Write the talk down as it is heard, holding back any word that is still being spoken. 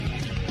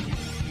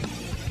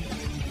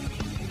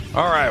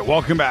All right,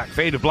 welcome back.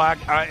 Fade to Black.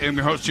 I am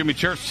your host, Jimmy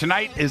Church.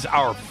 Tonight is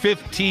our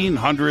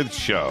 1500th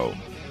show.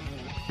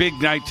 Big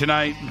night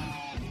tonight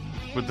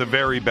with the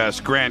very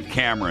best. Grant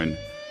Cameron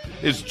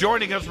is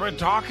joining us. We're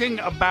talking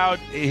about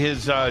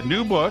his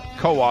new book,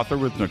 co-author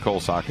with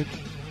Nicole Sockett,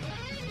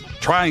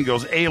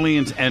 Triangles,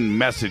 Aliens, and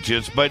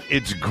Messages, but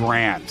it's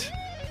Grant,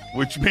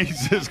 which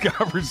means this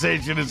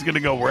conversation is going to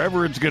go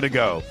wherever it's going to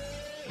go.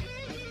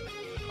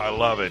 I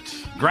love it.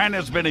 Grant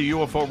has been a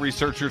UFO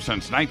researcher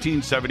since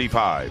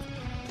 1975.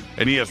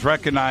 And he is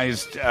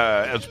recognized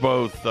as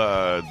both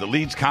the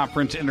Leeds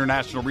Conference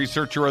International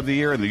Researcher of the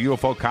Year and the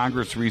UFO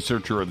Congress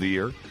Researcher of the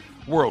Year.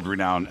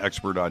 World-renowned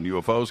expert on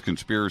UFOs,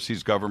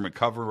 conspiracies, government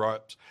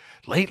cover-ups.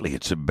 Lately,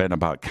 it's been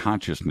about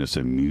consciousness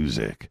and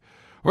music.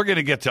 We're going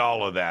to get to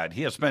all of that.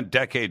 He has spent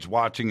decades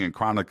watching and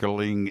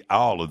chronicling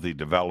all of the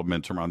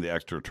developments around the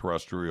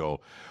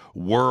extraterrestrial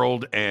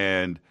world.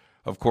 And,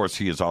 of course,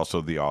 he is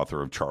also the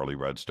author of Charlie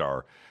Red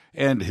Star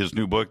and his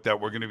new book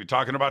that we're going to be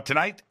talking about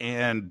tonight.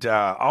 And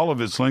all of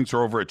his links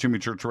are over at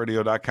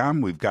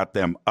jimmychurchradio.com. We've got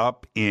them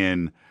up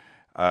in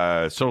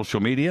social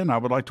media. And I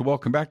would like to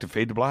welcome back to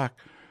Fade to Black,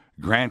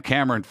 Grant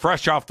Cameron,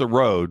 fresh off the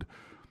road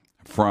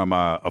from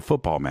a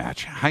football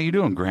match. How you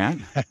doing,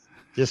 Grant?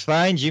 Just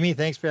fine, Jimmy.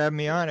 Thanks for having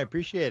me on. I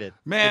appreciate it.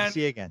 Man, good to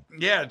see you again.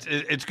 Yeah,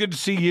 it's good to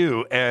see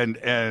you. And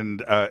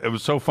it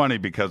was so funny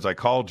because I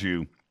called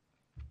you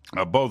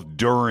both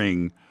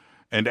during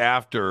and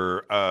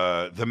after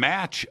the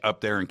match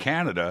up there in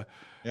Canada,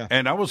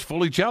 and I was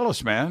fully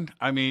jealous, man.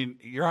 I mean,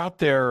 you're out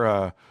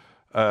there,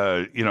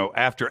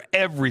 after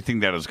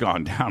everything that has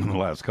gone down in the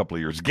last couple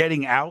of years,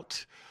 getting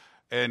out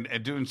and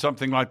doing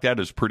something like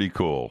that is pretty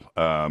cool.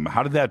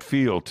 How did that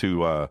feel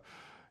to,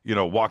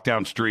 walk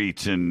down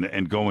streets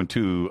and go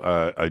into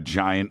a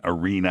giant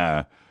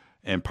arena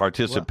and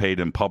participate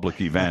in public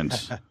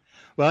events?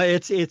 Well,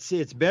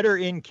 it's better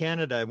in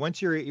Canada. When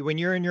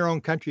you're in your own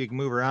country, you can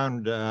move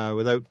around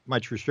without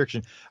much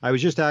restriction. I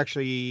was just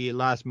actually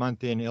last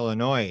month in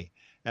Illinois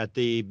at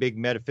the big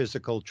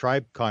metaphysical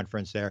tribe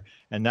conference there,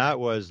 and that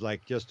was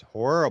like just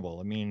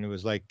horrible. I mean, it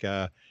was like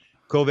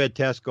COVID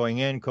test going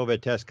in,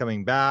 COVID test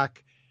coming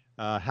back,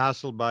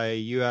 hassled by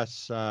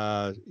U.S.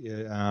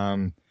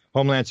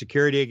 Homeland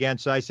Security again.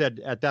 So I said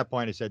at that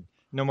point,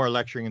 no more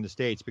lecturing in the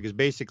States, because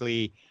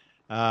basically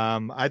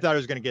I thought I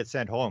was going to get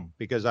sent home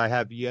because I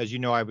have, as you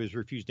know, I was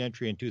refused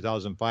entry in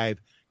 2005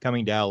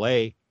 coming to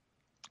LA.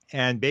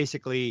 And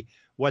basically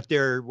what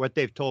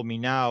they've told me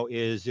now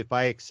is if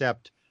I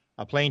accept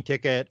a plane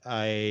ticket,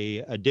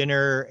 a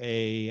dinner,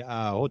 a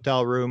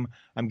hotel room,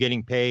 I'm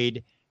getting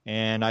paid,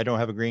 and I don't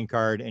have a green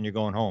card, and you're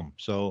going home.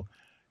 So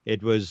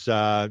it was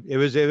a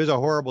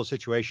horrible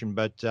situation.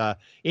 But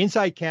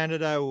inside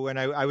Canada, when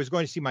I was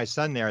going to see my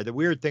son there, the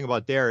weird thing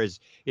about there is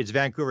it's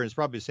Vancouver, and it's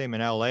probably the same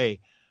in LA.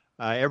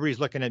 Everybody's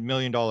looking at $1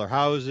 million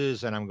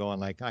houses, and I'm going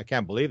like, I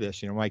can't believe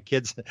this. My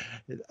kids,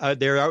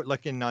 they're out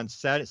looking on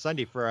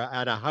Sunday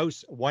at a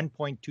house,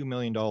 $1.2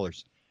 million,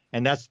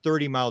 and that's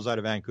 30 miles out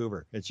of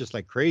Vancouver. It's just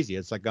like crazy.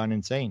 It's like gone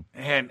insane.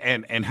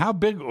 And how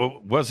big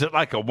was it?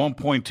 Like a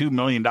 $1.2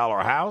 million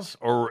house,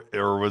 or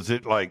was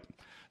it like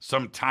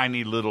some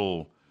tiny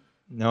little?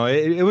 No,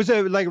 it was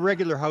like a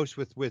regular house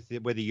with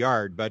a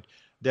yard, but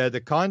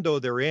the condo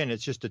they're in,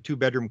 it's just a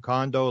 2-bedroom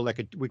condo,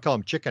 we call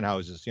them chicken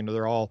houses.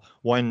 They're all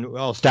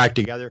stacked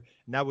together,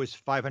 and that was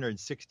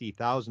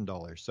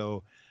 $560,000.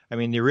 So, I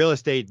mean, the real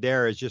estate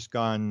there has just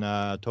gone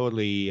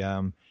totally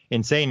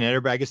insane.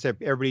 And I guess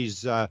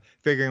everybody's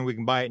figuring we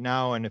can buy it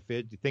now, and if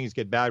things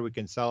get bad, we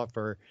can sell it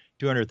for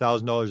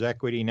 $200,000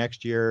 equity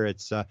next year.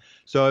 It's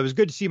so it was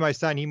good to see my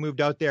son. He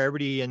moved out there.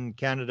 Everybody in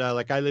Canada,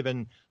 like I live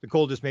in the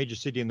coldest major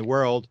city in the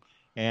world,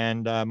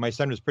 and my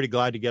son was pretty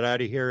glad to get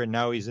out of here, and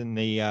now he's in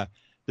the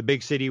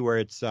big city where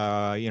it's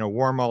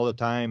warm all the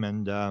time,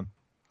 and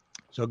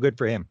so good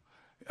for him.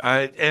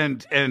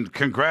 And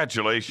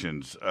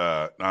congratulations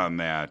on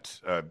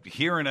that.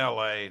 Here in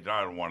LA, I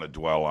don't want to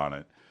dwell on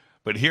it,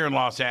 but here in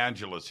Los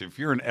Angeles, if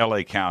you're in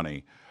LA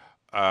County,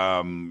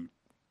 I'm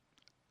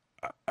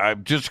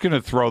just going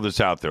to throw this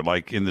out there.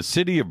 Like in the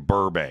city of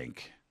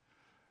Burbank,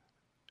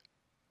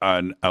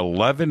 an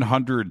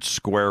 1,100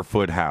 square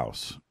foot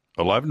house,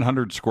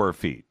 1,100 square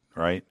feet,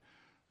 right?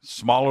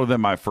 Smaller than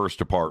my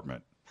first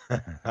apartment.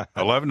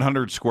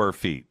 1,100 square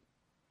feet,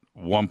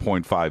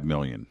 1.5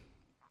 million.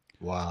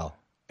 Wow.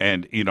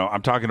 And,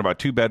 I'm talking about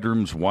 2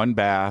 bedrooms, 1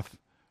 bath,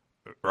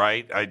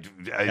 right?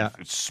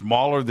 It's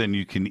smaller than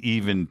you can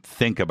even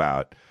think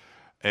about.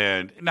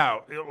 And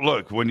now,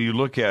 look, when you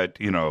look at,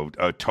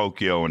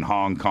 Tokyo and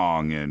Hong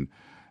Kong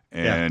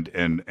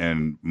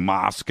and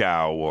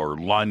Moscow or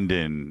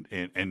London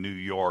and New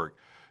York,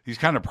 these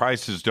kind of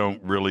prices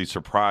don't really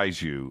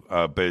surprise you,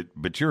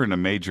 but you're in a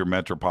major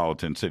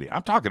metropolitan city.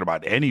 I'm talking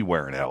about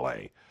anywhere in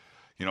LA.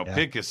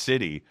 Pick a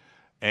city,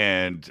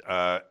 and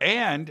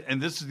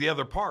this is the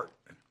other part.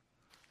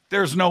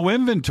 There's no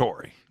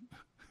inventory.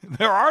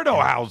 There are no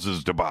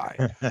houses to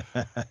buy,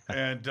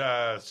 and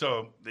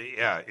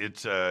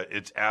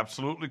it's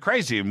absolutely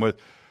crazy. And with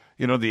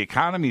the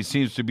economy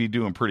seems to be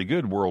doing pretty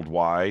good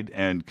worldwide,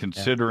 and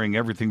considering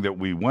everything that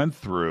we went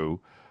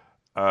through.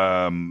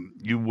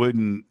 you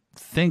wouldn't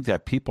think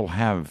that people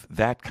have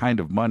that kind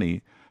of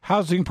money.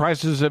 Housing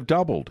prices have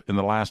doubled in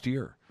the last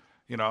year.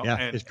 Yeah,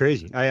 it's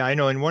crazy. I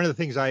know. And one of the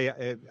things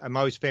I'm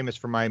always famous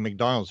for my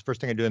McDonald's.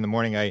 First thing I do in the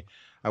morning,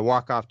 I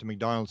walk off to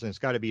McDonald's, and it's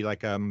got to be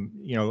like a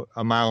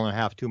mile and a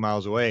half, 2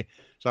 miles away.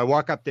 So I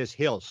walk up this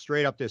hill,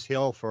 straight up this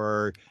hill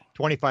for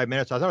 25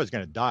 minutes. I thought I was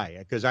going to die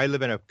because I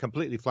live in a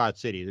completely flat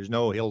city. There's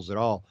no hills at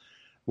all.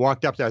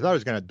 Walked up there. I thought I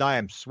was going to die.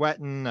 I'm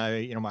sweating.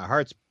 My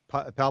heart's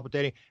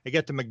palpitating. I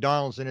get to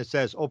McDonald's and it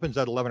says opens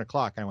at 11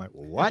 o'clock. And I went,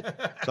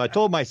 what? So I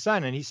told my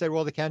son, and he said,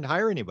 well, they can't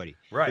hire anybody.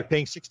 Right. They're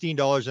paying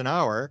 $16 an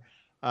hour.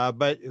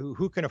 But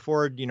who can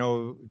afford,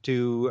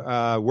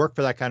 to work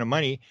for that kind of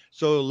money?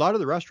 So a lot of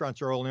the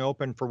restaurants are only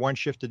open for one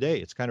shift a day.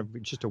 It's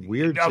just a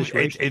weird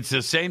situation. It's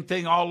the same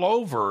thing all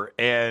over.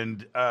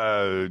 And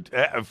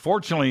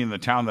fortunately, in the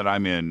town that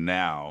I'm in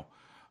now,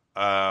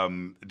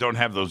 don't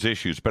have those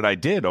issues. But I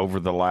did over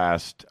the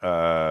last.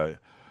 I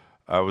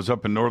was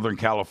up in Northern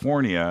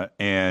California,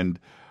 and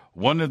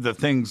one of the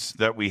things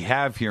that we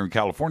have here in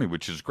California,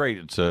 which is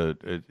great,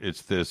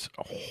 it's this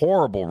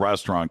horrible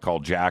restaurant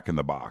called Jack in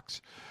the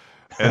Box.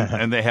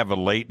 And they have a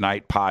late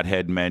night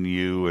pothead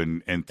menu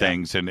and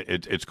things, and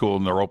it's cool,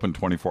 and they're open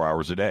 24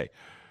 hours a day,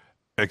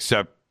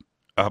 except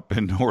up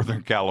in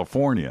Northern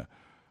California,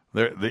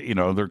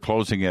 they're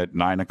closing at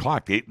 9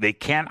 o'clock. They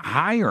can't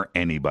hire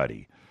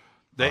anybody.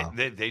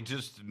 They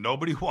just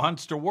nobody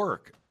wants to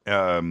work.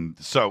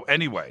 So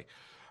anyway,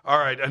 all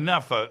right,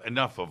 enough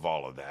of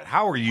all of that.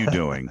 How are you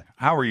doing?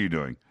 How are you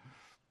doing?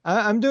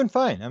 I'm doing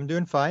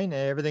fine.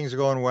 Everything's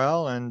going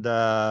well, and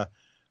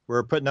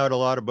we're putting out a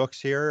lot of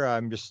books here. I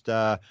was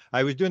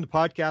doing the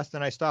podcast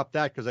and I stopped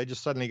that because I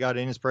just suddenly got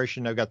an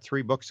inspiration. I've got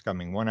 3 books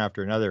coming, one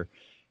after another.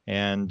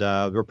 And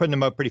we're putting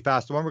them out pretty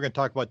fast. The one we're going to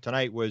talk about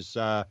tonight was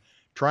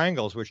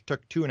Triangles, which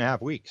took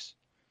 2.5 weeks.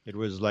 It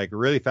was like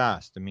really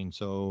fast.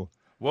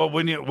 Well,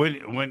 when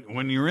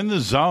you're in the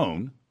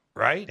zone,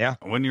 right? Yeah.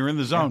 When you're in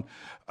the zone.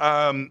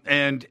 Yeah.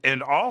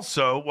 And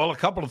also, well, a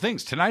couple of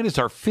things. Tonight is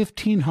our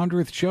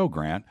 1500th show,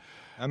 Grant.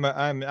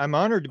 I'm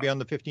honored to be on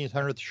the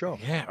 1500th show.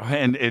 Yeah,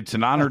 and it's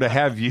an honor to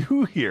have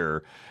you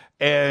here.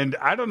 And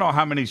I don't know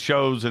how many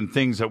shows and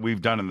things that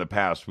we've done in the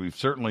past. We've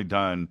certainly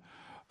done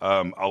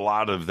a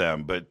lot of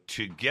them, but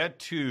to get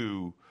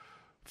to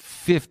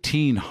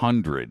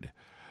 1500,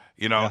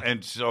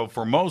 and so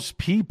for most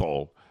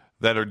people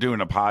that are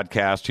doing a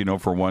podcast,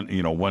 for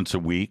once a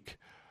week,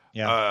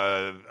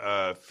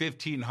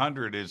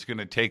 1500 is going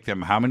to take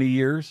them how many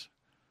years?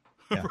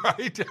 Yeah.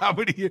 Right? How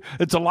many years?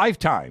 It's a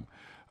lifetime.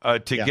 To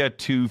get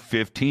to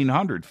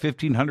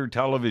 1,500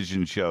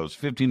 television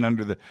shows,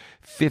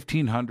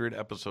 1,500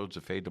 episodes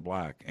of Fade to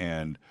Black,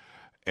 and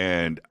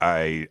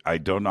I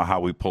don't know how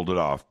we pulled it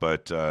off,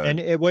 but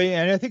and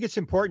I think it's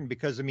important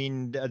because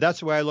that's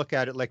the way I look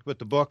at it. Like with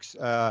the books,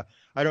 I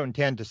don't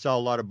intend to sell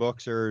a lot of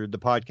books or the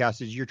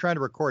podcast. Is you're trying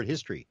to record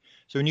history.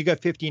 So when you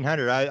got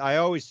 1,500, I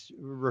always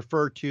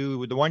refer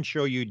to the one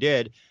show you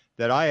did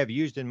that I have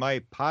used in my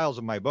piles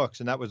of my books,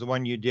 and that was the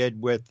one you did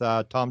with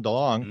Tom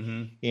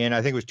DeLonge, and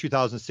I think it was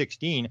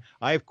 2016.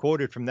 I've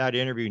quoted from that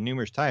interview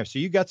numerous times. So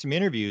you got some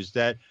interviews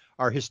that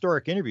are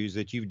historic interviews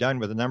that you've done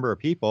with a number of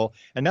people,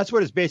 and that's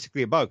what it's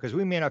basically about, because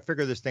we may not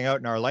figure this thing out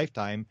in our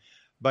lifetime,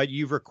 but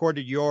you've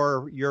recorded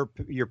your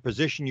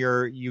position,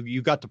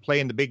 you got to play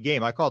in the big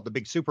game. I call it the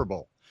big Super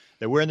Bowl.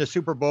 That we're in the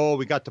Super Bowl,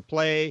 we got to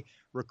play,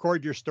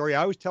 record your story.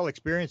 I always tell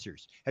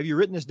experiencers, have you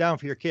written this down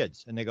for your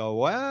kids? And they go,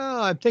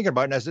 well, I'm thinking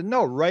about it. And I said,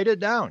 no, write it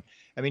down.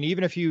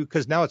 Even if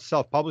because now it's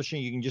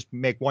self-publishing, you can just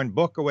make one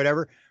book or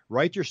whatever,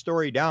 write your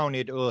story down.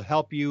 It will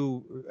help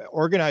you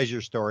organize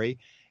your story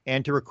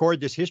and to record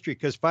this history,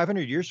 because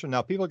 500 years from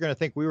now, people are going to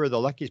think we were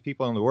the luckiest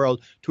people in the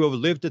world to have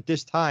lived at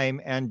this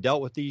time and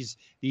dealt with these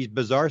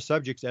bizarre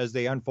subjects as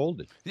they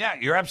unfolded. Yeah,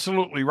 you're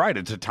absolutely right.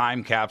 It's a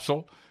time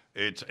capsule.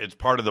 It's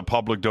part of the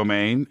public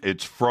domain.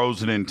 It's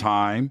frozen in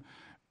time.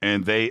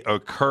 And they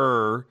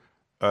occur,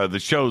 the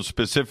shows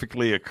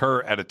specifically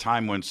occur at a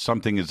time when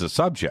something is a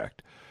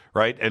subject,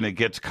 right? And it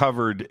gets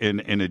covered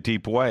in a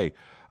deep way.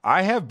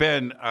 I have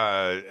been,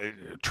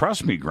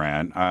 trust me,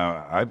 Grant,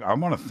 I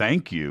want to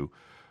thank you.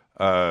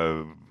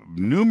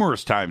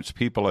 Numerous times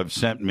people have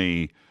sent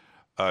me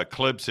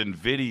clips and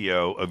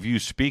video of you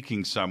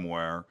speaking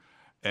somewhere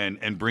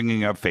and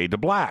bringing up Fade to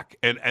Black.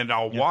 And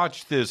I'll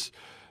watch this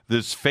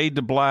Fade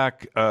to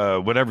Black,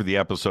 whatever the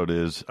episode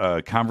is,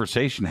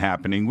 conversation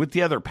happening with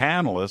the other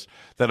panelists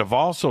that have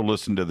also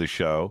listened to the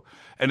show.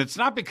 And it's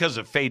not because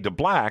of Fade to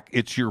Black.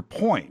 It's your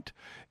point.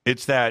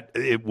 It's that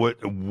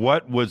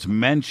what was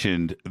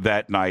mentioned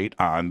that night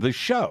on the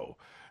show.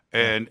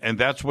 And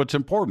that's what's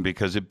important,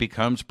 because it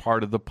becomes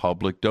part of the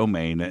public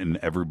domain and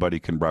everybody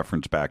can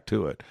reference back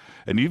to it.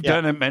 And you've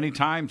done it many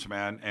times,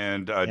 man.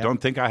 And don't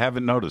think I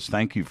haven't noticed.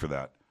 Thank you for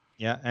that.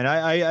 Yeah, and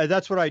I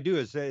that's what I do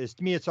is to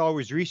me, it's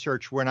always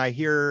research when I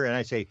hear and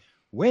I say,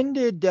 when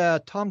did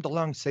Tom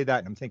DeLonge say that?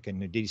 And I'm thinking,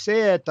 did he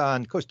say it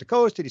on Coast to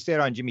Coast? Did he say it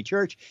on Jimmy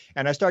Church?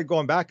 And I started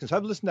going back, because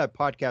I've listened to that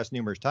podcast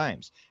numerous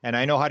times, and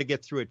I know how to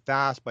get through it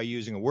fast by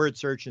using a word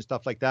search and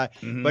stuff like that.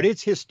 Mm-hmm. But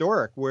it's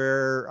historic,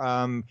 where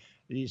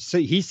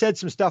he said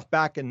some stuff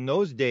back in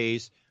those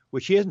days,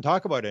 which he doesn't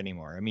talk about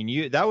anymore. I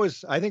mean, that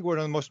was, I think, one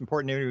of the most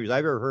important interviews I've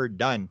ever heard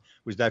done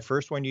was that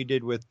first one you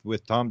did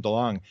with Tom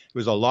DeLonge. It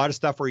was a lot of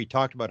stuff where he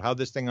talked about how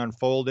this thing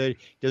unfolded.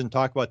 He doesn't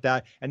talk about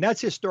that. And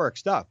that's historic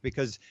stuff,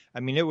 because,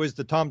 I mean, it was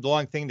the Tom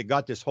DeLonge thing that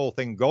got this whole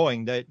thing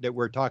going that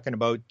we're talking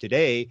about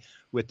today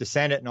with the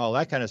Senate and all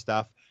that kind of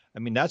stuff. I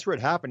mean, that's where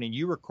it happened, and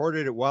you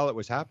recorded it while it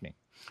was happening.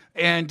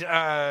 And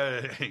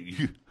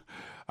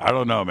I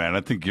don't know, man.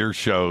 I think your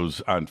shows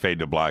on Fade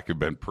to Black have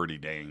been pretty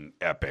dang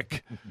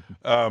epic.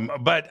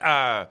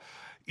 But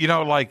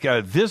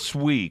this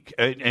week,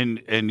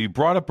 and you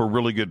brought up a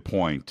really good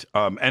point.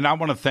 And I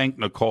want to thank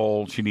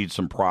Nicole. She needs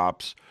some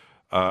props.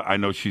 I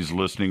know she's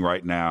listening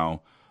right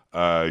now.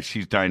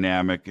 She's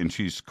dynamic and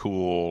she's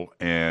cool.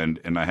 And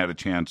I had a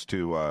chance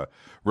to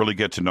really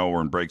get to know her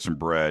and break some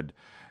bread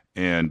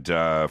and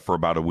for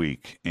about a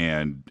week.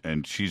 And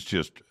she's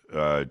just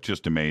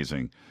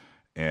amazing.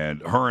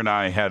 And her and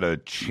I had a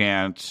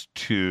chance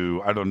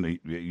to,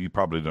 you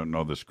probably don't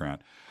know this,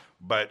 Grant,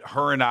 but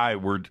her and I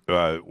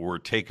were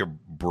take a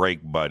break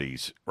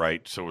buddies,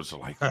 right? So it was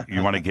like,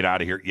 you want to get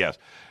out of here? Yes.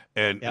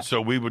 And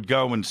so we would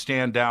go and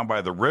stand down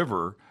by the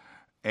river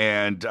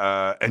and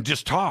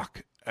just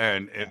talk.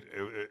 And,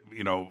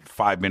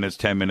 5 minutes,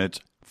 10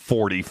 minutes,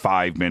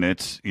 45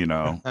 minutes,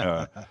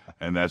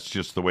 and that's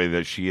just the way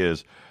that she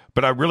is.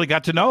 But I really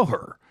got to know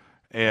her.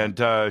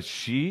 And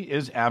she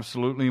is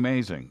absolutely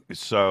amazing.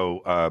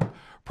 So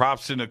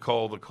props to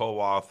Nicole, the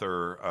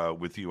co-author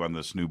with you on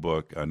this new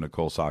book,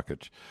 Nicole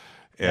Sakich,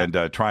 and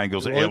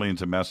Triangles,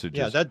 Aliens, and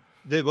Messages. Yeah,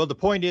 the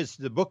point is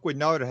the book would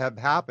not have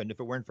happened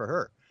if it weren't for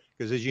her.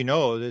 Because as you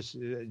know,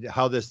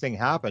 how this thing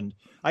happened.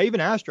 I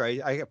even asked her,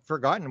 I had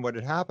forgotten what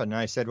had happened. And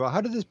I said, well,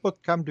 how did this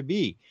book come to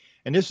be?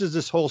 And this is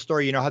this whole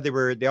story, how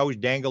they always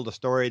dangled the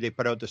story. They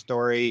put out the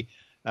story,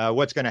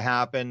 what's going to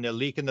happen, the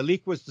leak. And the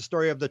leak was the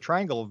story of the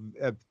triangle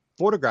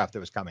photograph that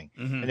was coming.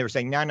 Mm-hmm. And they were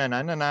saying,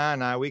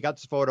 no, we got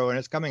this photo and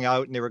it's coming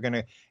out. And they were going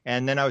to,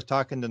 and then I was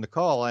talking to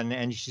Nicole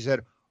and she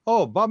said,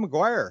 oh, Bob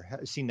McGuire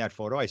has seen that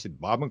photo. I said,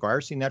 Bob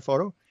McGuire seen that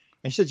photo?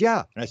 And she said,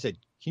 yeah. And I said,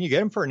 can you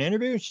get him for an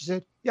interview? And she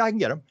said, yeah, I can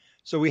get him.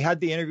 So we had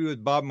the interview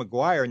with Bob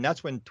McGuire, and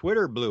that's when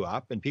Twitter blew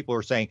up and people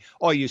were saying,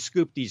 oh, you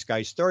scooped these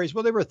guys' stories.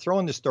 Well, they were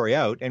throwing the story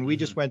out, and we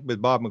just went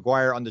with Bob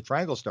McGuire on the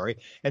triangle story.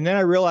 And then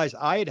I realized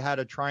I had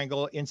a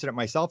triangle incident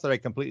myself that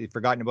I'd completely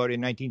forgotten about in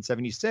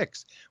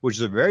 1976, which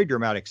is a very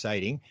dramatic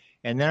sighting.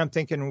 And then I'm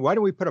thinking, why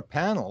don't we put a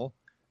panel?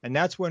 And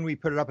that's when we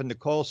put it up, and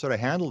Nicole sort of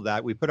handled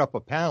that. We put up a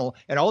panel,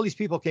 and all these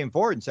people came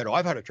forward and said, oh,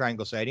 I've had a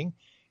triangle sighting.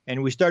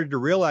 And we started to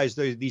realize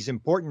these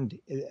important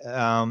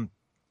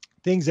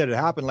things that had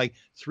happened. Like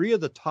 3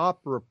 of the top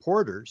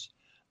reporters,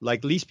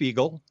 like Lee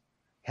Spiegel,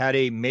 had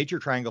a major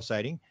triangle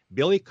sighting.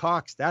 Billy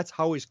Cox, that's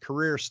how his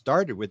career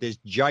started, with this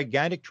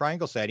gigantic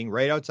triangle sighting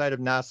right outside of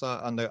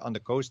NASA on the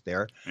coast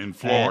there in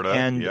Florida.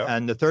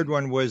 And the third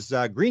one was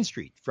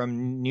Greenstreet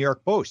from New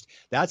York Post.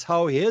 That's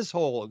how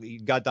he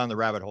got down the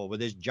rabbit hole,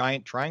 with this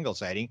giant triangle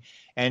sighting.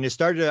 And it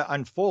started to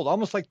unfold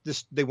almost like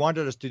this. They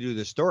wanted us to do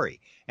the story.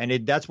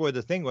 And that's where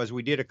the thing was.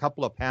 We did a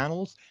couple of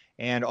panels,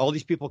 and all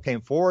these people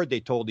came forward.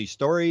 They told these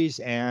stories,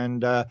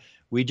 and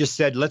we just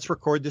said, let's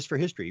record this for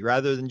history.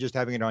 Rather than just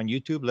having it on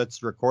YouTube,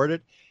 let's record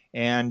it,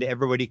 and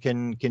everybody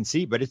can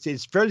see. But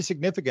it's fairly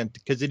significant,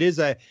 because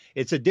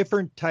it's a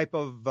different type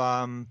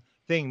of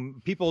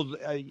thing. People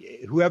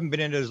who haven't been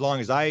in it as long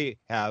as I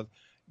have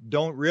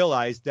don't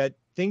realize that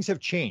things have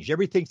changed.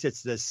 Everybody thinks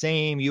it's the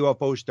same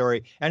UFO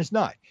story, and it's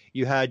not.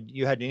 You had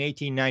in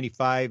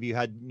 1895, you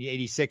had in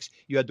 86,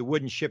 you had the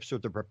wooden ships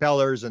with the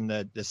propellers and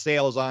the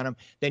sails on them.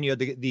 Then you had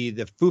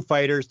the Foo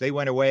Fighters, they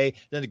went away.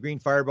 Then the Green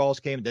Fireballs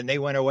came, then they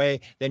went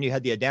away. Then you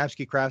had the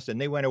Adamski crafts, and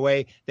they went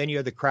away. Then you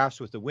had the crafts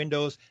with the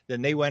windows,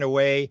 then they went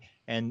away.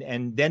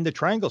 And then the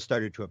triangle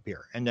started to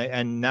appear.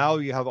 And now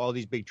you have all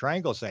these big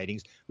triangle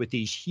sightings with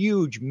these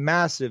huge,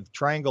 massive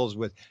triangles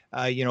with,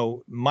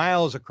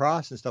 miles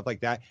across and stuff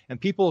like that.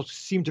 And people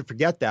seem to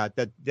forget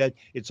that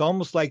it's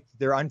almost like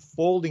they're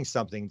unfolding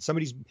something.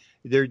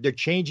 They're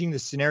changing the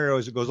scenario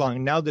as it goes along.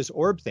 And now this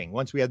orb thing,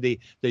 once we have the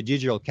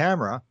digital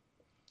camera,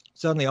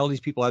 suddenly all these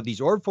people have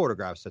these orb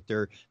photographs that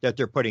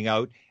they're putting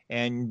out.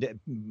 And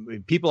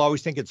people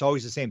always think it's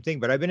always the same thing,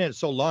 but I've been in it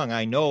so long,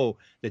 I know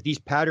that these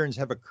patterns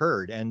have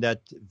occurred, and that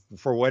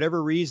for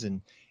whatever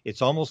reason,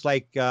 it's almost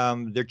like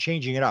they're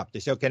changing it up. They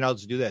say, okay, now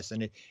let's do this,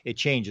 and it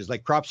changes.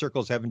 Like crop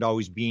circles haven't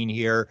always been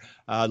here.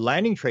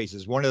 Landing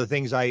traces, one of the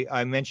things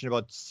I mentioned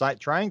about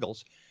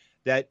triangles,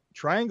 that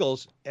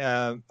triangles,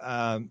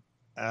 the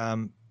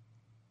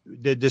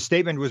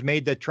statement was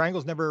made that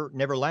triangles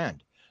never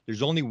land.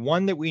 There's only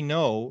one that we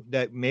know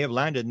that may have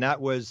landed, and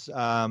that was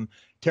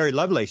Terry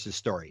Lovelace's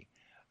story.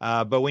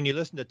 But when you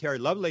listen to Terry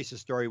Lovelace's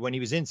story, when he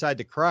was inside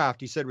the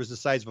craft, he said it was the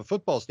size of a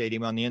football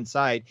stadium on the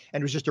inside,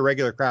 and it was just a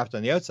regular craft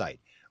on the outside.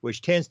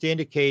 which tends to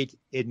indicate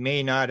it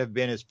may not have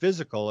been as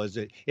physical as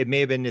it may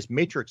have been this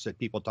matrix that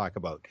people talk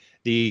about.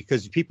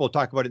 Because people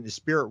talk about it in the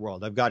spirit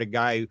world. I've got a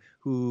guy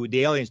who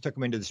the aliens took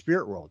him into the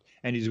spirit world,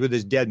 and he's with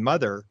his dead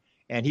mother,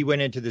 and he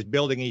went into this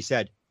building and he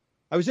said,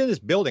 I was in this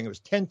building. It was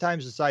 10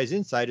 times the size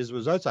inside as it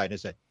was outside. And I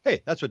said,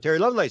 hey, that's what Terry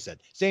Lovelace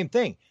said. Same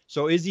thing.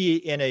 So is he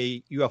in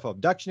a UFO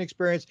abduction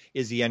experience?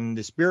 Is he in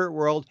the spirit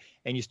world?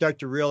 And you start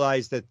to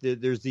realize that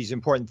there's these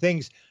important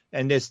things.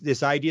 And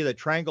this idea that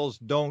triangles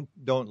don't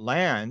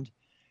land,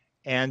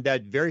 and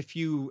that very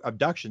few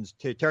abductions,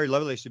 Terry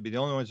Lovelace would be the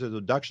only ones with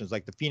abductions,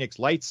 like the Phoenix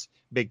Lights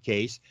big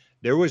case.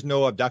 There was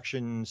no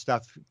abduction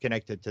stuff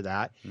connected to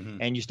that. Mm-hmm.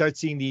 And you start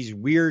seeing these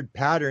weird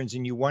patterns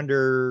and you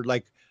wonder,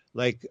 like,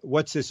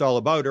 what's this all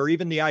about? Or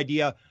even the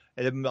idea,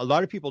 a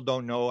lot of people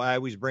don't know, I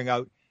always bring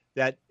out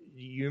that,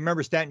 you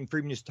remember Stanton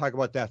Friedman used to talk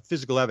about that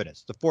physical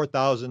evidence, the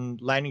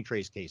 4,000 landing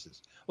trace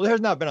cases. Well,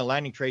 there's not been a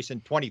landing trace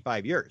in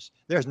 25 years.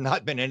 There's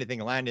not been anything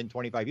land in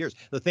 25 years.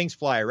 The things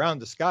fly around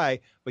the sky,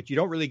 but you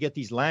don't really get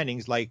these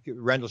landings like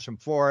Rendlesham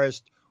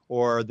Forest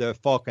or the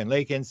Falcon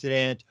Lake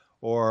incident,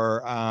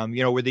 or,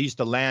 where they used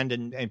to land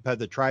and put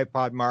the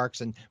tripod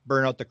marks and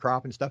burn out the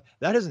crop and stuff.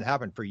 That hasn't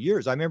happened for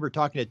years. I remember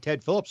talking to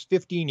Ted Phillips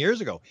 15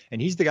 years ago,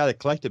 and he's the guy that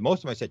collected most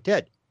of them. I said,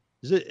 Ted,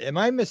 am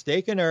I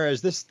mistaken, or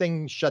is this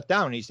thing shut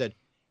down? And he said,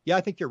 yeah,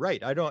 I think you're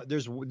right.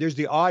 There's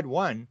the odd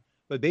one,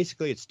 but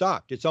basically it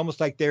stopped. It's almost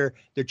like they're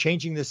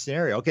changing this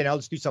scenario. Okay, now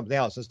let's do something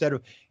else.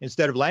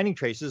 Instead of landing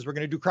traces, we're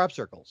going to do crop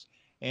circles.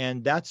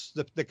 And that's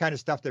the kind of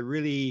stuff that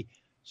really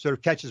sort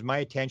of catches my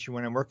attention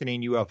when I'm working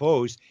in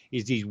UFOs,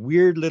 is these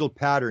weird little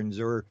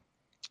patterns, or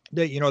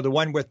the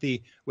one with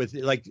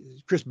like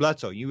Chris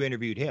Bledsoe. You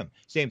interviewed him.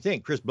 Same thing.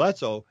 Chris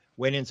Bledsoe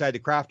went inside the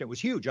craft. And it was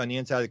huge on the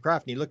inside of the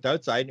craft. And he looked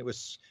outside and it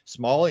was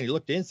small, and he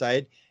looked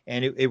inside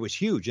and it was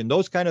huge. And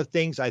those kind of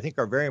things I think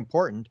are very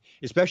important,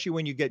 especially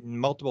when you get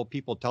multiple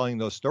people telling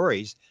those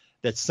stories,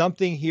 that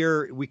something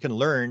here we can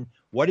learn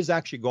what is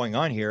actually going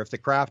on here. If the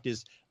craft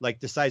is like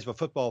the size of a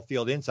football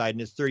field inside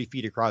and it's 30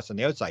 feet across on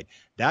the outside,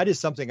 that is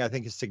something I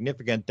think is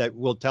significant that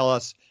will tell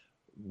us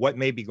what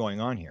may be going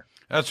on here.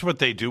 That's what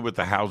they do with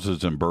the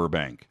houses in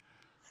Burbank,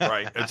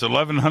 right? It's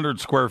 1,100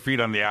 square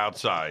feet on the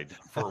outside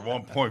for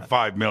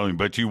 1.5 million,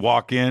 but you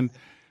walk in,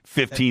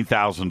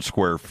 15,000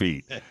 square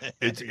feet.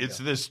 It's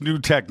this new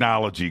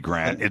technology,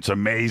 Grant. It's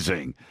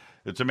amazing.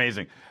 It's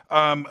amazing.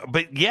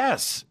 But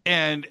yes,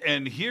 and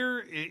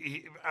here,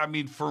 I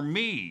mean, for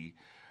me,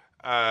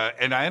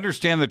 and I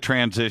understand the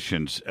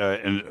transitions,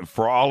 and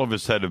for all of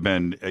us that have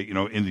been,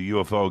 in the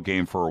UFO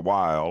game for a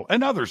while,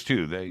 and others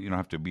too, they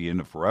have to be in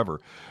it forever.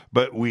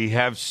 But we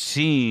have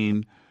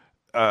seen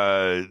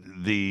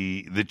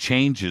the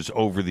changes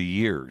over the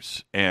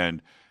years,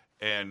 and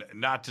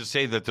not to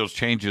say that those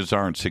changes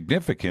aren't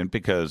significant,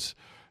 because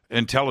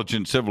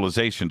intelligent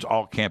civilizations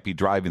all can't be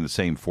driving the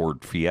same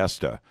Ford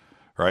Fiesta,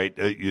 right?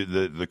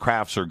 The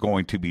crafts are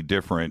going to be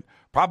different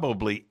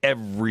probably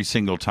every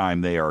single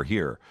time they are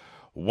here.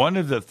 One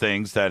of the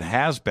things that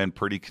has been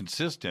pretty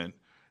consistent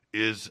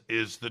is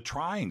the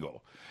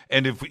triangle.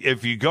 And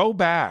if you go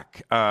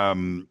back,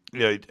 and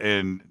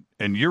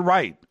you're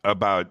right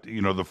about, the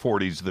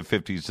 40s, the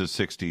 50s, the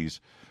 60s,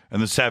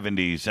 and the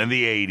 70s, and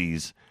the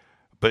 80s.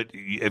 But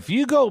if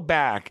you go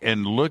back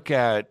and look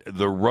at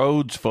the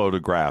Rhodes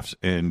photographs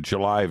in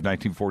July of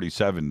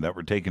 1947 that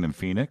were taken in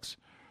Phoenix,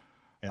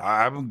 yeah.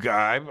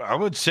 I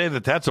would say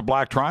that that's a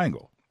black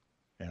triangle.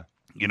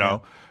 Yeah.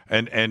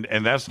 And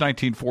that's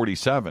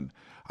 1947.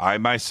 I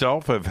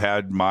myself have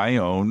had my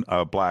own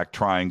black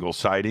triangle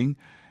sighting,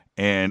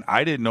 and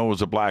I didn't know it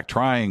was a black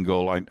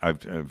triangle.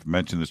 I've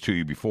mentioned this to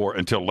you before,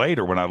 until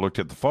later when I looked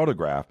at the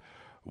photograph.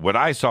 What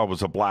I saw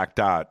was a black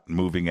dot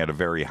moving at a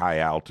very high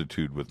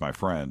altitude with my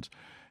friends.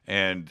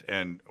 And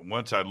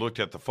once I looked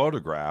at the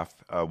photograph,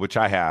 which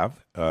I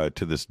have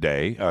to this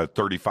day,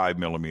 35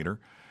 millimeter,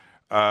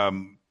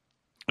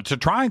 it's a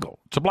triangle.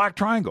 It's a black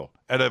triangle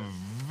at a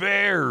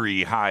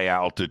very high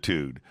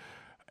altitude.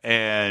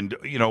 And,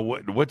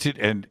 what's it?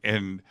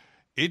 And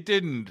it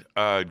didn't,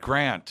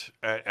 Grant,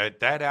 at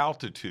that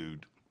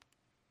altitude,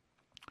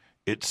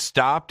 it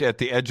stopped at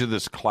the edge of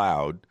this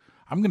cloud.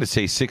 I'm going to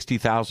say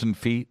 60,000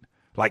 feet,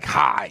 like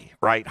high,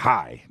 right?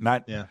 High,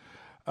 not, yeah.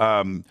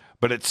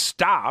 But it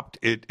stopped.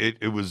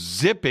 It was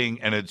zipping,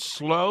 and it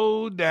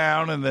slowed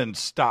down and then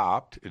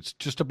stopped. It's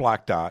just a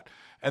black dot,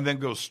 and then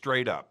goes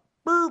straight up.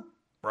 Boop.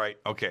 Right.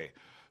 Okay.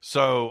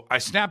 So I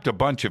snapped a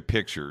bunch of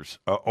pictures.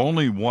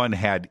 Only one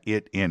had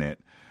it in it.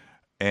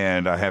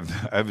 And I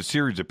have a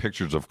series of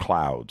pictures of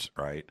clouds,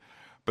 right?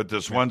 But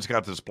this one's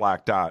got this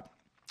black dot.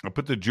 I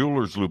put the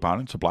jeweler's loop on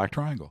it. It's a black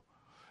triangle,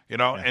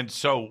 Yeah. And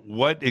so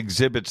what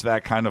exhibits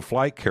that kind of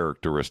flight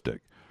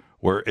characteristic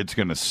where it's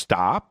going to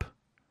stop,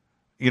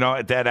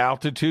 at that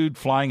altitude,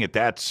 flying at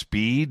that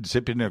speed,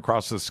 zipping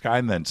across the sky,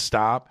 and then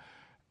stop,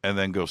 and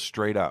then go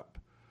straight up.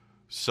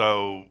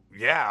 So,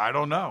 yeah, I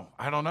don't know.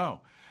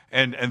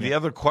 And the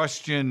other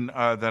question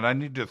that I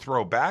need to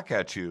throw back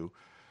at you,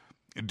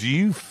 do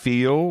you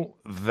feel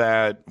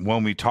that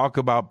when we talk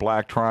about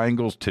black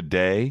triangles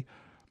today,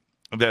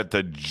 that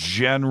the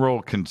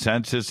general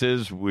consensus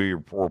is we're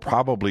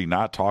probably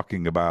not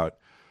talking about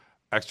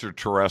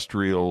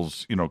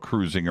extraterrestrials,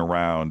 cruising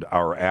around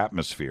our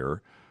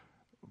atmosphere,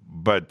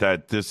 but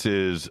that this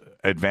is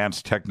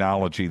advanced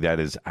technology that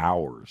is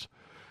ours.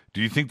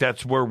 Do you think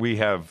that's where we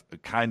have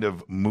kind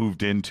of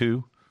moved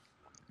into?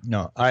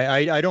 No,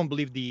 I don't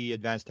believe the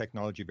advanced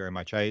technology very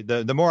much.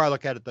 The more I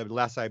look at it, the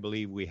less I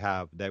believe we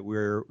have, that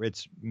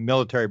it's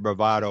military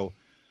bravado.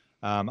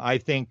 I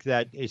think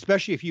that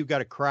especially if you've got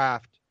a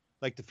craft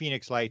like the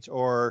Phoenix Lights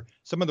or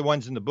some of the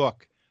ones in the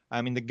book.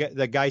 I mean,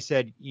 the guy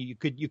said you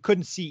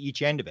couldn't see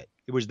each end of it.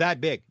 It was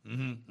that big.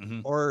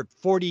 Or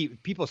 40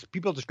 people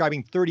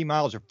describing 30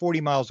 miles or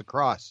 40 miles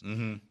across.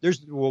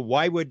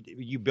 Why would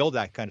you build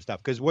that kind of stuff?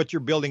 Because what you're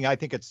building, I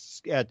think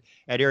it's at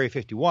Area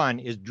 51,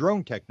 is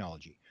drone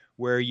technology,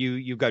 where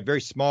you've got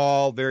very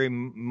small, very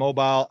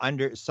mobile,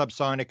 under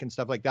subsonic and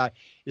stuff like that.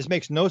 This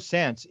makes no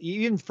sense,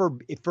 even for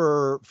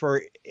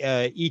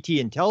ET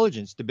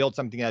intelligence to build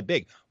something that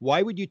big.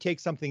 Why would you take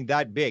something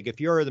that big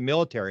if you're the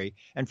military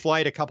and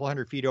fly it a couple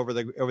hundred feet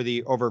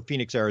over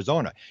Phoenix,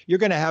 Arizona? You're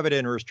going to have it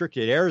in a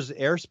restricted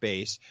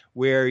airspace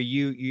where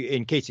you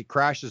in case it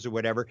crashes or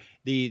whatever.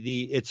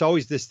 It's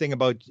always this thing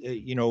about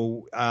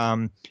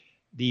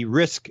the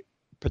risk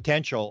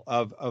potential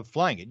of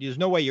flying it. There's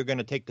no way you're going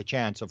to take the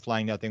chance of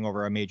flying that thing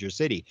over a major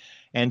city.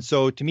 And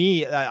so to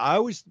me, I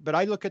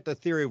look at the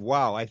theory of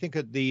wow. I think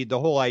that the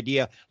whole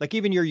idea, like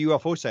even your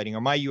UFO sighting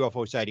or my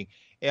UFO sighting,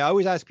 I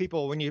always ask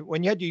people when you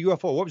had your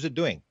UFO, what was it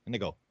doing? And they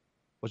go,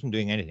 wasn't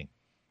doing anything.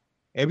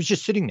 It was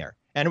just sitting there.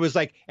 And it's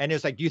like,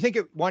 do you think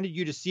it wanted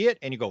you to see it?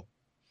 And you go,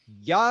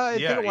 yeah, it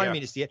didn't want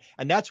me to see it.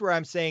 And that's where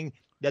I'm saying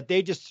that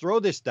they just throw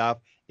this stuff,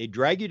 they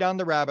drag you down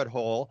the rabbit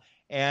hole.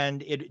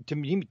 And to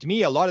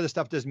me, a lot of the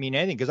stuff doesn't mean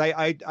anything, because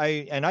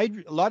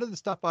a lot of the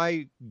stuff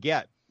I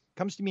get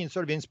comes to me in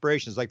sort of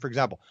inspirations. Like, for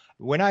example,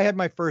 when I had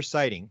my first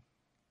sighting,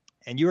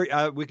 and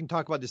we can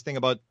talk about this thing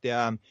about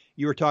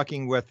you were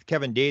talking with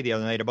Kevin Day the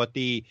other night about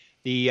the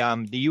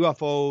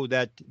UFO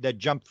that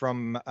jumped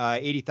from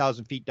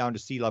 80,000 feet down to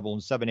sea level in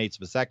 7/8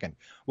 of a second.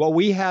 Well,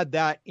 we had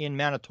that in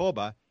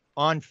Manitoba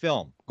on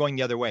film going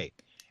the other way,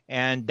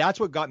 and that's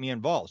what got me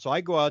involved. So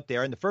I go out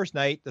there, and the first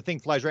night the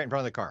thing flies right in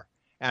front of the car.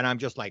 And I'm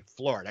just like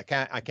floored. I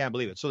can't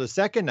believe it. So the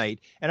second night,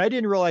 and I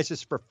didn't realize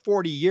this for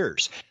 40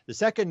 years. The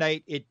second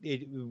night,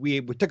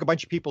 we took a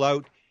bunch of people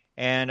out,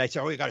 and I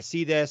said, "Oh, we got to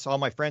see this." All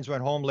my friends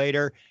went home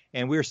later,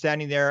 and we were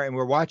standing there and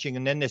we're watching.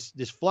 And then this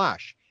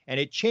flash, and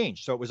it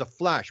changed. So it was a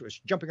flash. It was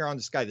jumping around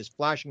the sky, this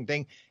flashing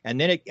thing. And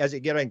then as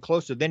it got in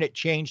closer, then it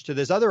changed to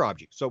this other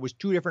object. So it was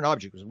two different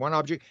objects. It was one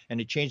object,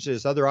 and it changed to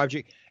this other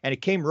object, and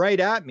it came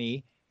right at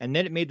me. And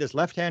then it made this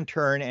left-hand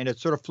turn, and it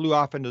sort of flew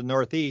off into the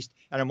northeast.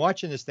 And I'm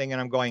watching this thing, and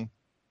I'm going,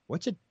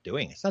 what's it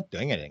doing? It's not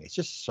doing anything. It's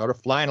just sort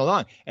of flying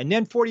along. And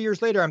then 40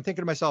 years later, I'm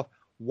thinking to myself,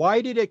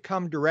 why did it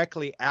come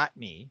directly at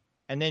me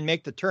and then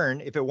make the turn?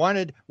 If it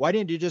wanted, why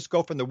didn't it just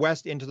go from the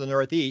west into the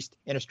northeast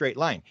in a straight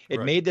line?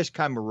 It made this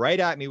come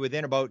right at me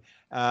within about,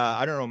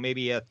 I don't know,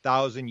 maybe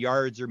 1,000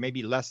 yards or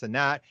maybe less than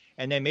that.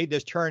 And then made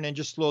this turn and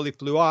just slowly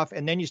flew off.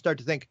 And then you start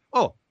to think,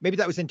 oh, maybe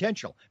that was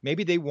intentional.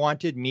 Maybe they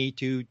wanted me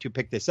to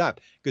pick this up.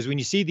 Because when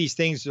you see these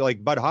things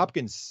like Bud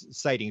Hopkins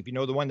sighting, if you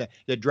know the one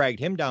that dragged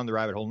him down the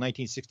rabbit hole in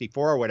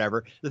 1964 or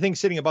whatever, the thing's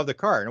sitting above the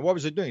car. And what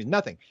was it doing? It's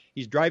nothing.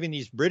 He's driving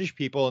these British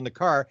people in the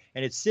car,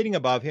 and it's sitting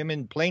above him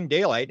in plain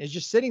daylight, and it's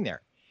just sitting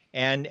there.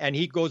 And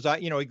he goes out,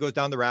 he goes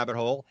down the rabbit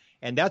hole.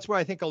 And that's where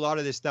I think a lot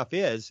of this stuff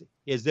is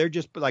they're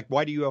just like,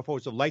 why do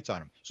UFOs have lights on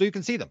them? So you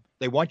can see them.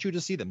 They want you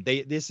to see them.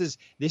 This is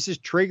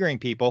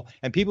triggering people,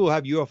 and people who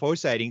have UFO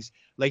sightings,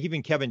 like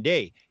even Kevin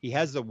Day, he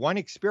has the one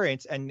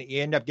experience and he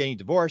end up getting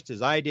divorced,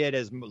 as I did,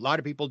 as a lot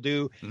of people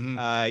do.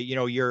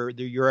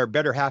 Your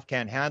better half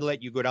can't handle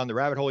it. You go down the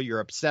rabbit hole,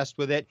 you're obsessed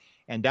with it.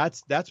 And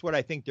that's what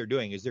I think they're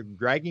doing, is they're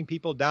dragging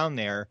people down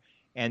there.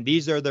 And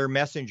these are their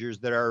messengers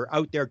that are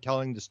out there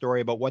telling the story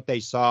about what they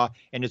saw.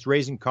 And it's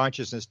raising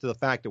consciousness to the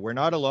fact that we're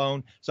not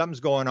alone. Something's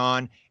going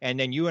on. And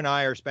then you and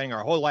I are spending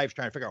our whole lives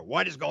trying to figure out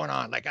what is going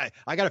on. Like,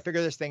 I got to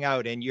figure this thing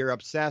out. And you're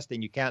obsessed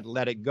and you can't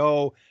let it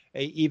go.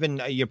 Even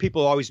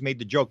people always made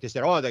the joke. They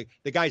said, oh,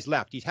 the guy's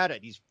left. He's had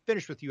it. He's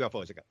finished with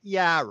UFOs. I go,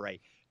 yeah,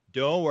 right.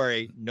 Don't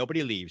worry.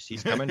 Nobody leaves.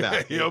 He's coming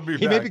back. He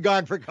may be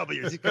gone for a couple of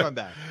years. He's coming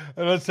back.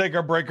 And let's take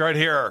our break right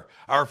here.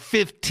 Our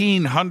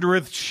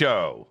 1500th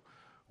show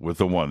with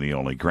the one, the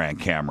only Grant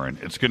Cameron.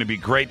 It's going to be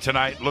great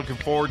tonight. Looking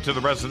forward to the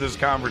rest of this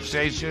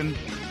conversation.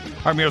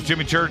 I'm your host,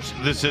 Jimmy Church.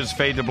 This is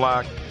Fade to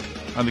Black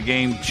on the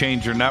Game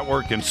Changer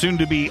Network and soon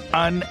to be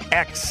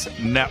UnX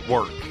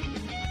Network.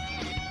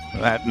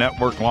 That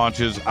network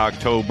launches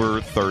October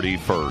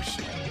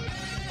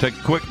 31st. Take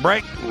a quick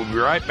break. We'll be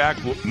right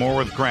back with more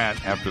with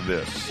Grant after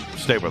this.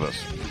 Stay with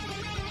us.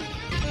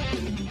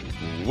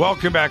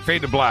 Welcome back,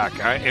 Fade to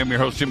Black. I am your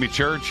host, Jimmy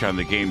Church, on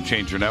the Game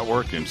Changer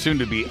Network and soon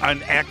to be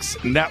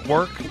UnX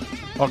Network.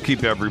 I'll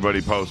keep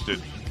everybody posted.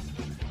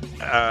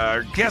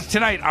 Guest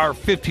tonight, our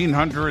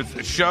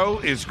 1500th show,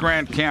 is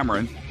Grant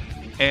Cameron.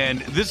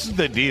 And this is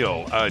the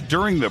deal.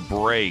 During the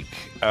break,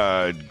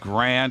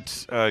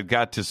 Grant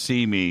got to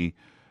see me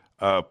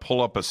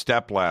pull up a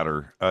step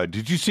ladder.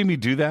 Did you see me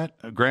do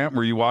that, Grant?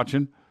 Were you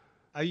watching?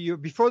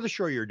 Before the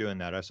show, you were doing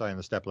that. I saw you on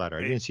the step ladder.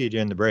 I didn't see it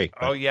in the break.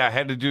 But... Oh yeah, I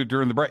had to do it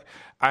during the break.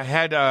 I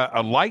had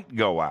a light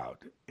go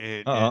out,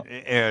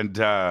 and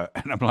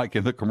I'm like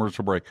in the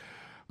commercial break.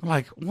 I'm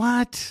like,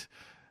 what?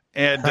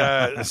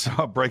 And so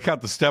I break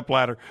out the step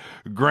ladder.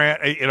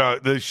 Grant,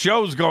 the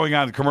show's going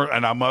on the commercial,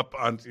 and I'm up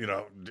on,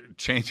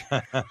 changing.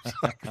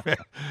 Like,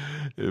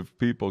 if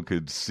people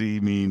could see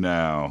me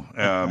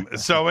now.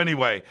 So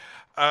anyway,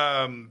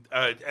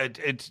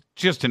 it's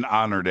just an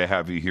honor to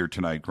have you here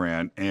tonight,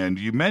 Grant. And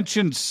you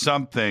mentioned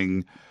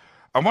something.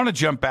 I want to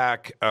jump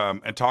back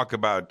and talk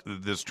about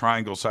this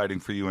triangle sighting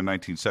for you in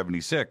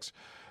 1976,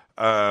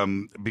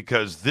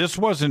 because this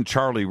wasn't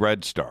Charlie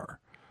Red Star.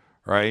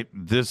 Right,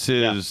 this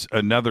is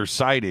another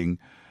sighting,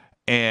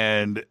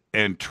 and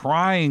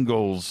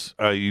triangles.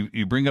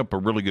 You bring up a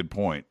really good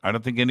point. I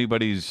don't think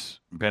anybody's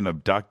been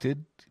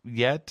abducted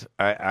yet.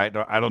 I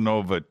don't know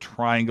of a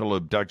triangle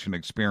abduction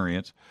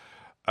experience.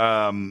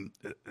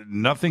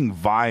 Nothing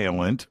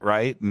violent,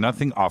 right?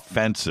 Nothing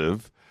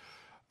offensive.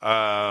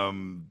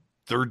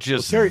 They're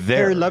just there.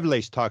 Terry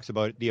Lovelace talks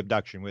about the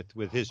abduction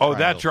with his. Oh,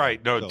 that's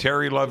right. No,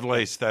 Terry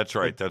Lovelace. That's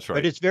right. That's right.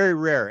 But it's very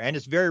rare, and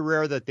it's very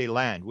rare that they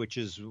land, which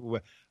is.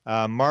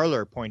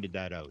 Marler pointed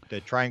that out,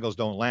 that triangles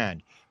don't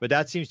land. But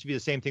that seems to be the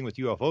same thing with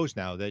UFOs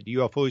now, that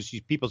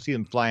UFOs, people see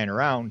them flying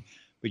around,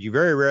 but you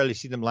very rarely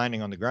see them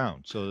landing on the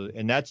ground. So,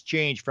 and that's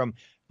changed from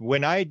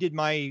when I did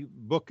my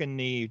book in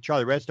the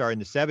Charlie Red Star in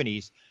the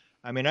 70s.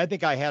 I mean, I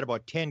think I had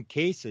about 10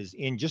 cases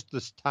in just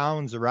the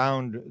towns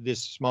around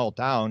this small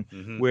town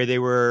where they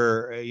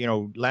were,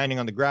 landing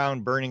on the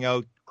ground, burning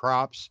out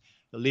crops,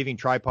 leaving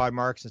tripod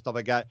marks and stuff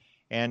like that.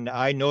 And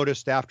I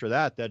noticed after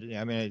that,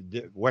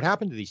 what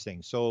happened to these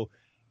things? So,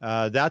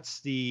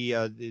 that's the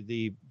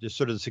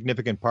sort of the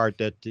significant part,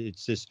 that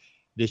it's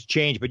this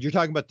change. But you're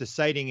talking about the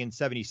sighting in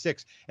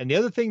 76, and the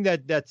other thing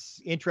that's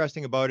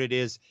interesting about it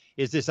is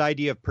this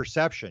idea of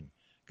perception.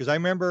 Because I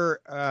remember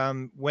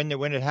when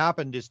it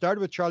happened, it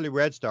started with Charlie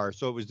Red Star,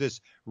 so it was this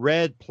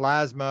red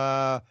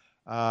plasma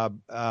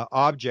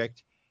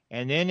object,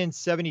 and then in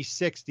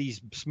 76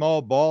 these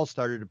small balls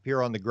started to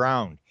appear on the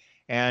ground.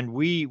 And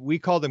we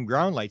called them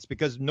ground lights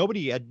because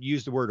nobody had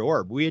used the word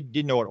orb. We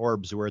didn't know what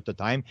orbs were at the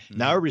time.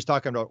 Now everybody's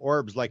talking about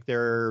orbs like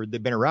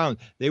they've been around.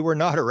 They were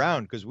not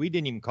around because we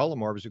didn't even call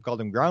them orbs. We called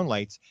them ground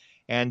lights.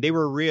 And they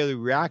were really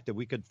reactive.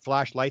 We could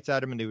flash lights at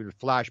them, and they would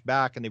flash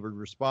back, and they would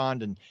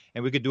respond, and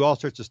we could do all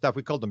sorts of stuff.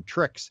 We called them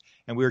tricks,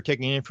 and we were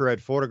taking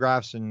infrared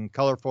photographs and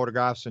color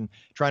photographs and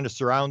trying to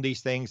surround these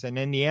things. And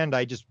in the end,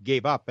 I just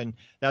gave up, and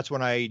that's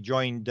when I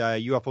joined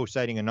UFO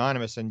Sighting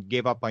Anonymous and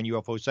gave up on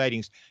UFO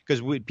sightings,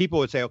 because people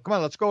would say, "Oh, come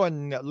on, let's go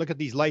and look at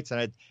these lights,"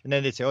 and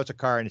then they'd say, "Oh, it's a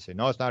car," and they'd say,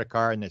 "No, it's not a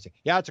car," and they'd say,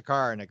 "Yeah, it's a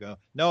car," and I go,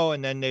 "No,"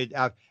 and then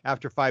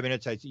after 5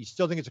 minutes, I'd say, "You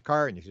still think it's a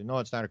car?" And they say, "No,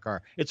 it's not a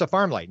car. It's a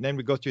farm light." And then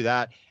we'd go through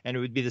that, and it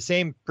would be the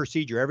same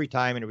procedure every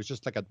time, and it was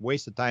just like a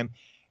waste of time.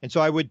 And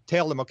so I would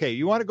tell them, okay,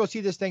 you want to go see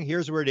this thing?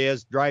 Here's where it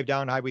is. Drive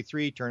down Highway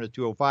 3, turn to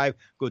 205,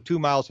 go 2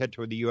 miles, head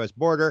toward the U.S.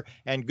 border,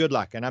 and good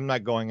luck. And I'm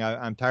not going.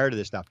 I'm tired of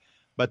this stuff.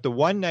 But the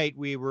one night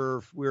we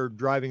were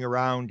driving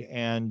around,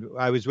 and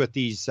I was with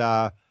these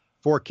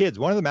 4 kids.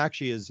 One of them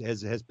actually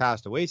has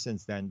passed away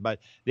since then, but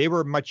they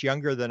were much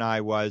younger than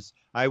I was.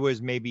 I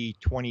was maybe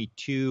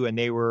 22, and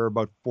they were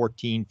about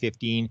 14,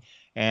 15.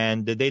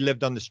 And they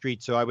lived on the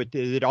street. So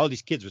all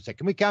these kids would say,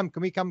 can we come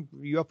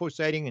UFO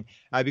sighting? And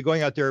I'd be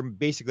going out there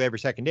basically every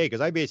second day, because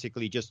I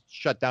basically just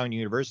shut down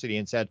university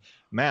and said,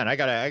 man, I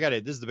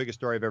gotta, this is the biggest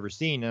story I've ever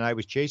seen. And I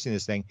was chasing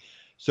this thing.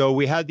 So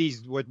we had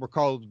these, what were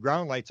called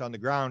ground lights on the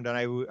ground.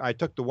 And I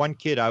took the one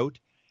kid out,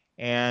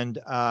 and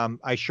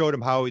I showed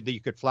him how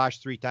you could flash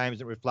 3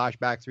 times. It would flash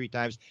back 3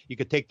 times. You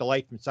could take the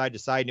light from side to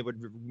side, and it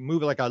would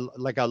move like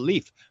a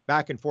leaf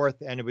back and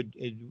forth. And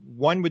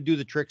one would do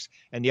the tricks,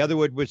 and the other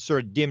would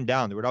sort of dim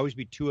down. There would always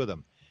be 2 of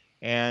them.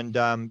 And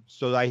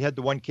so I had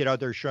the one kid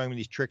out there showing me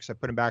these tricks. I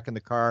put him back in the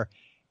car,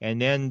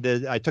 and then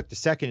I took the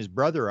second, his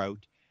brother,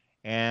 out.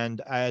 And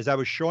as I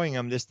was showing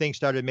him, this thing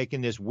started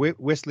making this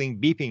whistling,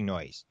 beeping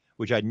noise,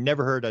 which I'd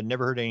never heard. I'd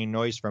never heard any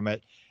noise from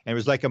it. And it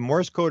was like a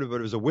Morse code, but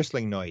it was a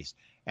whistling noise.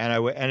 And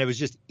it was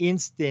just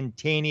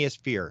instantaneous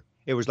fear.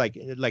 It was like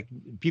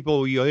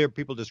you'll hear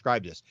people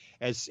describe this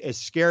as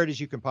scared as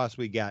you can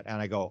possibly get. And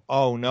I go,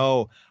 oh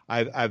no,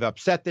 I've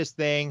upset this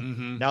thing.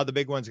 Mm-hmm. Now the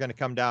big one's going to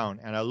come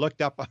down. And I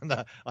looked up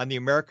on the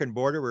American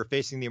border. We're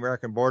facing the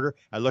American border.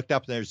 I looked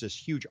up, and there's this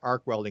huge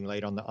arc welding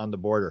light on the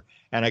border.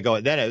 And I go,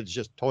 then it was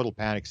just total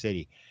panic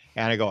city.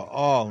 And I go,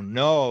 oh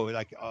no,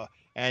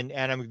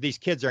 these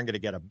kids aren't going to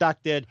get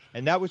abducted.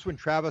 And that was when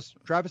Travis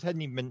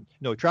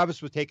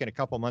was taken a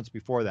couple months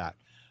before that.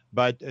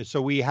 But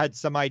so we had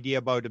some idea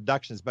about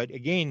abductions. But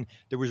again,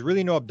 there was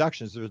really no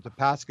abductions. There was the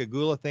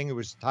Pascagoula thing. It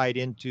was tied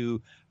into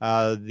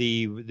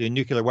the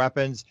nuclear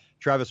weapons.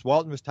 Travis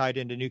Walton was tied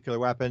into nuclear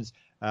weapons.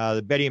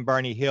 The Betty and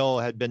Barney Hill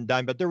had been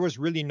done. But there was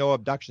really no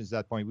abductions at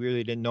that point. We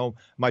really didn't know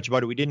much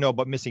about it. We didn't know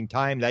about missing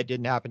time. That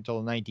didn't happen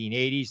until the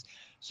 1980s.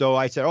 So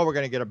I said, oh, we're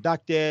going to get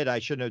abducted. I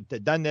shouldn't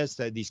have done this.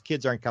 These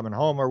kids aren't coming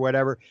home or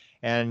whatever.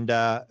 And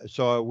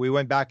so we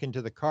went back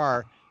into the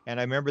car, and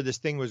I remember this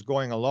thing was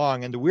going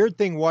along. And the weird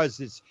thing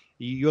was,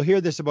 you'll hear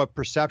this about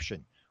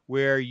perception,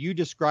 where you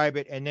describe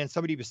it, and then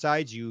somebody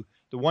besides you,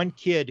 the one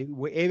kid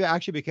who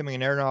actually became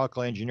an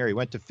aeronautical engineer. He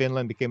went to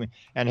Finland,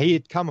 and he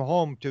had come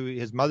home to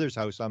his mother's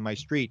house on my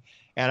street.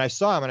 And I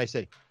saw him, and I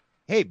said,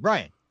 hey,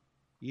 Brian,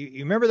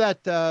 you remember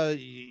that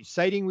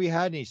sighting we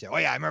had? And he said, oh,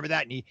 yeah, I remember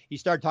that. And he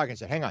started talking and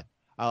said, hang on.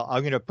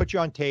 I'm going to put you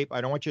on tape. I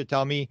don't want you to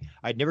tell me.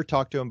 I'd never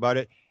talked to him about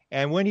it.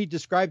 And when he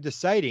described the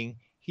sighting,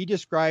 he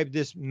described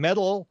this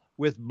metal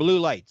with blue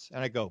lights.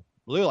 And I go,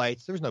 blue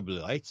lights? There's no blue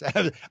lights.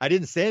 I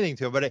didn't say anything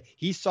to him, but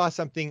he saw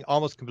something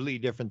almost completely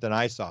different than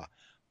I saw.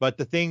 But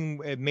the thing,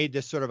 it made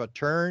this sort of a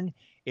turn.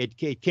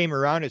 It came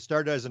around. It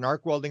started as an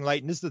arc welding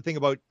light. And this is the thing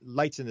about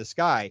lights in the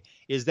sky,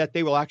 is that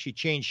they will actually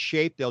change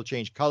shape. They'll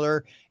change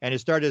color. And it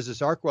started as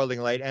this arc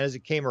welding light. And as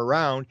it came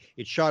around,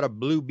 it shot a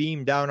blue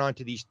beam down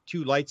onto these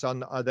two lights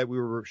on that we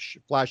were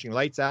flashing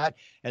lights at.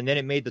 And then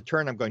it made the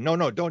turn. I'm going,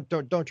 no, don't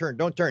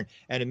turn.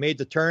 And it made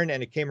the turn,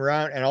 and it came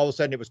around, and all of a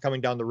sudden it was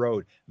coming down the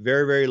road,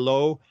 very, very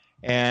low.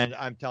 And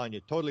I'm telling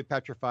you, totally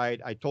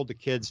petrified. I told the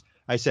kids,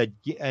 I said,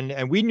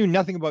 and we knew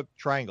nothing about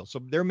triangles.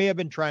 So there may have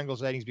been triangle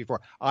sightings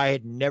before. I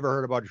had never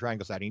heard about a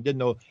triangle sighting. Didn't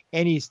know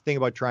anything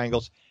about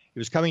triangles. It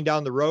was coming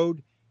down the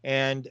road,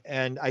 and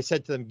I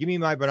said to them, give me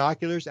my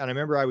binoculars. And I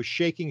remember I was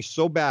shaking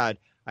so bad,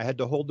 I had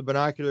to hold the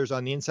binoculars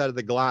on the inside of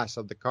the glass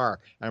of the car.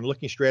 And I'm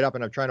looking straight up,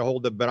 and I'm trying to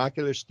hold the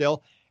binoculars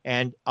still.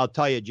 And I'll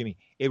tell you, Jimmy,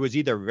 it was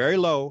either very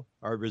low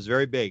or it was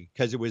very big,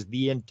 because it was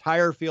the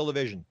entire field of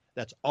vision.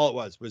 That's all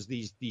it was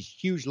these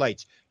huge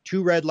lights,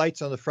 2 red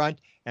lights on the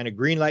front and a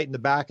green light in the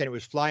back. And it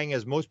was flying,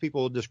 as most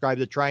people would describe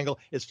the triangle,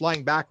 it's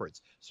flying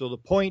backwards. So the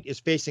point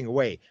is facing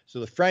away. So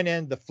the front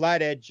end, the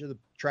flat edge of the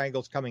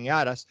triangle is coming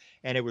at us,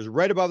 and it was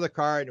right above the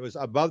car, and it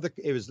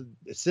was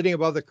sitting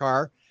above the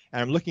car.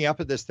 And I'm looking up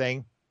at this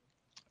thing.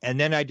 And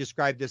then I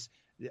described this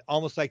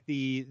almost like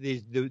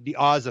the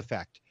Oz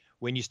effect,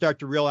 when you start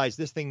to realize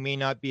this thing may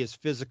not be as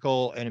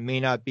physical, and it may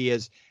not be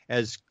as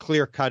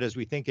clear cut as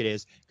we think it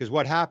is. Because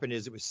what happened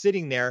is it was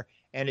sitting there,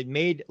 and it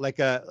made like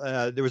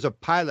there was a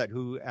pilot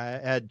who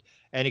had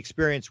an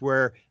experience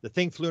where the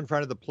thing flew in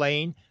front of the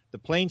plane. The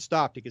plane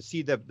stopped. You could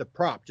see the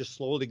prop just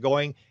slowly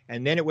going,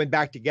 and then it went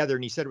back together.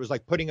 And he said it was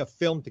like putting a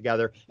film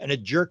together, and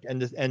it jerked,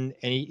 and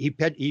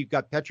he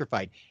got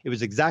petrified. It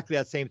was exactly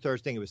that same sort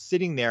of thing. It was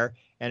sitting there,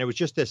 and it was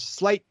just a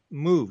slight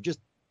move, just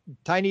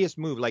tiniest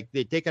move, like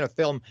they'd taken a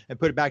film and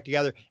put it back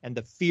together, and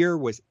the fear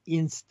was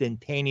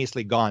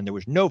instantaneously gone. There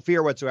was no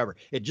fear whatsoever.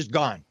 It just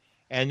gone.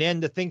 And then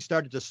the thing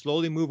started to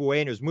slowly move away,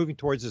 and it was moving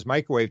towards this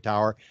microwave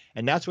tower.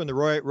 And that's when the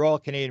Royal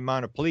Canadian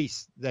Mounted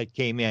Police that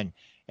came in,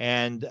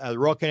 and the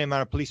Royal Canadian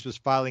Mounted Police was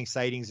filing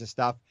sightings and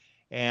stuff.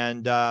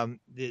 And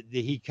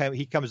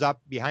he comes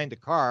up behind the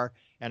car,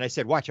 and I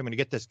said, watch, I'm going to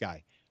get this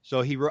guy.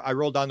 So I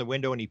rolled down the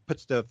window, and he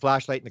puts the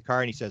flashlight in the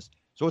car, and he says,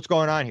 so what's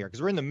going on here?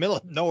 Because we're in the middle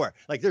of nowhere.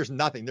 Like, there's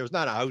nothing. There's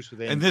not a house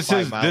within. And this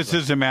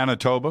is in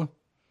Manitoba?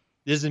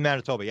 This is in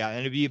Manitoba, yeah. And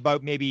it'd be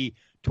about maybe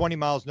 20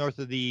 miles north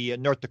of the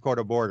North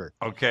Dakota border.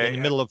 Okay. In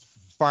the middle of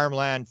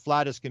farmland,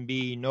 flat as can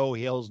be, no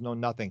hills, no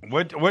nothing.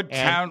 What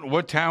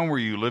town were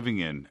you living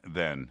in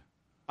then?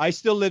 I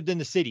still lived in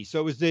the city. So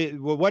it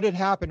was what had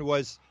happened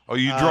was. Oh,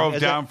 you drove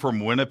down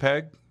from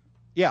Winnipeg?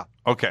 Yeah.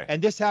 Okay.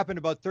 And this happened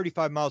about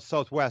 35 miles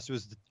southwest.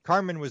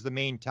 Carmen was the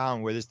main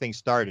town where this thing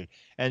started.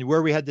 And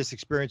where we had this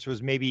experience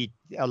was maybe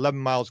 11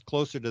 miles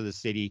closer to the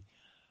city.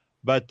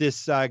 But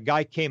this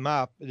guy came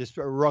up, this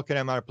Royal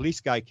Canadian Mounted Police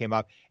guy came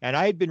up, and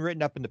I had been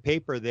written up in the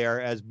paper there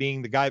as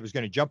being the guy that was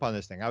going to jump on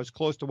this thing. I was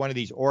close to one of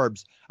these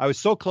orbs. I was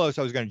so close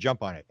I was going to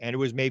jump on it. And it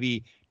was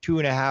maybe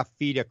 2.5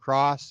 feet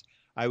across.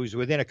 I was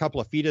within a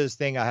couple of feet of this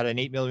thing. I had an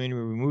 8mm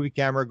movie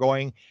camera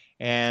going.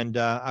 And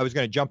I was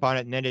going to jump on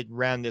it, and then it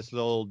ran this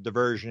little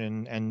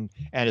diversion and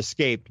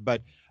escaped.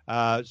 But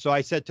so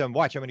I said to him,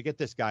 watch, I'm going to get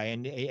this guy.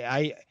 And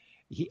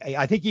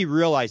I think he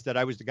realized that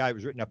I was the guy who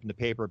was written up in the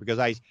paper,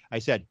 because he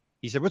said,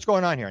 what's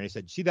going on here? And I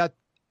said, see that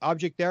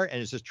object there?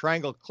 And it's this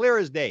triangle, clear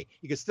as day.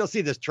 You can still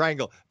see this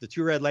triangle, the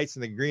 2 red lights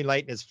and the green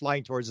light, and it's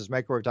flying towards this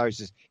microwave tower. He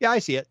says, yeah, I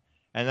see it.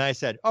 And then I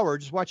said, oh, we're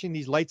just watching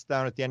these lights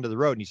down at the end of the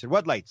road. And he said,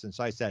 what lights? And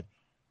so I said,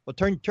 well,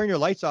 turn your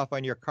lights off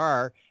on your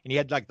car. And he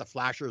had like the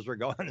flashers were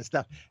going and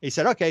stuff. He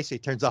said, okay. So he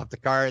turns off the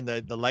car and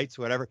the lights,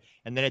 whatever.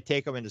 And then I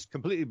take them, and it's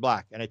completely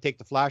black. And I take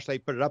the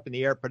flashlight, put it up in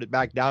the air, put it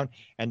back down.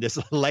 And this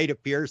light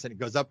appears, and it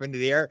goes up into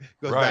the air,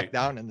 goes back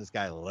down. And this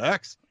guy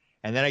looks.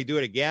 And then I do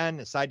it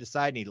again, side to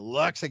side, and he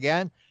looks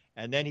again.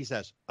 And then he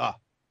says, oh,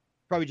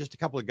 probably just a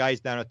couple of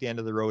guys down at the end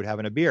of the road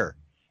having a beer.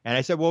 And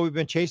I said, well, we've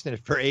been chasing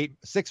it for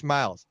 6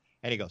 miles.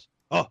 And he goes,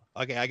 oh,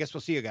 okay, I guess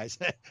we'll see you guys.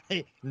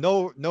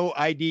 No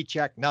ID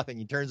check, nothing.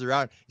 He turns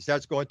around, he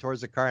starts going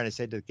towards the car, and I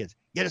said to the kids,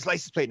 get his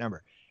license plate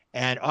number.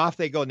 And off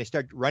they go, and they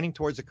start running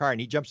towards the car,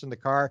 and he jumps in the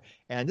car,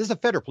 and this is a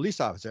federal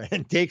police officer,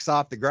 and takes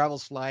off, the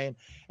gravel's flying,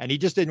 and he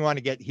just didn't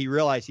want to he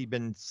realized he'd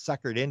been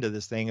suckered into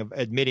this thing of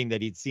admitting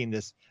that he'd seen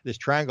this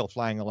triangle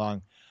flying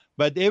along.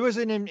 But it was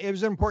an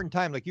important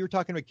time. Like you were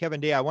talking about Kevin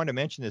Day, I wanted to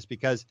mention this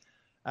because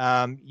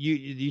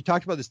You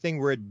talked about this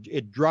thing where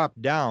it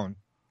dropped down.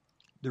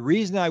 The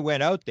reason I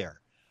went out there,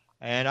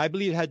 and I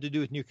believe it had to do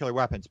with nuclear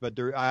weapons, but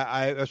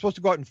I was supposed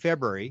to go out in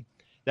February.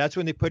 That's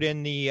when they put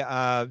in the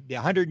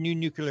 100 new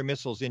nuclear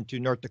missiles into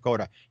North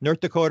Dakota.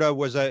 North Dakota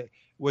was a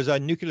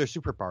nuclear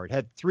superpower. It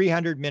had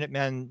 300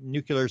 Minuteman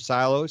nuclear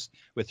silos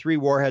with 3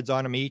 warheads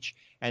on them each.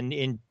 And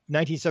in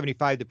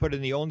 1975, they put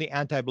in the only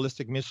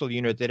anti-ballistic missile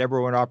unit that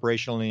ever went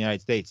operational in the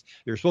United States.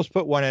 They were supposed to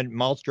put one in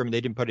Malmstrom.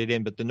 They didn't put it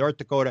in. But the North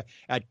Dakota,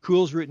 at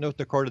Cool's Route, North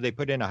Dakota, they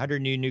put in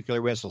 100 new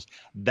nuclear missiles.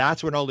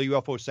 That's when all the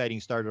UFO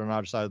sightings started on the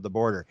other side of the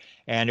border.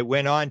 And it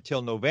went on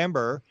till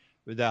November,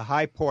 with a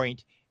high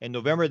point. In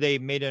November, they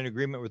made an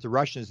agreement with the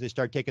Russians. They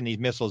started taking these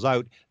missiles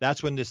out.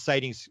 That's when the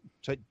sightings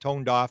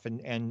toned off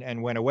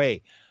and went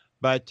away.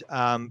 But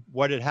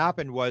what had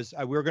happened was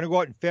we were going to go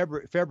out in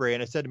February,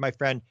 and I said to my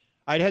friend,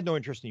 I had no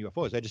interest in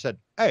UFOs. I just said,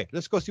 hey,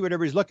 let's go see what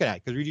everybody's looking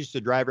at, because we used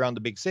to drive around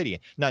the big city,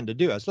 nothing to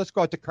do. So let's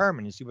go out to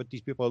Carmen and see what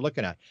these people are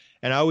looking at.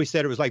 And I always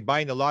said it was like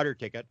buying the lottery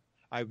ticket.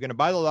 I'm going to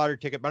buy the lottery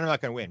ticket, but I'm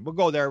not going to win. We'll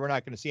go there. We're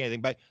not going to see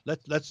anything, but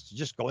let's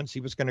just go and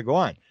see what's going to go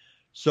on.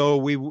 So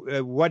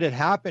what had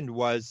happened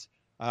was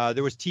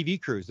there was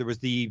TV crews. There was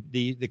the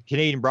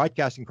Canadian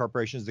Broadcasting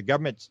Corporation, the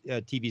government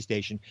TV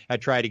station,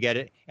 had tried to get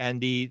it,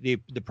 and the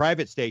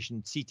private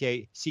station,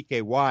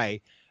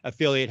 CKY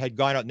affiliate, had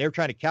gone out, and they were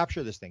trying to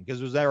capture this thing because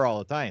it was there all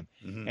the time.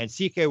 Mm-hmm. And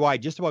CKY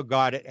just about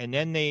got it, and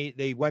then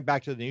they went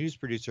back to the news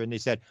producer and they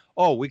said,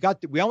 "Oh, we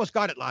almost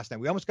got it last night.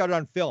 We almost got it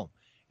on film."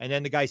 And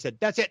then the guy said,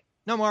 "That's it.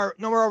 No more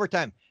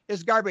overtime. This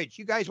is garbage.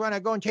 You guys want to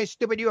go and chase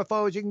stupid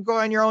UFOs? You can go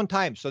on your own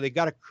time." So they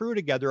got a crew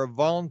together of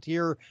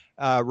volunteer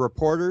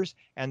reporters,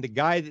 and the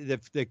guy,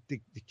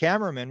 the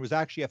cameraman, was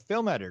actually a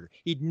film editor.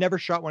 He'd never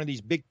shot one of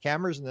these big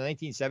cameras in the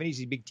 1970s,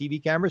 these big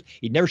TV cameras.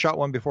 He'd never shot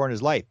one before in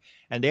his life.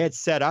 And they had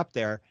set up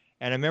there.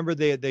 And I remember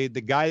the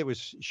guy that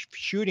was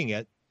shooting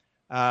it,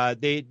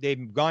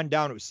 they'd gone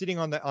down. It was sitting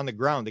on the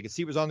ground. They could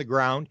see it was on the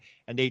ground,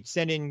 and they'd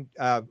send in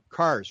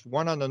cars,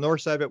 one on the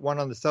north side of it, one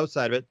on the south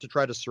side of it, to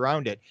try to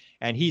surround it.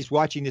 And he's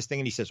watching this thing,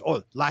 and he says,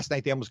 "Oh, last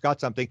night they almost got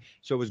something."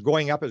 So it was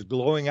going up, it was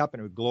glowing up, and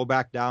it would glow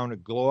back down, it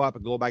would glow up,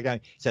 and glow back down.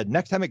 He said,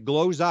 "Next time it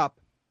glows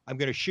up, I'm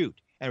going to shoot."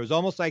 And it was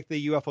almost like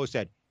the UFO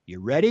said,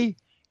 "You ready?"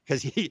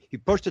 Because he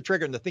pushed the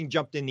trigger, and the thing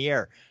jumped in the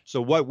air.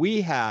 So what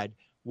we had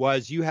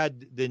was, you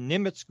had the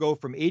Nimitz go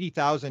from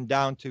 80,000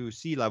 down to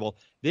sea level.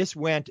 This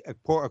went,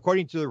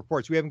 according to the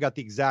reports, we haven't got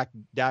the exact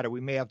data. We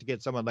may have to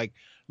get someone like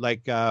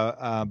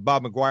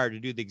Bob McGuire to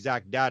do the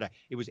exact data.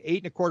 It was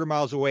 8.25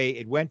 miles away.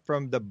 It went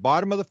from the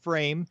bottom of the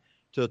frame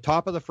to the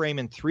top of the frame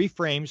in 3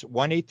 frames,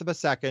 1/8 of a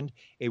second.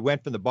 It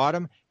went from the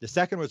bottom. The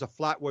second was a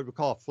flat, what we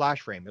call a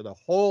flash frame, where the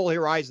whole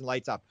horizon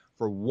lights up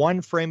for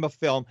 1 frame of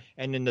film.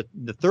 And in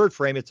the third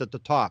frame, it's at the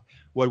top.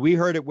 What we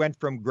heard, it went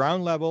from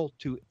ground level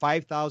to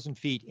 5,000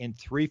 feet in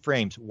 3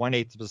 frames,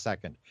 1/8 of a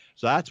second.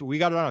 So that's, we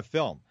got it on a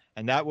film.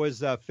 And that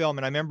was film.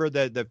 And I remember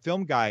the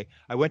film guy,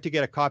 I went to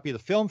get a copy of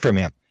the film from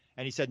him.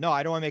 And he said, "No,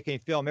 I don't want to make any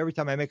film. Every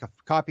time I make a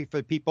copy for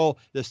the people,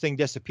 this thing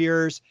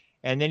disappears."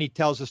 And then he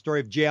tells the story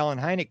of J. Allen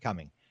Hynek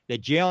coming. That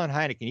J. Allen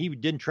Hynek, and he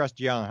didn't trust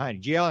J. Allen Hynek.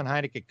 J. Allen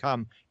Hynek had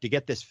come to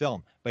get this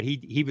film, but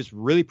he was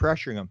really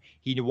pressuring him.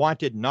 He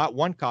wanted not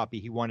 1 copy,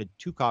 he wanted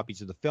 2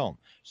 copies of the film.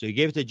 So he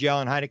gave it to J.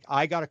 Allen Hynek.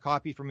 I got a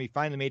copy from him. He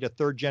finally made a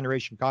 3rd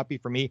generation copy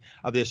for me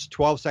of this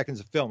 12 seconds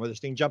of film, where this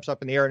thing jumps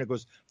up in the air and it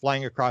goes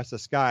flying across the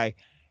sky.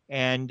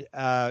 And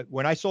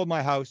when I sold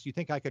my house, you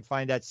think I could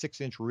find that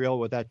 6-inch reel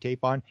with that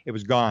tape on? It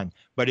was gone.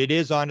 But it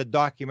is on a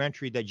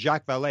documentary that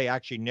Jacques Vallée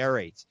actually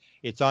narrates.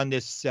 It's on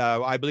this,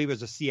 I believe it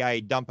was a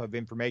CIA dump of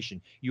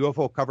information,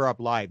 UFO Cover Up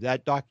Live.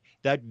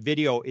 That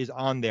video is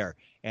on there.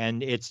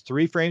 And it's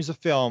 3 frames of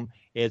film.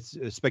 It's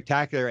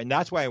spectacular. And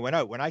that's why I went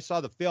out. When I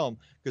saw the film,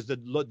 because the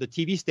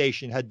TV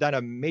station had done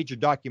a major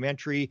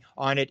documentary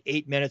on it,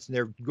 8 minutes, and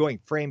they're going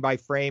frame by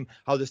frame,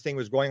 how this thing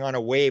was going on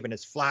a wave, and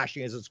it's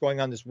flashing as it's going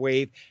on this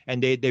wave.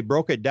 And they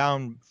broke it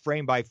down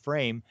frame by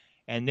frame.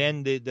 And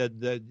then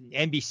the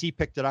NBC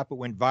picked it up. It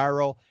went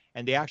viral.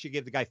 And they actually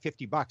gave the guy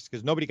 $50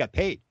 because nobody got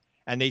paid.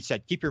 And they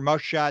said, "Keep your mouth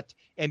shut.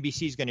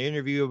 NBC's going to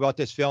interview you about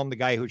this film, the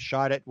guy who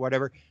shot it,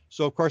 whatever."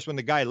 So, of course, when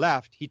the guy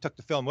left, he took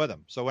the film with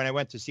him. So when I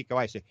went to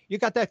CKY, I said, "You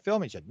got that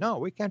film?" He said, "No,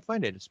 we can't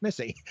find it. It's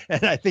missing."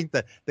 And I think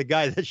the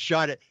guy that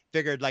shot it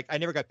figured, like, I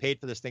never got paid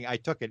for this thing. I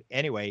took it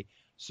anyway.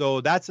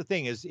 So that's the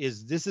thing is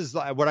this is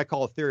what I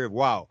call a theory of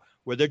wow,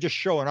 where they're just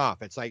showing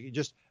off. It's like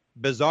just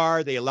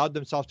bizarre. They allowed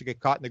themselves to get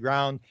caught in the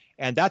ground.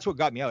 And that's what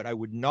got me out. I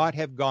would not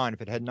have gone if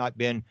it had not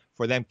been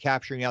for them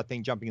capturing that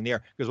thing jumping in the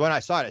air. Because when I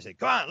saw it, I said,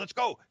 "Come on, let's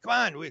go.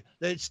 Come on.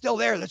 It's still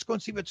there. Let's go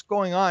and see what's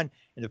going on."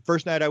 And the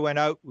first night I went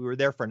out, we were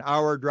there for an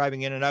hour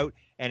driving in and out,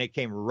 and it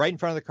came right in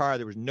front of the car.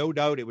 There was no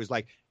doubt. It was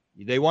like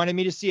they wanted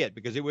me to see it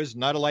because it was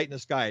not a light in the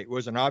sky. It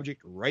was an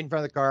object right in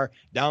front of the car,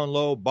 down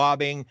low,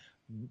 bobbing,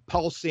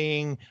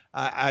 pulsing.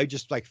 I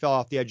just like fell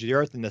off the edge of the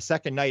earth. And the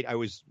second night I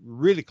was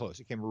really close.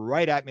 It came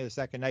right at me the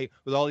second night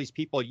with all these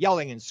people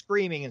yelling and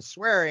screaming and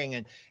swearing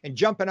and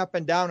jumping up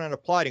and down and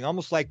applauding,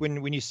 almost like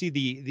when you see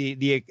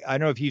the I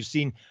don't know if you've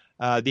seen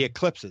the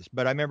eclipses.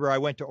 But I remember I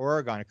went to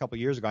Oregon a couple of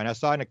years ago, and I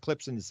saw an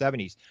eclipse in the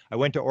 70s. I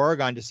went to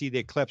Oregon to see the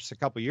eclipse a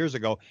couple of years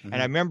ago, and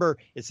I remember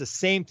it's the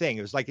same thing.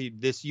 It was like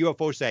this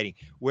UFO sighting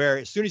where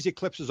as soon as the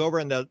eclipse is over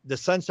and the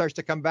sun starts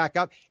to come back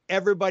up,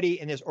 everybody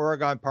in this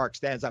Oregon park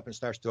stands up and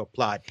starts to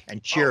applaud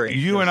and cheer.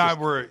 You and I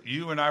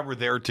were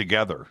there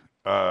together.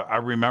 I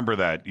remember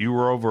that. You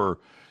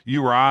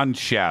were on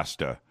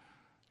Shasta.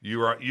 You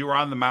were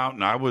on the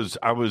mountain. I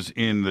was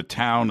in the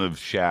town of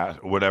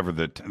Shasta, whatever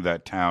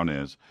that town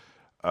is.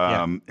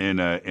 In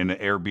an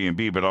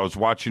Airbnb, but I was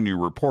watching your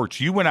reports.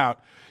 You went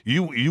out,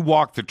 you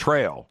walked the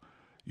trail.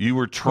 You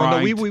were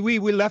trying. Well, no, we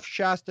left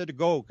Shasta to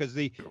go because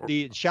the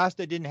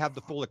Shasta didn't have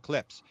the full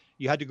eclipse.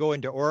 You had to go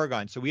into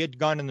Oregon, so we had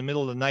gone in the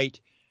middle of the night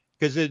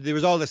because there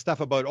was all this stuff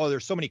about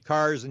there's so many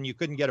cars and you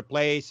couldn't get a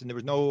place and there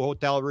was no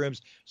hotel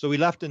rooms. So we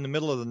left in the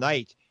middle of the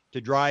night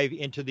to drive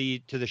into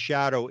the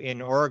shadow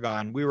in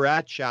Oregon. We were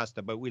at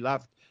Shasta, but we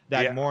left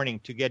that morning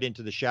to get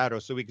into the shadow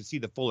so we could see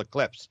the full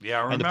eclipse. Yeah,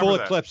 I remember and the full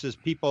that. eclipse is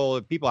people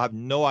have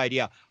no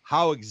idea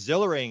how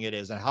exhilarating it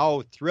is and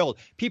how thrilled.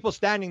 People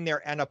standing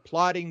there and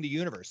applauding the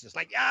universe. It's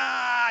like,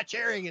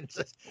 cheering. And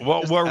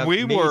where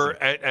we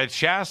were at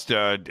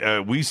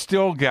Shasta, we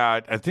still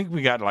got, I think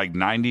we got like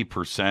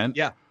 90%.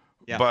 Yeah.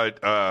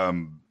 But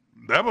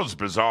that was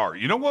bizarre.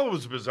 You know what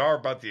was bizarre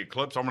about the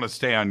eclipse? I'm going to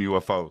stay on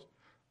UFOs.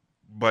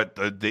 But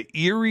the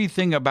eerie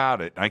thing about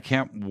it, I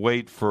can't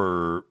wait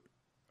for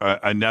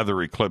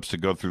another eclipse to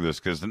go through this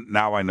because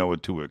now I know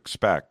what to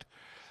expect,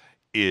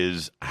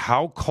 is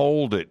how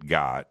cold it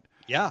got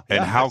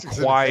and how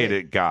quiet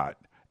it got.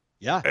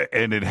 Yeah.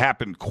 And it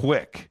happened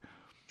quick.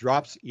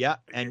 Drops,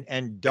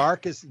 and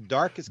dark as can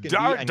be,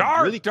 and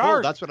dark, really dark.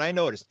 cold. That's what I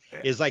noticed.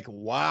 Is like,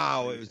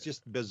 wow, it was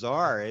just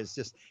bizarre.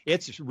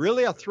 It's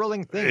really a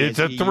thrilling thing. It's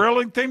a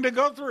thrilling thing to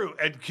go through.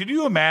 And can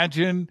you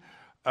imagine,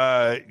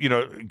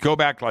 go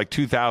back like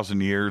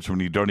 2,000 years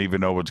when you don't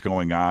even know what's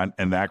going on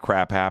and that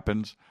crap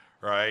happens?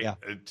 Right. Yeah.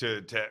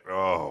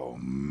 Oh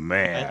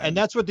man. And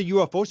that's what the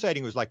UFO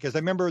sighting was like. Because I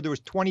remember there was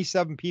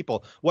 27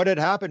 people. What had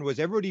happened was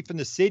everybody from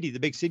the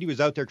big city was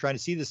out there trying to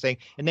see this thing.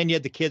 And then you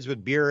had the kids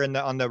with beer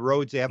on the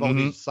roads. They have all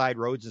these side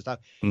roads and stuff.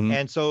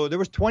 And so there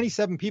was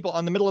 27 people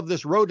on the middle of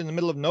this road in the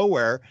middle of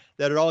nowhere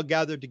that had all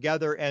gathered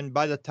together. And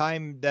by the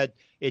time that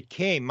it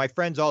came, my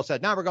friends all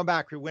said, "No, we're going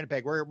back to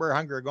Winnipeg. We're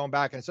hungry. We're going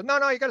back." And I said,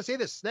 "No, you got to see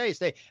this. Stay."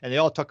 And they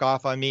all took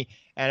off on me.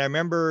 And I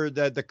remember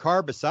the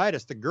car beside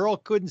us, the girl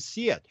couldn't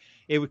see it.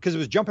 Because it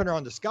was jumping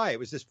around the sky. It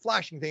was this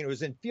flashing thing. It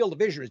was in field of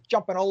vision. It was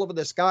jumping all over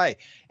the sky.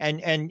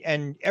 And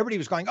everybody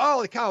was going,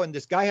 "Oh, the cow." And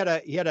this guy had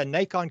a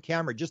Nikon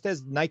camera, just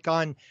as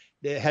Nikon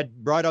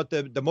had brought out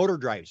the motor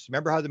drives.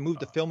 Remember how they moved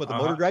the film with the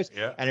motor drives?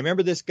 Yeah. And I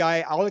remember this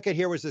guy, all I could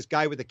hear was this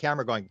guy with the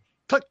camera going,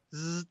 click,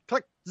 zzz,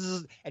 click,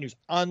 zzz, and he was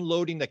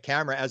unloading the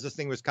camera as this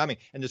thing was coming.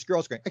 And this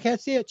girl's going, "I can't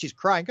see it." She's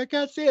crying, "I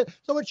can't see it.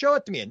 Someone show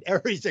it to me." And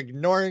everybody's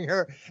ignoring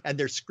her, and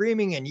they're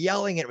screaming and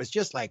yelling. And it was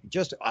just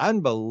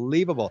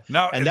unbelievable.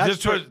 No, and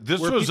that's where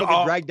people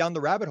get dragged down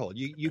the rabbit hole.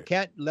 You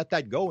can't let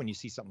that go when you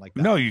see something like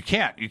that. No, you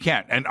can't.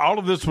 And all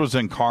of this was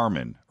in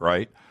Carmen,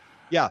 right?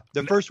 Yeah,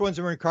 the first ones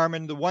were in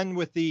Carmen. The one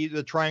with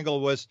the triangle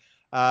was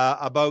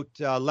about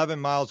 11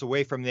 miles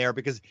away from there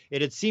because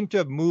it had seemed to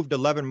have moved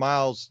 11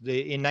 miles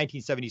in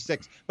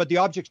 1976. But the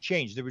objects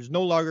changed. There was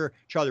no longer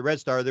Charlie Red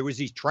Star. There was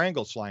these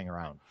triangles flying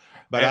around.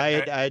 But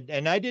I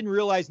didn't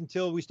realize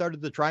until we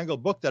started the triangle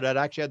book that I'd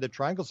actually had the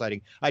triangle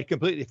sighting. I'd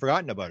completely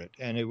forgotten about it.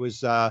 And it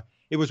was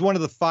one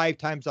of the 5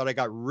 times that I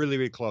got really,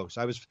 really close.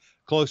 I was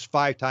close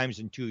 5 times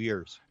in 2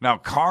 years. Now,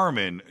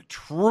 Carmen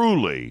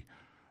truly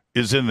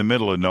is in the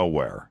middle of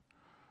nowhere.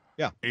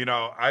 Yeah.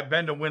 I've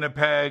been to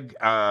Winnipeg.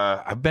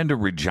 I've been to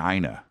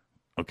Regina.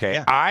 Okay.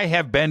 Yeah. I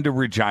have been to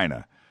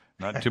Regina.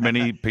 Not too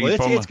many people.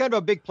 Well, it's kind of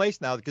a big place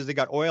now because they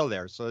got oil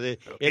there. So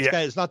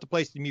it's not the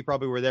place that you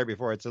probably were there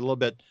before. It's a little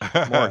bit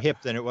more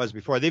hip than it was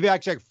before. They've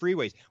actually got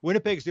freeways.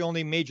 Winnipeg's the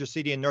only major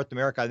city in North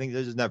America, I think,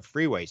 that doesn't have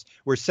freeways.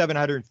 We're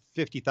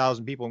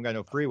 750,000 people and got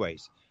no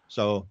freeways.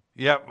 So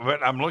yeah,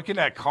 but I'm looking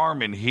at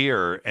Carmen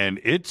here, and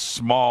it's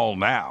small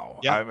now.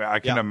 Yeah. I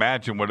can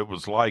imagine what it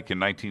was like in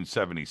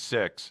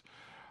 1976.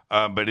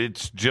 But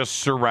it's just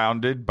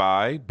surrounded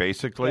by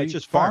basically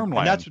just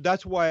farmland. And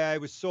that's why I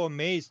was so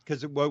amazed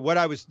because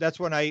that's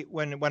when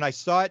I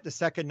saw it the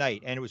second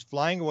night and it was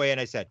flying away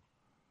and I said,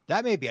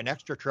 that may be an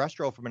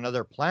extraterrestrial from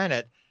another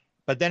planet.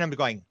 But then I'm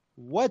going,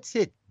 what's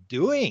it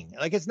doing?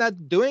 Like, it's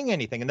not doing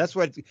anything. And that's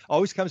what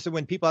always comes to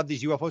when people have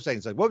these UFO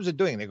sightings. Like, what was it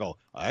doing? They go,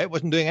 it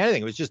wasn't doing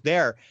anything. It was just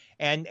there.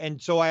 And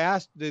so I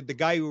asked the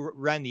guy who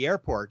ran the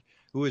airport,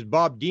 who was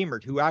Bob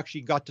Diemert, who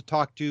actually got to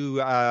talk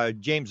to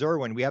James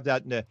Irwin. We have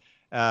that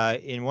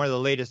in one of the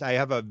latest. I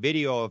have a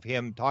video of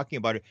him talking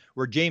about it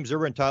where James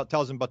Irwin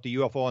tells him about the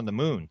UFO on the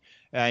moon.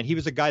 And he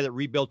was a guy that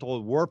rebuilt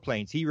old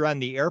warplanes. He ran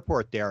the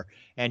airport there,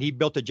 and he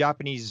built a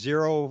Japanese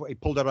Zero. He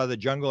pulled it out of the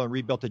jungle and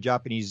rebuilt a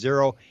Japanese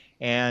Zero.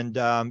 And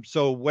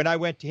so when I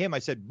went to him, I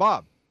said,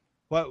 "Bob,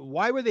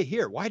 why were they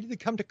here? Why did they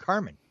come to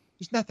Carmen?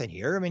 There's nothing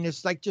here. I mean,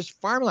 it's like just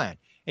farmland."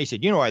 And he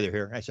said, "You know why they're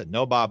here?" And I said,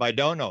 "No, Bob, I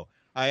don't know.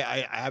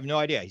 I have no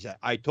idea. He said,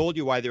 I told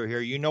you why they were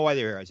here. You know why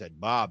they were here. I said,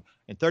 Bob,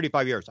 in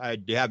 35 years, I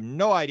have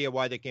no idea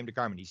why they came to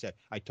Carmen. He said,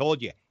 I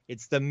told you.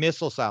 It's the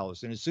missile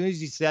silos. And as soon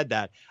as he said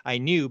that, I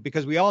knew,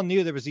 because we all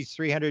knew there was these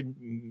 300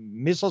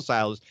 missile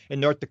silos in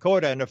North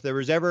Dakota. And if there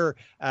was ever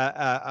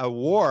a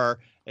war,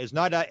 it's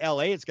not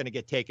L.A. it's going to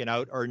get taken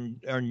out, or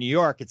New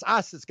York. It's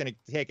us that's going to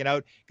get taken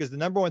out, because the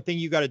number one thing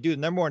you got to do,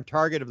 the number one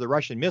target of the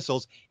Russian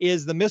missiles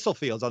is the missile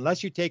fields.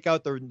 Unless you take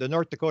out the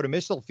North Dakota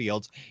missile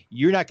fields,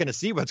 you're not going to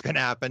see what's going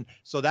to happen.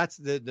 So that's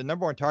the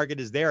number one target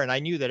is there. And I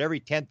knew that every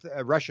 10th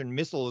Russian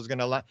missile is going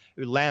to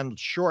land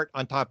short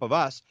on top of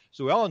us.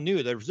 So we all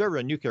knew that if there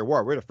was a nuclear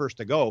war, we're the first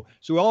to go.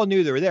 So we all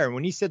knew they were there. And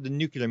when he said the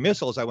nuclear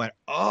missiles, I went,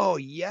 oh,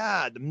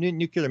 yeah, the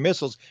nuclear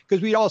missiles,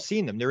 because we'd all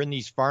seen them. They're in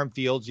these farm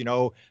fields,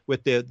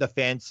 with the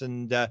fence.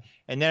 And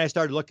then I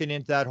started looking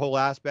into that whole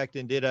aspect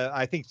and did,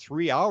 I think,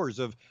 3 hours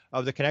of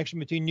the connection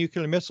between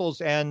nuclear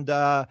missiles and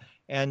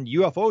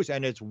UFOs.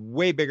 And it's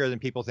way bigger than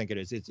people think it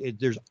is.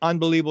 There's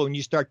unbelievable when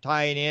you start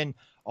tying in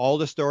all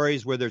the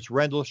stories, whether it's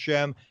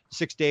Rendlesham,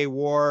 6-Day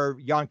War,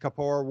 Yom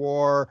Kippur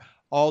War,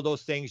 all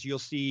those things, you'll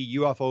see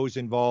UFOs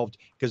involved,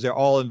 because they're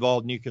all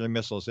involved nuclear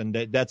missiles. And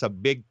that's a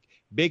big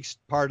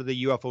part of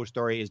the UFO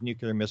story is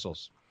nuclear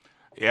missiles.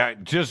 Yeah,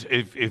 just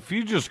if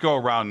you just go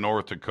around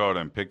North Dakota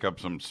and pick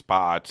up some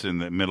spots in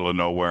the middle of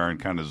nowhere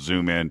and kind of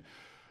zoom in,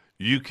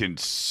 you can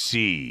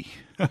see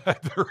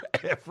they're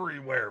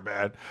everywhere,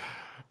 man.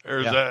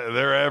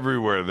 They're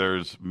everywhere.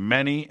 There's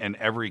many in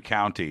every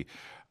county.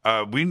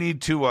 We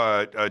need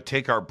to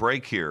take our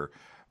break here,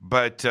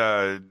 but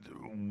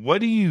what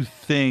do you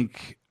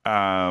think?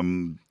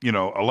 11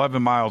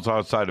 miles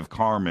outside of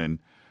Carmen,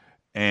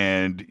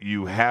 and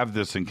you have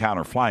this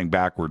encounter flying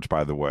backwards,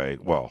 by the way.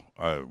 Well,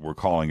 we're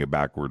calling it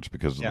backwards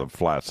because of the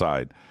flat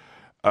side.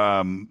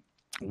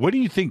 What do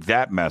you think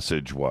that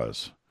message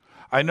was?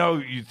 I know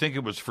you think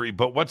it was free,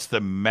 but what's the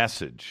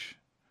message?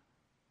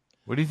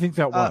 What do you think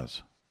that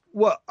was?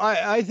 Well,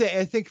 I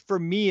think for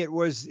me it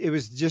was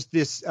just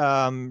this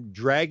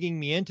dragging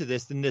me into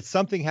this, and that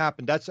something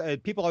happened. That's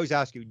people always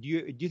ask you, do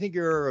you think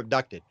you're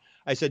abducted?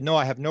 I said, no,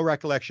 I have no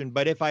recollection.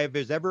 But if I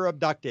was ever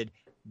abducted,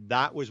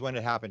 that was when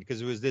it happened,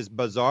 because it was this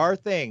bizarre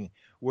thing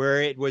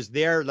where it was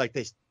there, like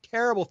this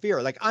terrible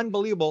fear, like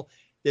unbelievable,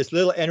 this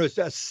little, and it was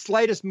the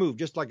slightest move,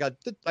 just like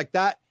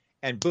that.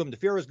 And boom, the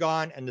fear was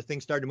gone and the thing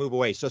started to move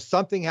away. So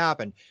something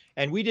happened.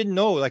 And we didn't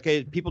know,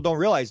 people don't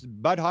realize,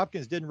 Bud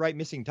Hopkins didn't write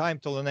Missing Time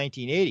till the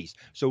 1980s.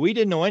 So we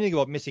didn't know anything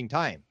about missing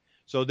time.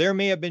 So there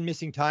may have been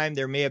missing time.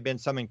 There may have been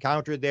some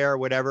encounter there or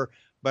whatever,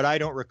 but I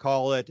don't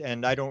recall it.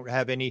 And I don't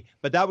have any.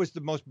 But that was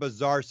the most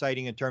bizarre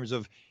sighting in terms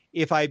of,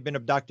 if I'd been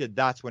abducted,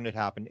 that's when it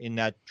happened, in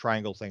that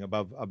triangle thing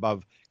above,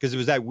 because it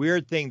was that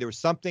weird thing. There was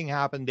something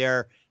happened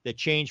there that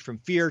changed from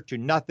fear to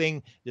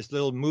nothing, this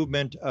little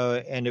movement.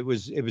 And it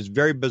was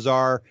very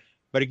bizarre.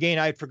 But again,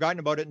 I had forgotten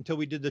about it until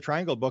we did the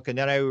Triangle book, and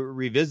then I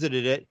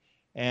revisited it.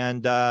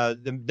 And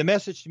the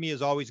message to me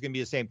is always going to be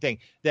the same thing,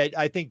 that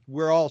I think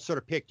we're all sort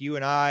of picked. You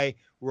and I,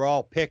 we're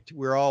all picked.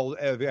 We're all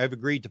have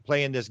agreed to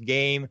play in this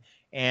game.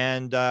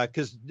 And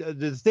because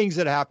the things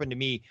that happened to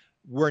me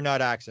were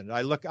not accident.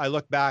 I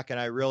look back and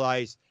I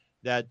realize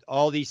that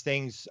all these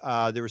things,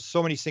 there were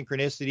so many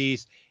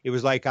synchronicities. It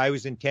was like I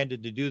was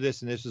intended to do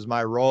this, and this is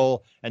my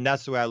role. And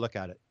that's the way I look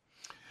at it.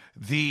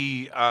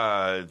 The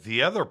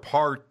other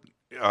part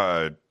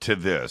to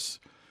this,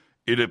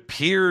 it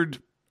appeared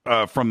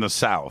from the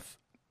south,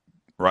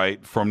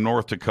 right? From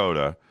North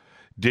Dakota.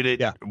 Did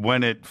it,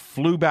 when it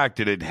flew back,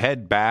 did it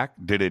head back?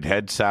 Did it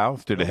head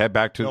south? Did it head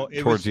back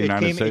towards the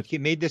United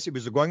States? It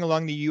was going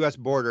along the U.S.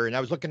 border, and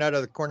I was looking out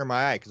of the corner of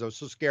my eye because I was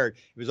so scared.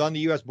 It was on the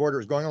U.S. border. It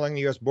was going along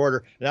the U.S.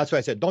 border, and that's why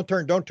I said, don't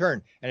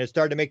turn. And it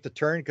started to make the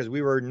turn because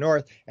we were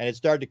north, and it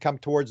started to come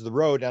towards the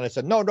road, and I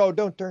said, no,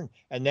 don't turn.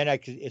 And then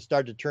it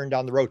started to turn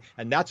down the road,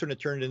 and that's when it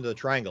turned into the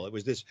triangle. It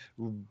was this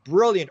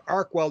brilliant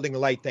arc welding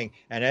light thing,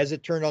 and as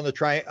it turned on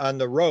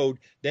the road,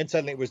 then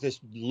suddenly it was this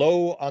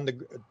low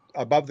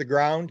above the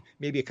ground,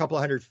 maybe a couple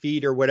of 100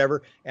 feet or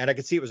whatever. And I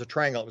could see it was a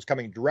triangle. It was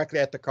coming directly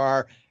at the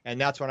car.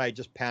 And that's when I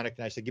just panicked.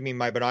 And I said, give me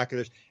my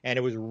binoculars. And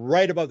it was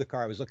right above the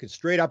car. I was looking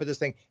straight up at this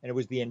thing. And it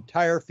was the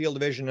entire field of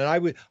vision.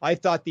 And I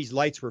thought these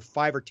lights were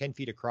 5 or 10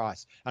 feet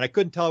across. And I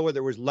couldn't tell whether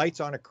it was lights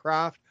on a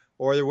craft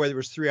or whether it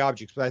was 3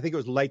 objects. But I think it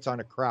was lights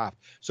on a craft.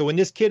 So when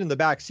this kid in the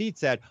back seat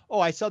said, oh,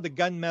 I saw the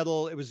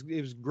gunmetal. It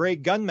was gray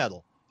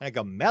gunmetal. And I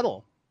go,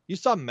 metal? You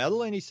saw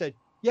metal? And he said,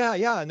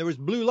 yeah. And there was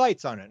blue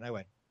lights on it. And I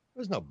went,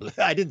 there's no blue.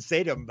 I didn't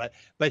say to him,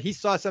 but he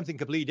saw something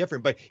completely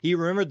different. But he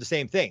remembered the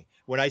same thing.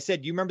 When I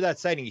said, do you remember that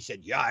sighting? He said,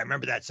 yeah, I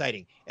remember that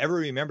sighting. Ever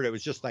remembered it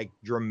was just like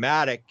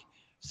dramatic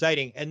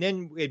sighting. And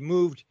then it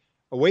moved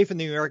away from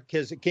New York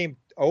because it came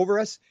over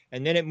us,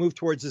 and then it moved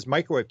towards this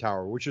microwave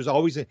tower, which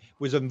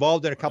was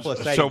involved in a couple of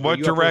sightings. So what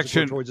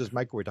direction towards this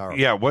microwave tower?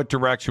 Yeah, what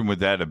direction would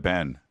that have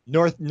been?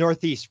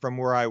 Northeast from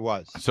where I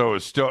was. So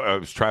it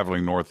was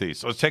traveling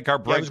northeast. Let's take our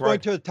break. Yeah, it was going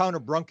to the town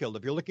of Brunkild.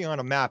 If you're looking on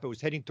a map, it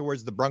was heading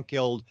towards the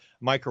Brunkild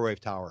microwave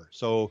tower.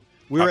 So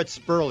we were at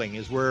Sperling,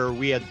 is where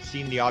we had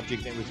seen the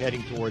object, and it was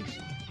heading towards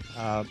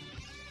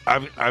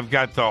I've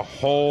got the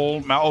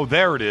whole. Oh,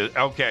 there it is.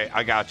 Okay,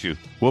 I got you.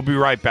 We'll be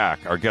right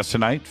back. Our guest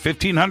tonight,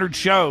 1,500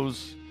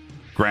 shows,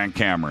 Grant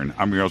Cameron.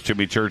 I'm your host,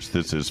 Jimmy Church.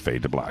 This is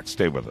Fade to Black.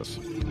 Stay with us.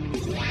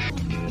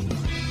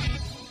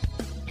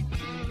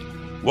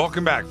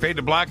 Welcome back. Fade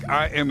to Black.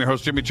 I am your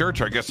host, Jimmy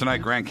Church. Our guest tonight,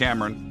 Grant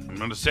Cameron. I'm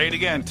going to say it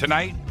again.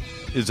 Tonight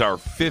is our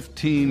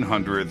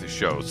 1,500th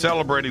show,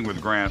 celebrating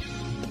with Grant.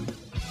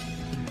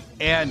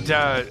 And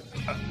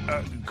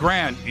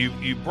Grant,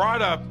 you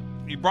brought up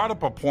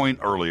a point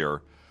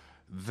earlier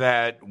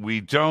that we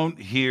don't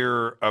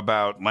hear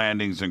about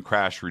landings and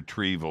crash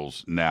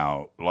retrievals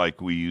now like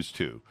we used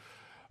to.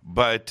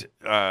 But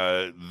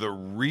the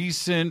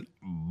recent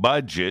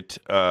budget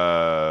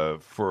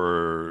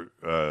for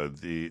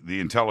the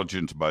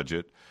intelligence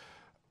budget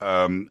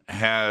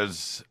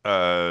has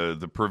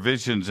the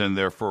provisions in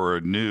there for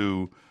a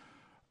new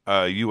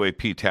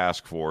UAP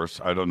task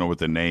force. I don't know what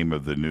the name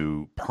of the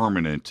new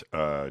permanent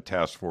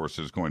task force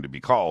is going to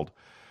be called.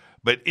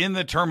 But in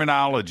the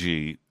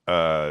terminology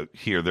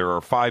here, there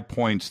are 5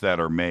 points that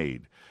are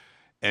made.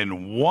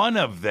 And one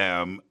of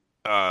them,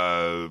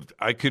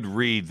 I could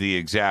read the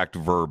exact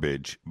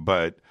verbiage,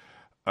 but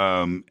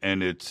and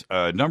it's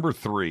number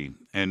 3.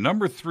 And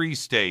number 3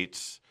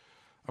 states,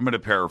 I'm going to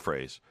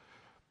paraphrase,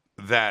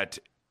 that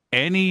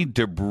any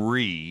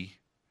debris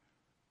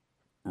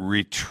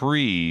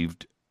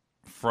retrieved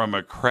from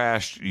a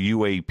crashed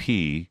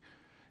UAP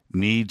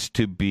needs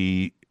to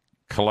be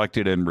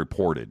collected and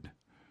reported.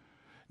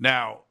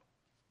 Now,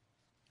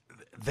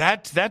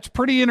 that's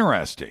pretty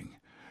interesting.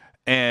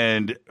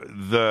 And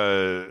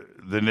the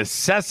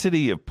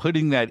necessity of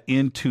putting that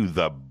into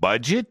the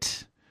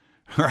budget,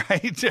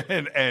 right?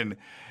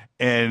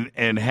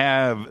 And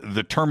have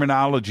the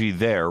terminology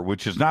there,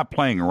 which is not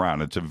playing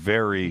around. It's a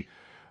very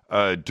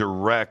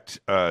direct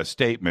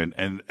statement,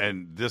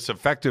 and this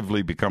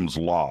effectively becomes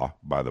law,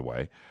 by the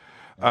way.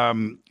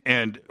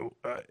 And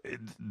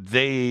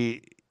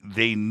they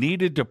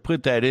needed to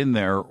put that in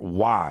there.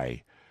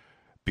 Why?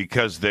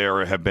 Because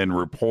there have been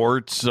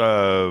reports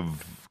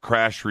of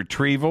crash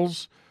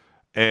retrievals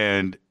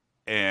and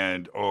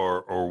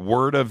or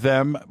word of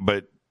them,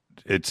 but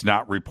it's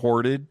not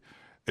reported,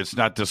 it's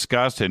not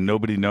discussed, and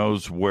nobody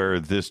knows where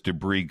this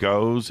debris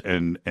goes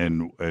and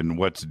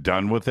what's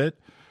done with it.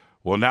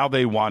 Well, now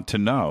they want to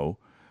know,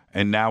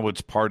 and now it's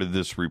part of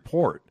this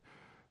report.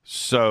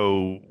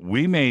 So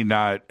we may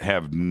not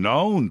have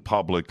known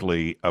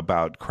publicly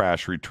about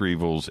crash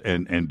retrievals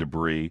and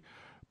debris,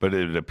 but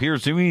it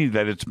appears to me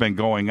that it's been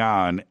going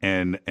on,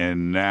 and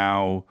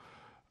now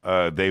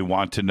they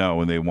want to know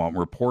and they want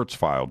reports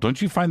filed.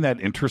 Don't you find that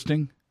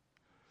interesting?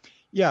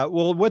 Yeah,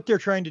 well, what they're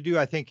trying to do,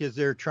 I think, is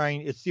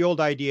it's the old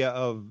idea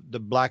of the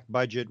black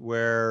budget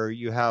where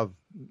you have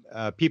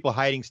people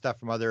hiding stuff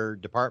from other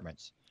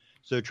departments.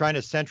 So they're trying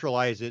to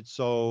centralize it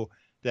so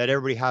that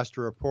everybody has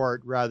to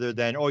report rather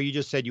than, oh, you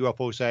just said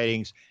UFO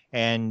sightings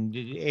and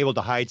able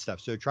to hide stuff.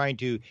 So they're trying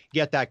to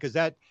get that, because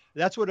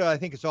that's what I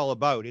think it's all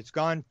about. It's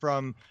gone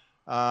from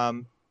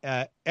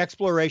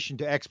exploration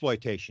to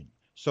exploitation.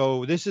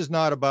 So this is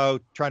not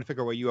about trying to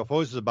figure out what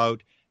UFOs is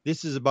about.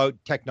 This is about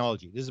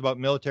technology. This is about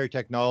military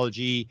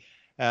technology.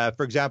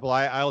 For example,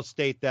 I'll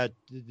state that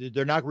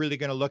they're not really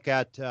going to look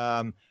at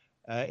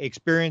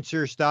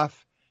experiencer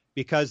stuff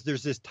because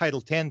there's this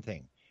Title 10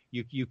 thing.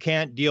 You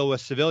can't deal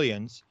with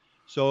civilians.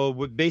 So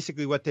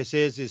basically what this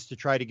is to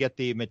try to get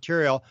the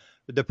material.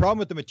 But the problem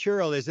with the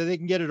material is that they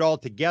can get it all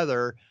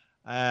together.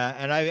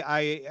 And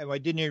I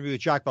did an interview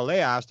with Jacques Vallée,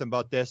 asked him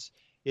about this,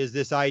 is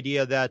this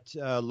idea that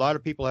a lot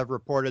of people have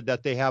reported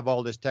that they have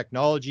all this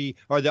technology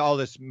or all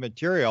this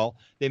material.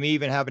 They may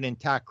even have an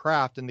intact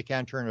craft and they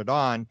can't turn it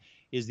on,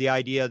 is the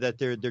idea that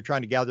they're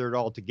trying to gather it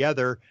all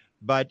together.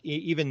 But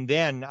even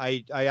then,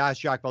 I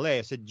asked Jacques Vallée,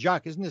 I said,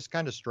 Jacques, isn't this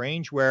kind of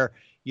strange where,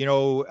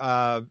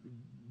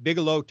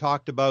 Bigelow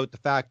talked about the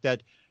fact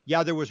that,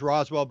 yeah, there was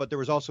Roswell, but there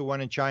was also one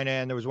in China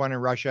and there was one in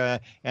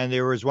Russia and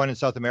there was one in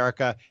South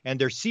America,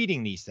 and they're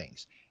seeding these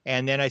things.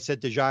 And then I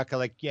said to Jacques,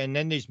 and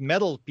then these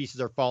metal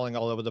pieces are falling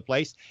all over the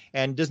place.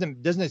 And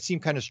doesn't it seem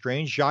kind of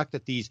strange, Jacques,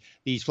 that these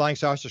flying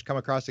saucers come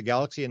across the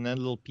galaxy and then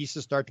little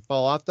pieces start to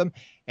fall off them?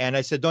 And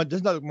I said,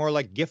 doesn't that look more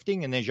like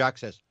gifting? And then Jacques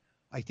says,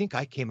 I think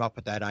I came up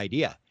with that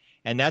idea.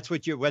 And that's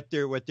what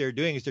they're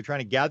doing, is they're trying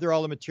to gather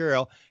all the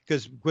material,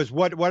 because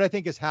what I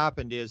think has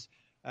happened is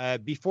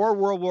before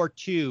World War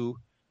II,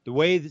 the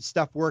way that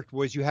stuff worked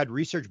was you had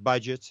research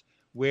budgets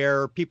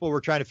where people were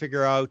trying to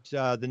figure out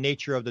the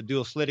nature of the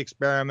dual slit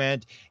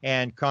experiment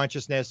and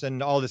consciousness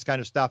and all this kind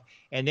of stuff.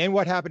 And then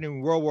what happened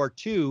in World War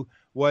II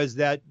was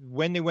that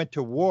when they went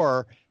to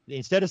war,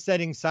 instead of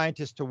sending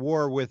scientists to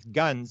war with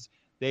guns,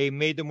 they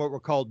made them what were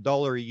called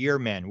 $1-a-year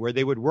men, where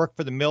they would work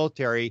for the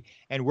military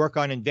and work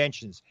on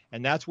inventions.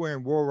 And that's where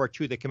in World War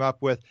II they came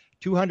up with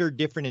 200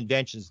 different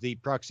inventions: the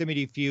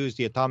proximity fuse,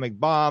 the atomic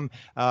bomb,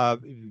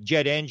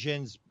 jet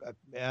engines,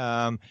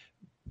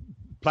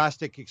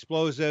 plastic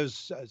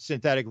explosives,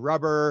 synthetic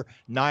rubber,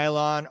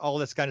 nylon, all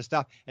this kind of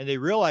stuff. And they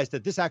realized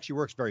that this actually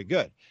works very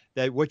good.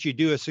 That what you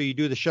do is, so you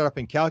do the shut up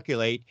and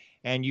calculate,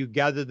 and you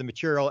gather the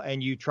material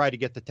and you try to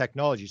get the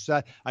technology.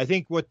 So I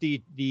think what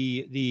the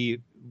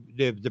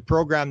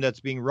program that's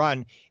being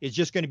run is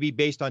just going to be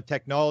based on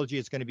technology.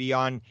 It's going to be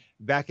on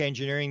back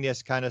engineering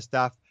this kind of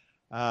stuff.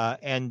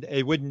 And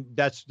it wouldn't,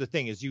 that's the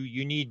thing, is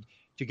you need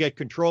to get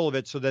control of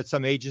it so that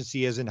some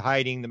agency isn't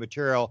hiding the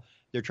material.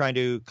 They're trying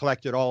to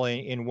collect it all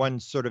in one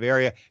sort of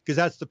area, because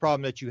that's the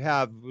problem that you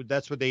have.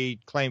 That's what they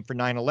claim for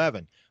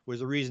 9/11. Was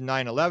the reason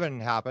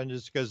 9/11 happened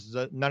is because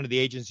none of the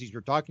agencies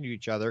were talking to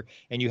each other,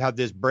 and you have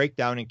this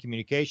breakdown in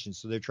communication.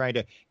 So they're trying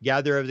to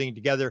gather everything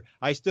together.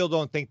 I still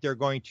don't think they're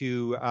going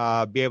to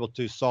be able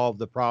to solve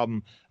the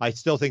problem. I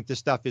still think this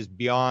stuff is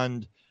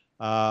beyond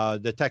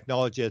the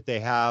technology that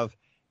they have,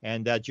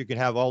 and that you can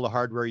have all the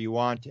hardware you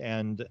want.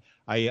 And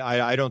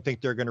I don't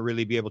think they're going to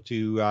really be able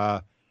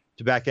to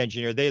back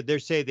engineer. They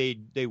say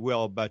they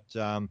will, but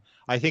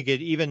I think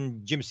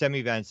even Jim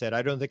Semivan said,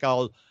 I don't think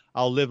I'll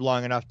live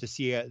long enough to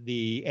see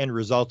the end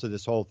result of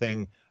this whole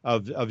thing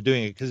of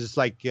doing it, because it's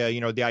like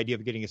the idea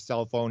of getting a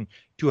cell phone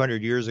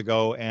 200 years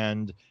ago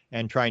and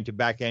trying to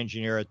back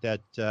engineer it,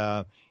 that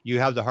you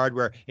have the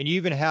hardware, and you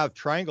even have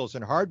triangles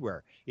in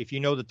hardware. If you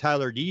know the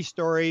Tyler D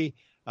story,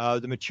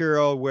 the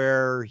material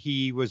where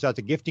he was at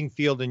the gifting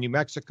field in New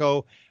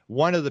Mexico,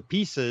 one of the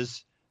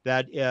pieces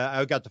that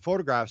I got the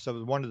photographs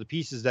of, one of the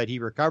pieces that he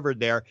recovered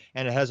there,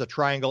 and it has a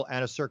triangle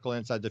and a circle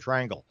inside the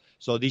triangle.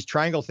 So these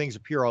triangle things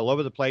appear all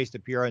over the place. They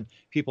appear on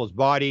people's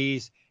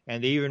bodies,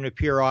 and they even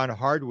appear on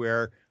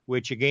hardware,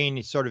 which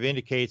again sort of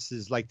indicates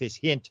is like this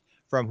hint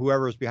from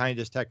whoever is behind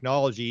this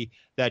technology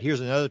that here's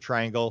another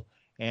triangle,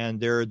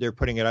 and they're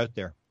putting it out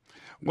there.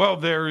 Well,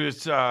 there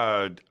is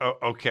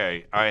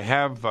okay. I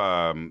have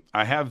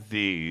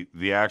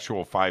the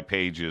actual 5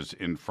 pages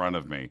in front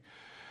of me.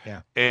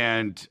 Yeah.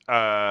 And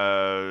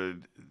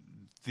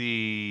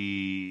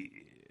the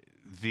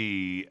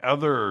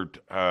other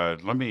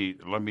let me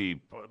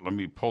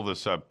pull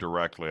this up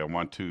directly. I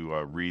want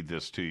to read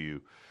this to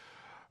you.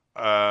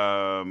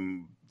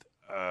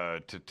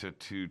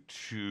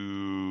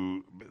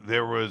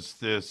 There was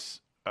this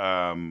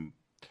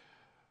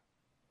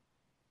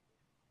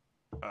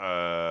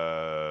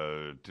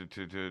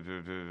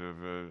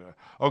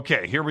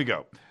okay, here we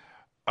go.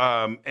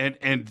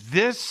 And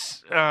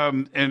this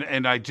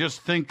and I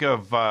just think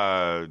of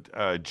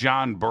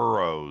John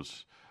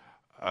Burroughs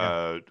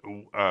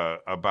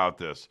about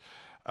this.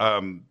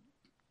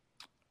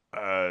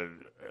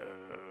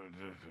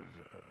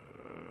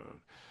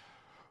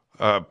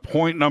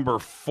 Point number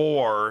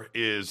 4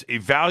 is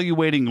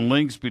evaluating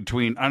links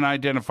between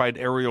unidentified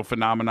aerial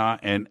phenomena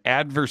and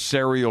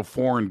adversarial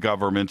foreign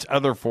governments,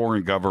 other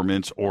foreign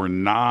governments, or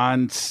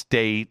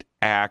non-state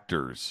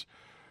actors.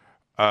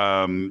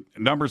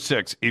 Number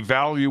 6,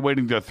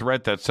 evaluating the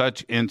threat that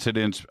such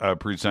incidents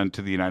present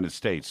to the United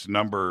States.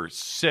 Number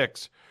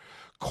 6,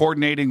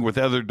 coordinating with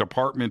other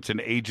departments and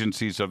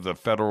agencies of the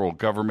federal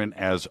government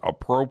as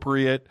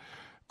appropriate.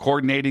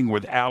 Coordinating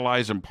with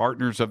allies and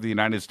partners of the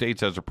United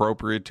States as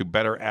appropriate to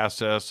better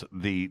assess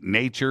the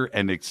nature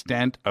and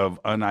extent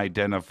of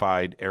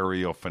unidentified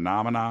aerial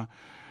phenomena.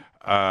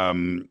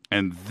 And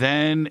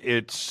then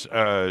it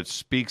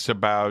speaks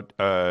about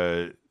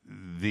the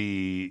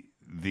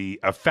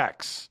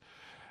effects.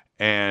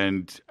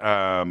 And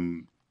I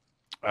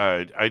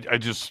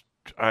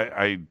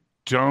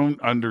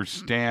don't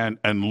understand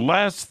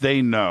unless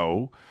they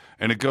know,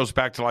 and it goes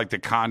back to like the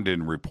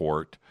Condon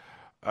report,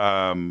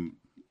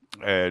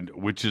 and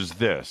which is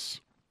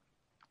this.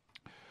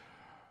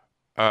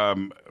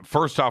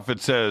 First off, it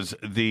says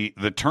the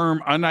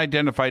term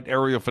unidentified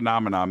aerial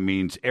phenomena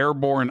means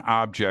airborne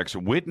objects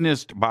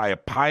witnessed by a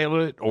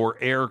pilot or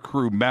air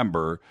crew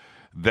member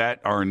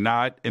that are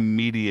not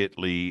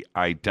immediately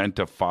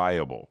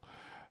identifiable.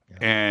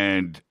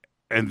 Yeah.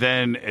 And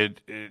then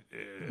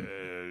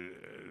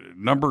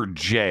number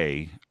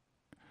J,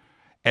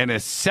 an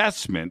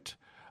assessment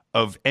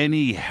of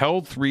any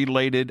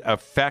health-related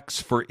effects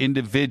for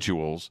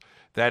individuals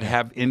that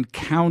have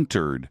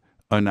encountered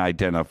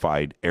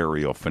unidentified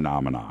aerial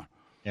phenomena.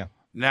 Yeah.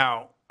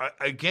 Now,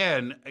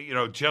 again,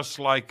 just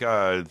like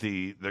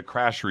the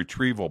crash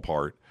retrieval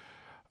part,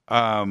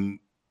 they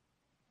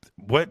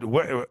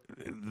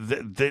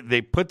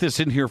put this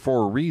in here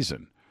for a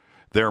reason.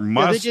 There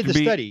must they did the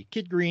be study.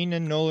 Kit Green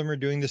and Nolan were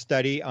doing the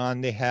study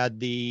they had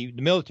the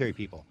military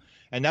people.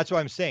 And that's why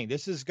I'm saying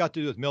this has got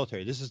to do with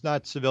military. This is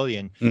not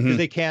civilian, because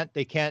they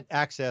can't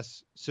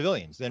access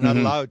civilians. They're not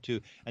allowed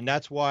to, and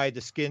that's why the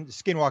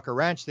Skinwalker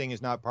Ranch thing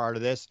is not part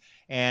of this,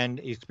 and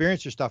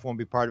experiencer stuff won't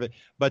be part of it.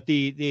 But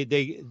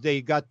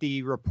they got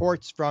the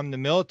reports from the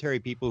military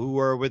people who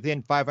were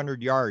within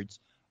 500 yards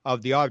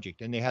of the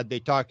object, and they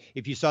talked.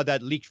 If you saw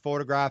that leaked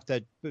photograph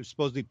that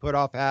supposedly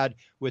Puthoff had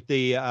with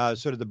the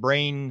sort of the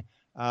brain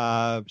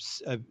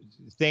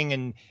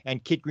thing,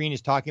 and Kit Green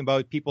is talking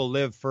about people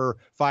live for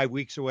 5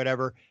 weeks or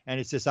whatever,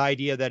 and it's this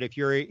idea that if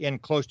you're in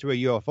close to a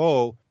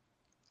UFO,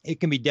 it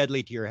can be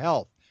deadly to your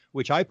health,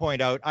 which I point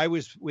out. I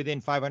was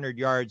within 500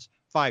 yards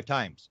 5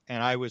 times,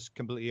 and I was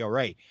completely all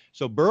right.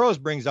 So Burroughs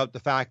brings out the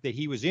fact that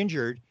he was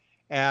injured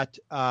at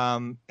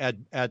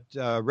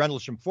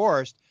Rendlesham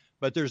Forest,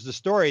 but there's the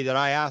story that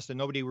I asked and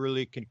nobody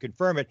really can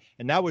confirm it,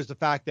 and that was the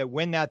fact that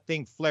when that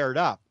thing flared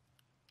up,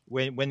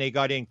 when they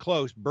got in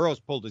close, Burroughs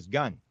pulled his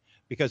gun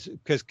because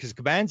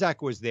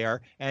Kabanzak was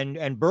there,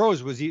 and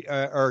Burroughs was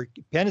or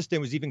Peniston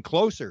was even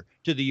closer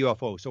to the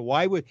UFO. So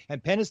why would,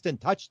 and Peniston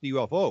touched the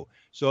UFO?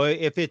 So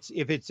if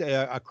it's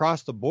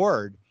across the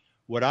board,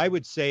 what I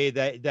would say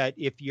that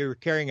if you're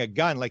carrying a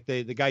gun, like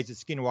the guys at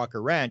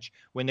Skinwalker Ranch,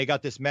 when they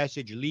got this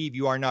message, leave,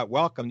 you are not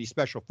welcome, these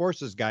special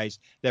forces guys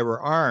that were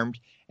armed,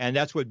 and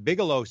that's what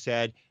Bigelow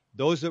said.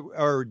 Those that,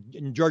 or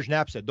George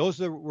Knapp said, those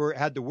that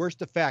had the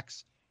worst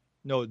effects.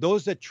 No,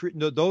 those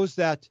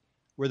that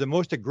were the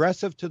most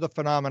aggressive to the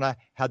phenomena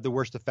had the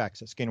worst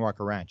effects at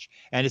Skinwalker Ranch.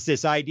 And it's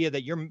this idea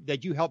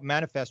that you help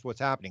manifest what's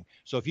happening.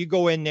 So if you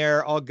go in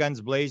there all guns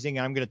blazing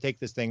and I'm going to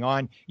take this thing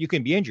on, you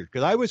can be injured.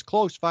 Because I was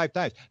close 5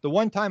 times. The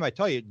one time, I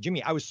tell you,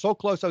 Jimmy, I was so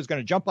close I was going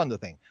to jump on the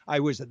thing.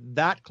 I was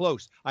that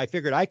close. I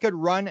figured I could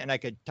run and I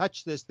could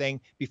touch this thing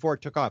before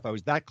it took off. I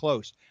was that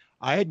close.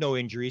 I had no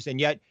injuries, and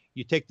yet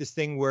you take this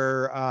thing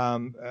where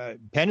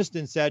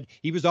Peniston said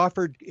he was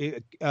offered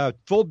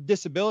full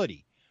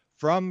disability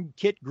from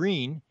Kit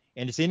Green,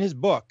 and it's in his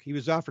book. He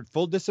was offered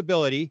full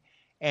disability,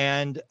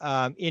 and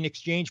in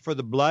exchange for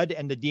the blood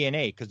and the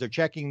DNA, because they're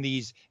checking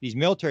these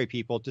military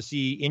people to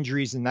see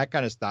injuries and that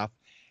kind of stuff.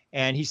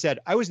 And he said,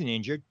 I wasn't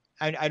injured.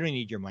 I don't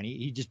need your money.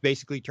 He just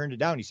basically turned it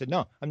down. He said,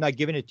 no, I'm not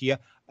giving it to you.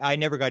 I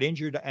never got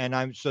injured.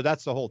 And so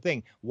that's the whole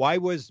thing. Why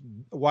was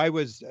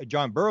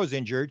John Burroughs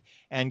injured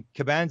and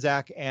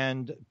Kabanzak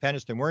and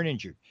Peniston weren't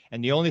injured?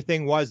 And the only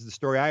thing was, the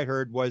story I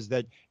heard was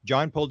that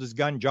John pulled his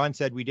gun. John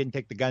said, we didn't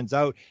take the guns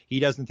out. He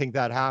doesn't think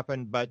that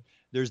happened. But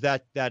there's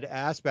that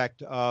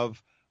aspect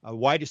of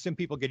why do some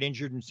people get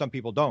injured and some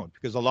people don't?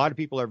 Because a lot of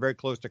people are very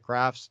close to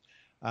crafts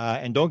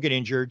and don't get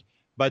injured.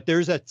 But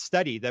there's a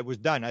study that was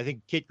done. I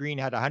think Kit Green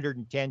had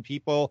 110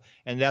 people,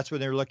 and that's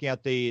when they're looking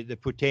at the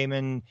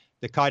putamen,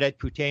 the caudate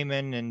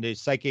putamen, and the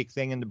psychic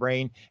thing in the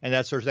brain, and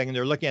that sort of thing. And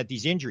they're looking at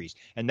these injuries.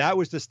 And that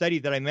was the study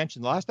that I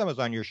mentioned last time I was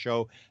on your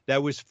show.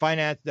 That was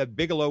financed. That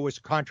Bigelow was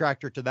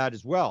contractor to that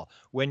as well.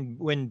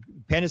 When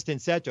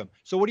Peniston said to him,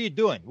 "So what are you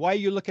doing? Why are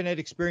you looking at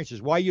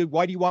experiences? Why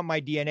do you want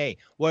my DNA?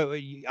 Well,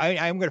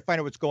 I'm going to find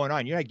out what's going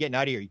on. You're not getting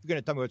out of here. You're going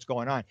to tell me what's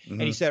going on." Mm-hmm.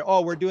 And he said,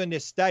 "Oh, we're doing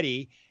this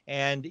study."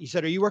 And he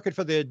said, "Are you working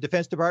for the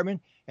Defense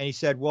Department?" And he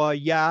said, "Well,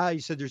 yeah." He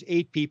said, "There's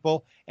 8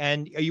 people.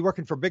 And are you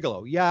working for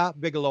Bigelow?" "Yeah,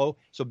 Bigelow."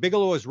 So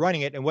Bigelow was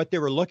running it, and what they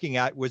were looking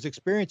at was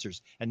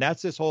experiencers. And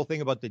that's this whole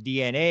thing about the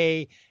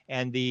DNA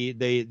and the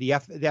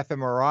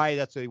fMRI.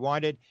 That's what they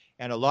wanted.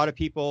 And a lot of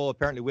people,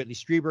 apparently Whitley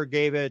Strieber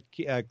gave it,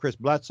 Chris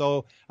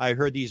Bledsoe. I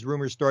heard these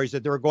rumor stories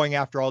that they were going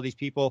after all these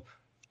people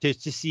to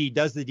see,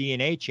 does the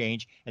DNA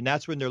change? And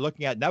that's when they're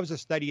looking at. And that was a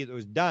study that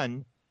was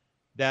done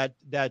that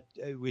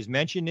was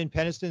mentioned in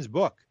Peniston's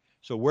book.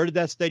 So where did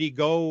that study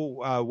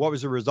go? What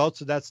was the results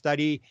of that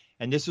study?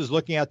 And this was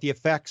looking at the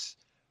effects,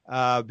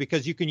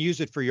 because you can use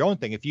it for your own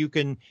thing. If you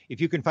can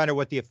find out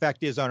what the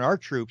effect is on our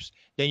troops,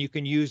 then you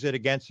can use it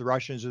against the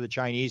Russians or the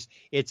Chinese.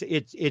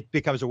 It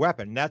becomes a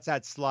weapon. And that's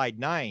at slide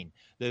 9,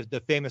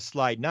 the famous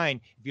slide 9.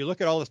 If you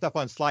look at all the stuff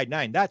on slide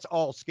 9, that's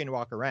all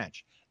Skinwalker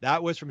Ranch.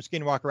 That was from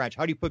Skinwalker Ranch.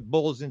 How do you put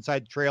bulls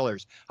inside the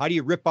trailers? How do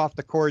you rip off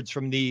the cords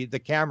from the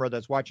camera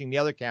that's watching the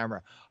other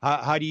camera?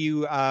 How do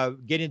you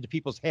get into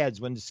people's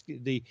heads when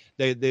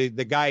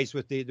the guys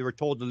they were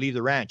told to leave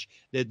the ranch?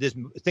 This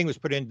thing was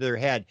put into their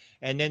head.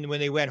 And then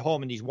when they went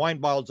home and these wine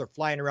bottles are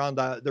flying around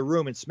the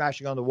room and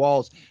smashing on the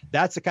walls,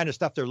 that's the kind of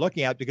stuff they're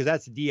looking at, because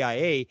that's the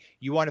DIA.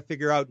 You want to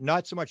figure out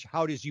not so much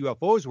how does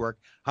UFOs work,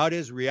 how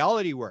does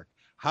reality work?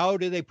 How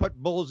do they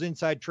put bulls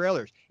inside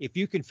trailers? If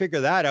you can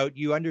figure that out,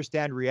 you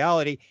understand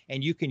reality,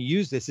 and you can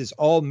use this. It's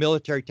all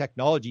military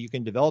technology. You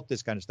can develop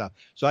this kind of stuff.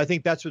 So I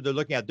think that's what they're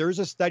looking at. There's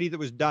a study that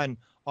was done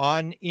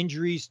on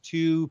injuries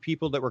to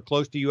people that were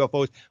close to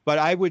UFOs, but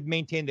I would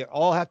maintain they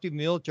all have to be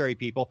military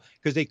people,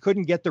 because they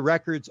couldn't get the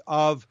records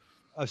of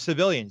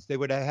civilians. They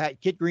would have had,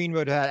 Kit Green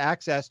would have had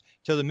access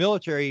to the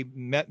military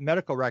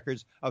medical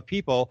records of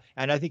people.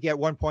 And I think at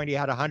one point he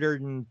had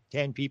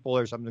 110 people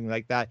or something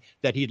like that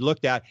he'd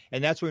looked at.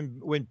 And that's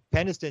when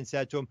Peniston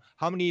said to him,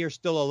 "How many are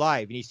still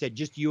alive?" And he said,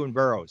 "Just you and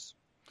Burroughs."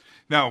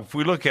 Now, if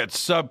we look at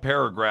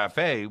subparagraph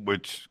A,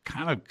 which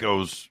kind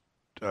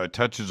of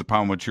touches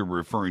upon what you're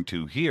referring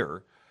to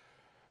here,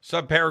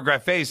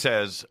 subparagraph A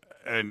says,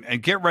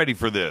 and get ready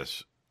for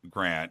this,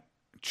 Grant,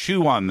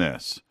 chew on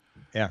this.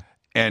 Yeah.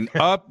 An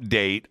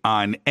update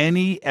on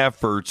any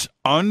efforts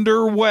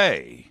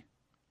underway.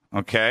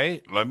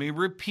 Okay, let me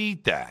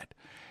repeat that.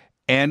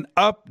 An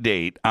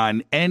update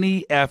on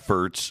any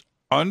efforts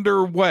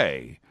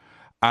underway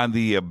on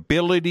the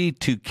ability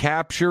to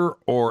capture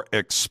or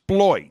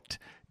exploit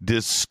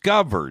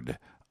discovered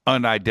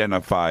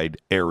unidentified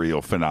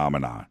aerial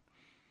phenomenon.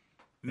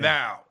 Yeah.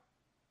 Now,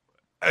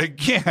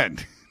 again,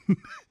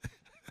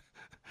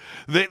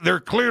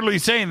 they're clearly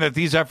saying that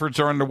these efforts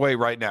are underway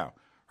right now.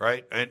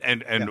 Right.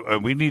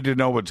 And we need to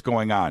know what's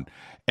going on.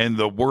 And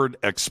the word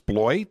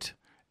exploit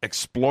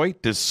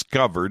exploit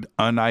discovered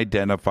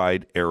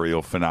unidentified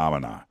aerial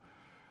phenomena.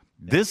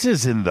 This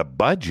is in the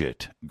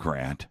budget,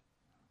 Grant.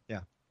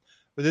 Yeah.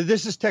 But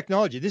this is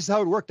technology. This is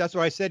how it worked. That's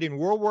what I said in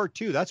World War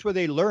II. That's where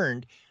they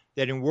learned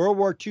that in World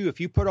War II,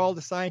 if you put all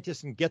the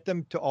scientists and get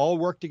them to all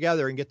work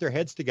together and get their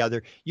heads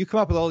together, you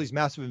come up with all these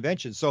massive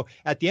inventions. So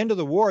at the end of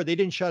the war, they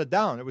didn't shut it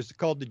down. It was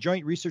called the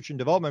Joint Research and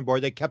Development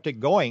Board. They kept it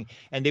going,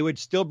 and they would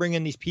still bring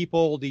in these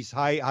people, these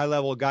high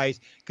level guys,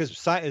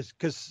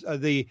 because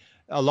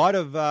a lot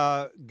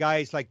of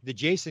guys like the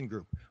Jason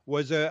Group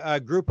was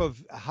a group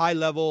of high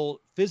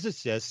level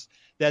physicists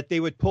that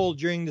they would pull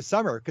during the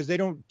summer because they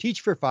don't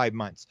teach for 5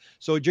 months.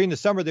 So during the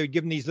summer, they would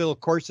give them these little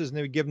courses and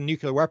they would give them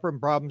nuclear weapon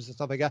problems and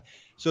stuff like that.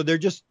 So they're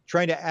just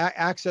trying to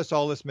access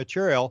all this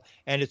material,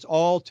 and it's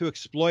all to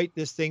exploit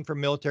this thing for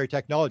military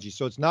technology.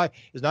 So it's not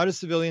a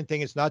civilian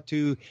thing. It's not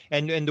to,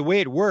 and the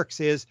way it works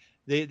is,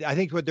 I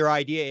think what their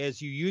idea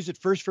is, you use it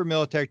first for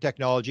military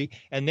technology,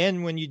 and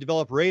then when you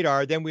develop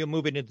radar, then we'll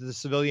move it into the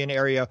civilian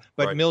area,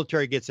 but Right.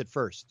 military gets it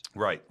first.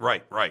 Right.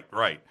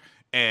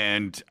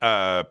 And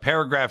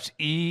paragraphs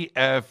E,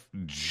 F,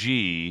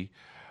 G,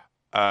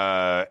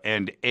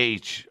 and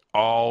H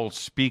all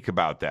speak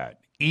about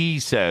that. E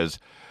says,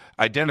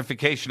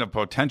 identification of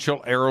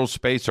potential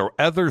aerospace or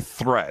other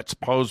threats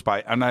posed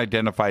by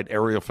unidentified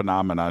aerial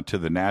phenomena to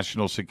the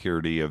national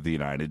security of the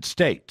United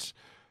States.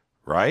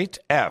 Right?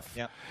 F,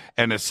 Yep.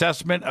 An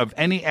assessment of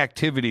any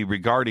activity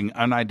regarding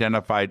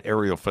unidentified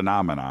aerial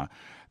phenomena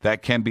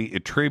that can be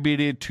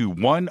attributed to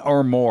one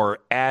or more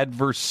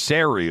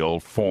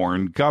adversarial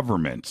foreign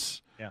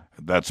governments. Yeah.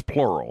 That's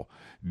plural.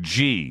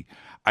 G,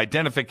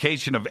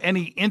 identification of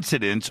any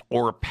incidents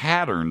or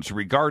patterns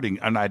regarding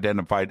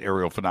unidentified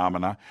aerial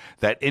phenomena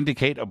that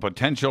indicate a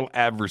potential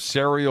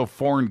adversarial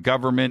foreign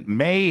government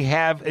may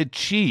have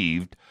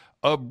achieved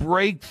a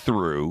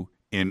breakthrough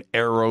in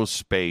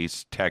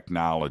aerospace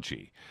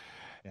technology.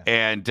 Yeah.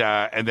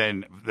 And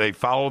then they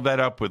follow that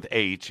up with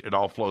H. It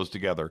all flows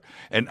together.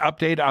 An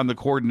update on the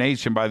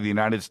coordination by the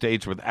United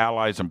States with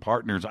allies and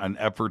partners on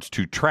efforts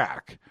to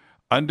track,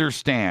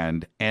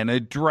 understand, and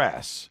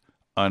address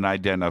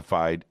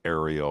unidentified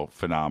aerial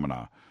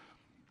phenomena.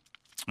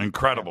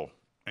 Incredible.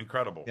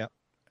 Yeah.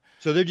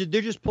 So they're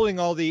just pulling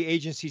all the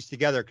agencies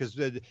together, because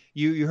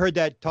you heard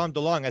that Tom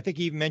DeLonge, I think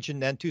he even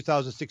mentioned that in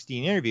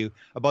 2016 interview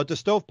about the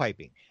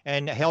stovepiping,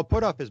 and Hal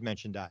Puthoff has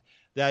mentioned that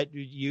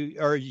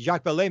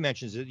Jacques Vallée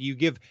mentions it. You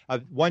give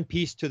one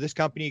piece to this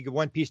company, you give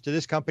one piece to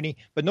this company,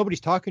 but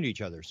nobody's talking to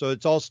each other. So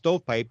it's all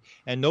stovepipe,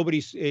 and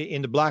nobody's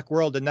in the black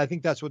world. And I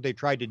think that's what they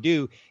tried to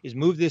do, is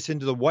move this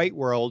into the white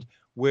world,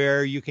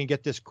 where you can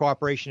get this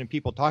cooperation and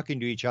people talking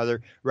to each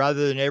other,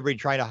 rather than everybody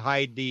trying to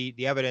hide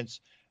the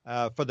evidence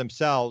for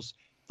themselves.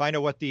 Find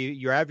out what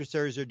your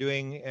adversaries are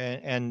doing,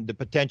 and the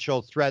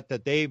potential threat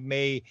that they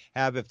may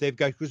have if they've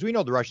got, because we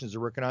know the Russians are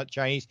working on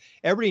Chinese.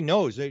 Everybody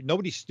knows.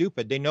 Nobody's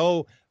stupid. They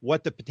know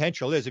what the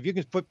potential is. If you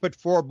can put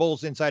 4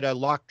 bulls inside a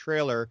locked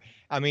trailer,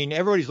 I mean,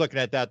 everybody's looking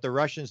at that, the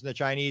Russians and the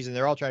Chinese, and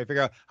they're all trying to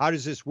figure out, how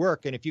does this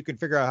work? And if you can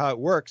figure out how it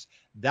works,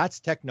 that's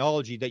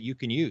technology that you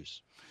can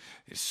use.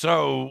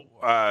 So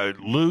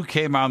Lou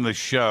came on the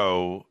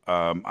show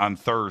on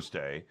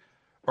Thursday.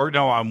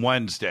 On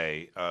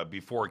Wednesday,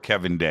 before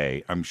Kevin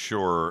Day. I'm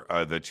sure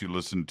that you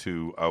listened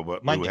to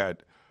what Monday. Lou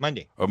had.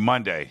 Monday.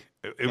 Monday.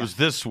 It was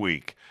this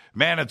week.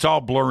 Man, it's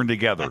all blurring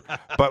together.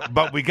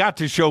 but we got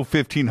to show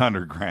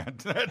 1,500, Grant.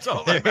 That's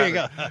all that There you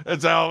matters. go.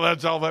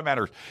 That's all that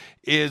matters.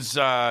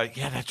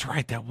 That's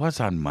right. That was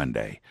on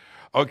Monday.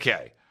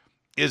 Okay.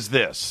 Is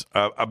this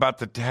about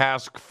the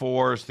task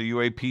force, the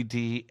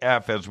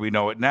UAPTF as we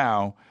know it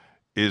now,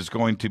 is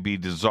going to be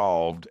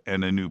dissolved,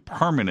 and a new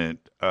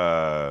permanent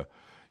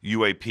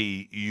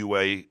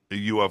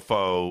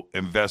UFO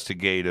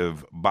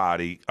investigative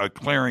body, a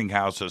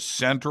clearinghouse, a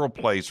central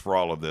place for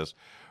all of this,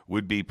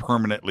 would be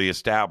permanently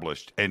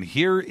established. And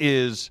here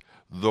is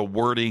the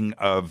wording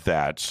of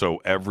that,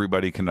 so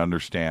everybody can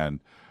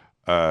understand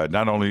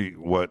not only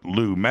what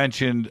Lou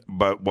mentioned,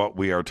 but what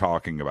we are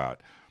talking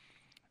about.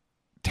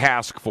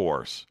 Task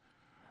force.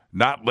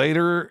 Not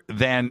later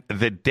than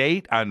the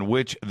date on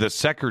which the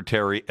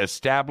Secretary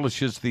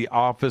establishes the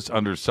office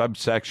under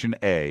subsection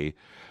A,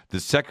 the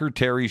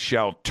Secretary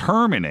shall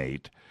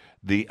terminate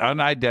the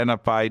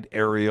Unidentified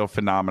Aerial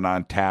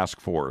Phenomenon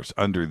Task Force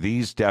under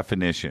these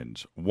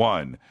definitions.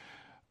 1,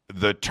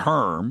 the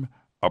term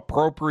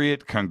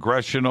appropriate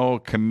congressional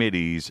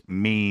committees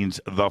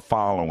means the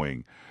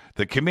following: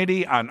 the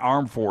Committee on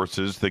Armed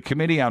Forces, the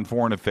Committee on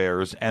Foreign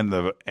Affairs, and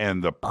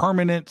the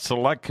Permanent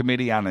Select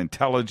Committee on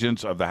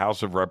Intelligence of the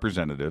House of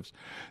Representatives,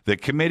 the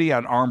Committee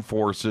on Armed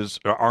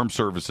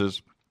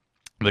Services,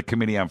 the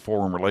Committee on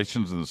Foreign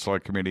Relations, and the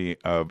Select Committee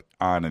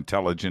on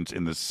Intelligence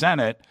in the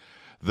Senate.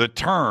 The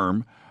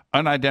term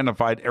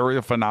unidentified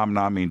aerial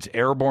phenomena means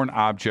airborne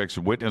objects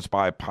witnessed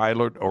by a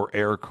pilot or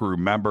aircrew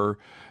member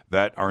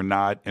that are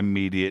not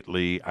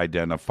immediately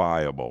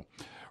identifiable.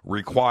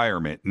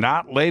 Requirement: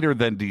 not later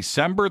than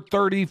December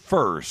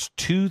 31st,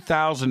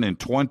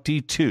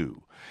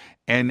 2022,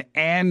 and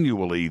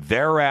annually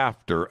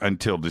thereafter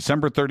until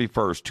December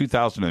 31st,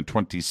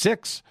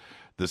 2026,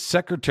 the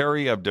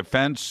Secretary of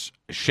Defense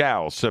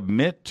shall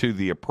submit to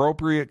the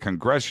appropriate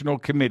congressional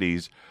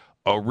committees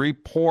a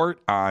report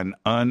on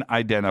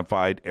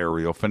unidentified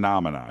aerial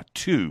phenomena.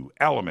 2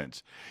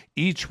 elements.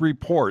 Each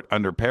report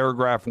under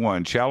paragraph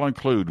 1 shall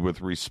include,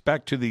 with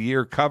respect to the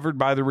year covered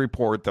by the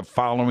report, the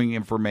following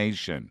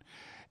information.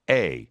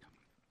 A,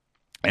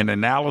 an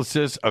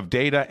analysis of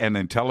data and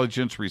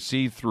intelligence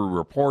received through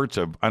reports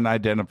of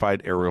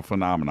unidentified aerial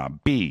phenomena.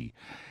 B,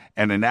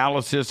 an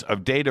analysis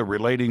of data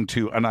relating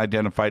to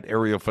unidentified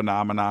aerial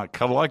phenomena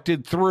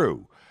collected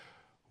through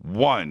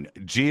 1,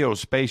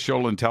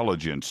 geospatial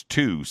intelligence,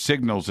 2,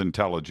 signals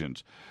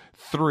intelligence,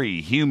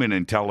 3, human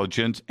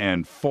intelligence,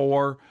 and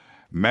 4,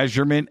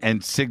 measurement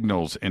and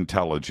signals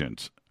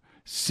intelligence.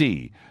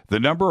 C, the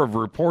number of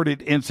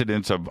reported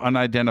incidents of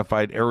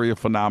unidentified aerial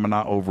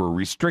phenomena over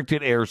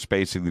restricted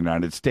airspace in the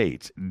United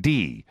States.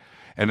 D,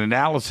 an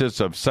analysis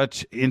of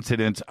such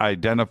incidents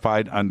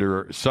identified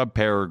under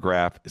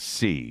subparagraph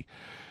C.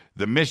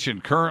 The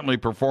mission currently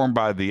performed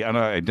by the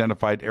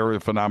Unidentified Aerial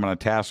Phenomena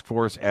Task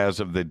Force as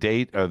of the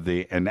date of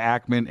the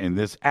enactment in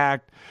this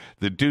act,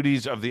 the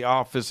duties of the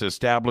office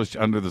established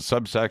under the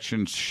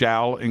subsection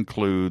shall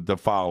include the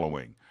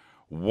following.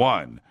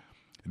 1,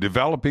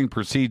 developing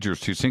procedures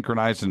to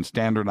synchronize and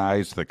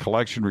standardize the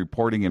collection,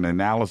 reporting, and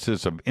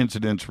analysis of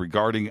incidents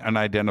regarding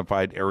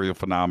unidentified aerial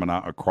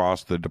phenomena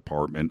across the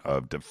Department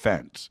of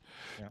Defense.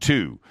 Yeah.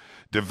 2,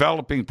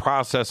 developing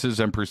processes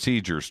and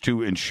procedures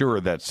to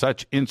ensure that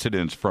such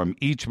incidents from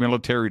each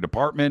military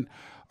department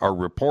are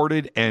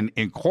reported and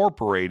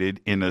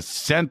incorporated in a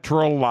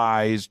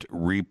centralized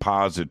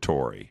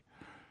repository.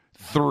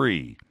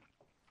 3,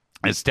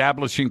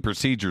 establishing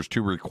procedures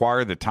to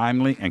require the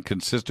timely and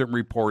consistent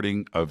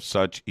reporting of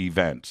such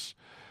events,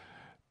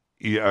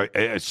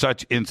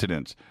 such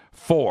incidents.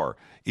 4,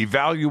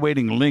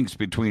 evaluating links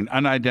between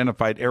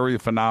unidentified area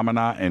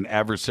phenomena and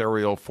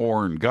adversarial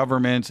foreign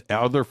governments,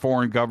 other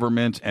foreign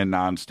governments, and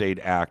non-state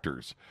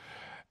actors.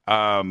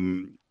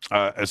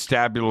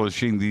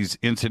 Establishing these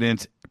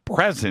incidents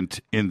present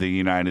in the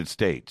United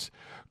States.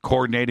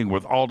 Coordinating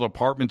with all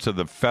departments of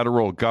the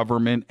federal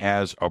government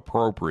as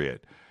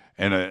appropriate.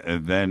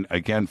 And then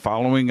again,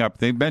 following up,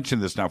 they've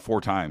mentioned this now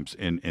 4 times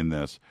in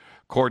this,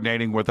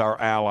 coordinating with our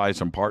allies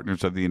and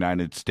partners of the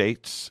United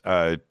States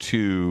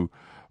to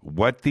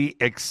what the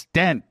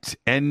extent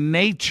and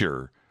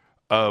nature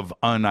of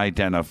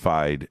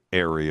unidentified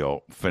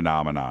aerial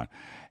phenomenon.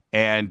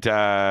 And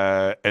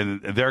there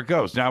it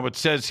goes. Now it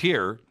says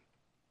here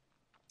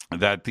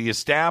that the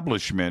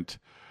establishment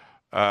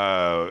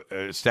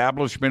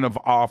of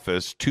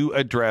office to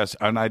address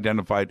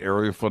unidentified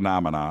aerial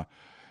phenomena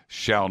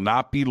shall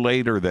not be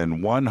later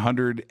than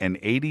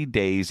 180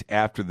 days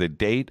after the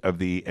date of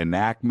the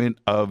enactment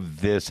of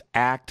this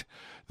act.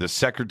 The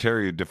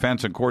Secretary of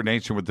Defense, in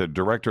coordination with the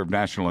Director of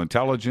National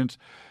Intelligence,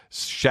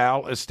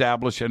 shall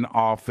establish an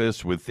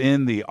office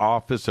within the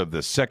Office of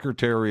the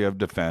Secretary of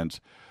Defense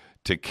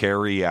to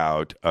carry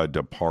out a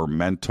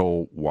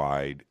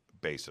departmental-wide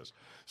basis.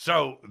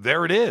 So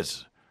there it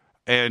is.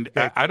 And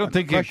okay, I don't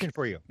think... Question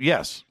for you.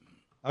 Yes.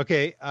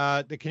 Okay,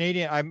 the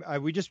Canadian.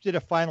 We just did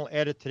a final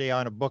edit today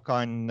on a book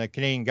on the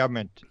Canadian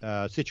government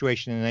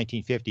situation in the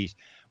 1950s.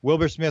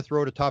 Wilbur Smith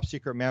wrote a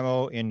top-secret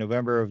memo in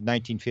November of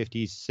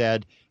 1950s.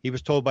 Said he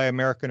was told by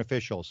American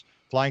officials,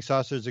 flying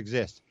saucers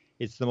exist.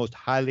 It's the most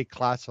highly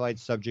classified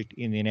subject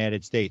in the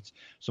United States.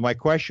 So my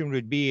question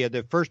would be: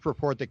 the first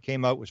report that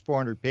came out was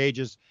 400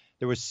 pages.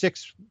 There was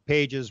 6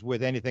 pages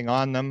with anything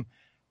on them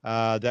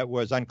that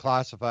was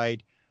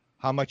unclassified.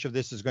 How much of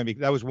this is going to be,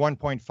 that was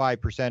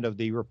 1.5% of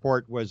the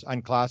report was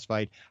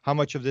unclassified. How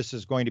much of this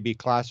is going to be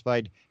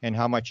classified, and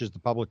how much is the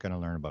public going to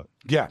learn about?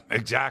 Yeah,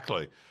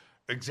 exactly.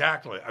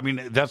 Exactly. I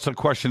mean, that's a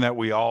question that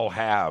we all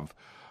have.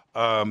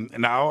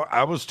 Now,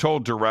 I was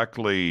told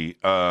directly,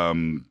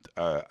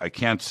 I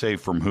can't say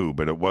from who,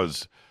 but it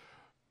was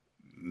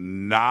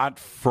not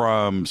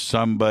from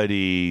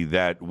somebody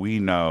that we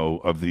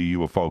know of the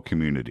UFO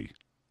community.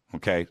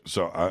 Okay,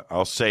 so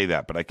I'll say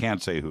that, but I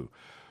can't say who.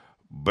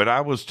 But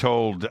I was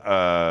told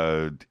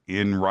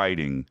in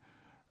writing,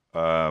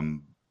 it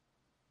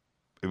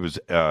was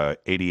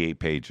 88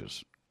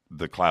 pages,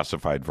 the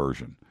classified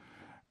version.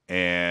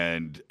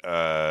 And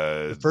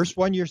the first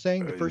one you're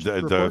saying? The first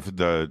report?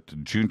 The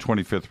June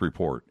 25th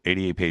report,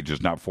 88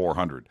 pages, not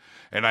 400.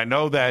 And I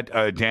know that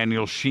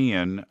Daniel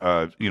Sheehan,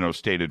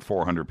 stated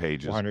 400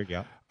 pages. 400,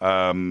 yeah.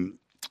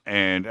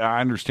 And I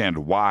understand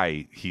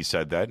why he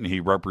said that, and he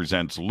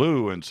represents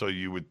Lou, and so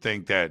you would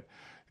think that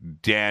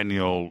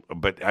Daniel,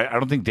 but I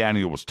don't think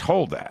Daniel was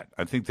told that.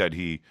 I think that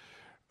he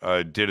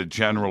did a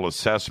general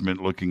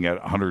assessment looking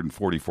at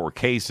 144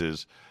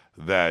 cases,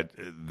 that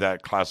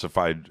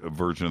classified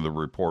version of the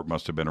report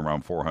must have been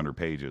around 400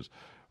 pages.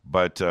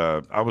 But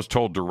I was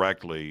told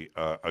directly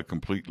a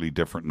completely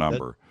different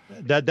number.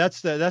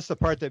 That's the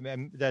part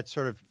that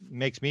sort of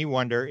makes me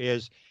wonder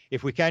is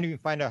if we can't even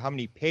find out how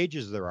many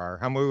pages there are,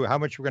 how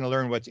much we're going to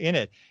learn what's in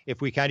it if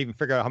we can't even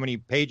figure out how many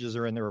pages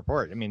are in the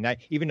report. I mean,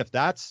 even if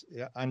that's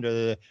under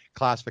the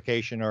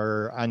classification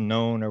or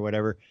unknown or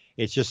whatever,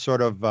 it's just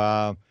sort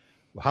of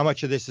how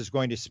much of this is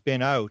going to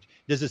spin out.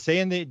 Does it say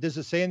in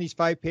these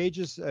 5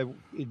 pages?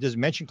 Does it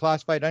mention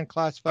classified,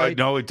 unclassified?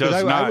 No, it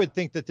does not. I would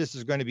think that this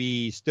is going to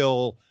be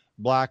still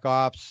black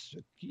ops,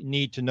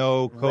 need to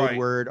know, code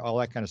word, all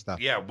that kind of stuff.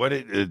 Yeah,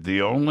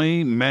 the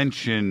only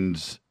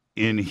mentions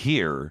in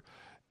here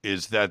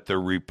is that the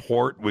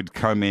report would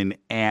come in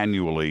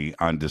annually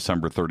on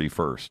December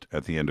 31st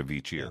at the end of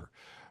each year.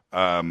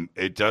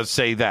 It does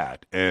say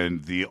that.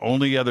 And the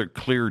only other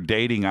clear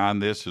dating on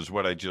this is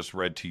what I just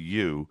read to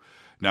you.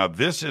 Now,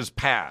 this is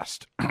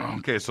passed.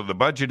 Okay, so the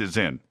budget is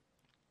in.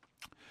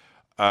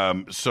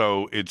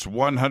 So it's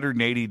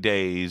 180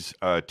 days.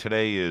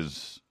 Today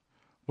is,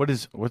 we're on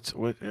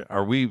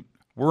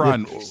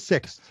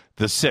 6th.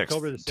 The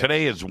 6th.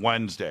 Today is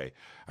Wednesday.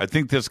 I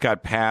think this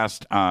got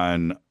passed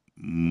on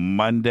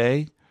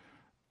Monday.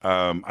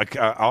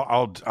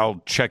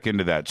 I'll check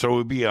into that. So it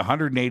would be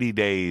 180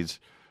 days,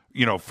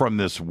 from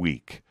this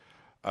week.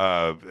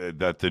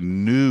 That the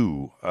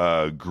new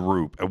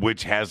group,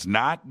 which has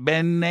not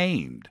been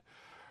named,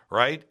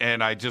 right?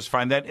 And I just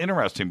find that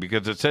interesting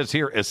because it says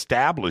here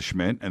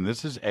establishment, and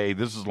this is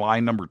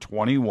line number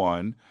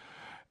 21.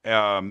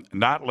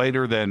 Not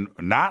later than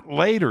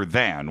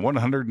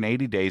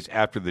 180 days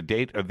after the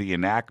date of the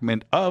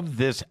enactment of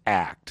this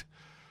act.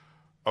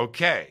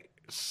 Okay,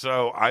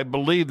 so I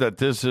believe that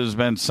this has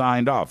been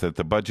signed off, that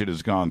the budget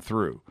has gone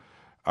through.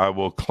 I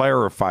will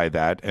clarify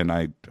that, and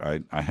I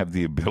have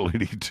the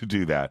ability to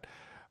do that.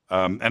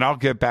 And I'll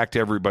get back to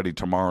everybody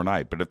tomorrow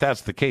night. But if that's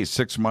the case,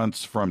 6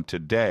 months from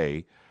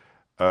today,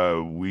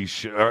 we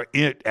should,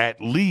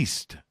 at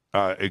least,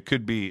 it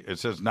could be, it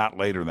says not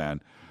later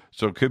than,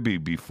 so it could be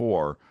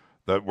before,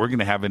 that we're going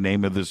to have a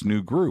name of this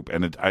new group.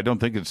 And I don't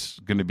think it's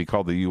going to be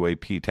called the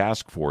UAP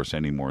Task Force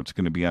anymore. It's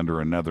going to be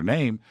under another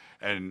name,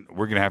 and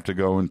we're going to have to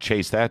go and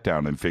chase that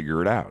down and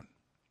figure it out.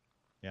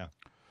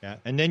 Yeah,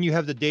 and then you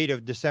have the date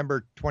of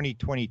December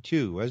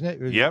 2022,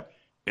 wasn't it? Yep.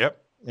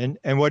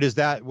 And what is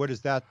that? What is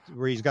that?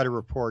 Where he's got to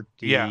report?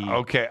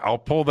 Okay. I'll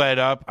pull that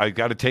up. I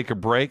got to take a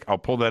break. I'll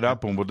pull that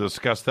up, and we'll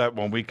discuss that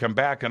when we come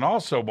back. And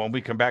also, when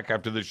we come back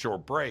after this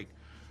short break,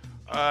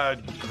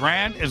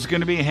 Grant is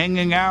going to be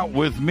hanging out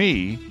with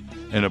me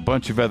and a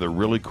bunch of other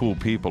really cool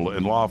people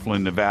in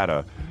Laughlin,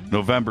 Nevada,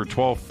 November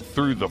 12th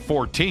through the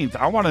 14th.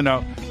 I want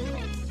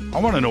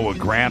to know what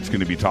Grant's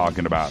going to be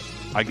talking about.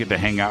 I get to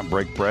hang out and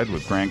break bread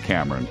with Grant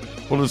Cameron.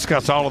 We'll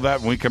discuss all of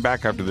that when we come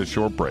back after this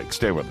short break.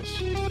 Stay with us.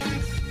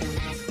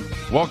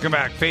 Welcome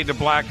back. Fade to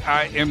Black.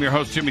 I am your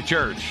host, Jimmy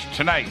Church.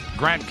 Tonight,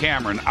 Grant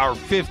Cameron, our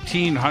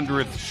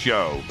 1500th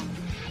show.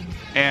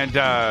 And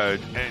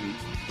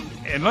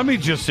let me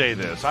just say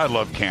this. I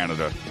love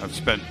Canada. I've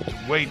spent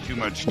way too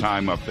much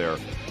time up there.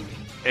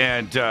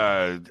 And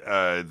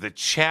the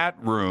chat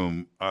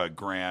room,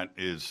 Grant,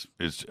 is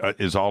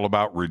all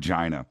about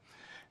Regina.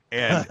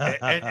 And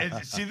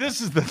see,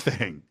 this is the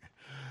thing.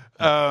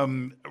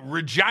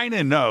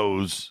 Regina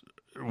knows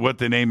what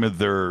the name of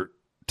their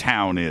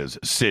town is,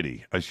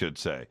 city, I should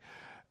say,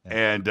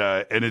 and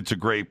it's a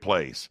great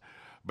place.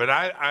 But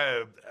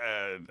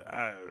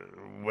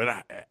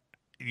when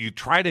you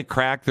try to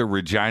crack the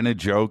Regina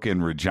joke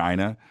in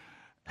Regina,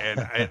 and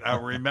I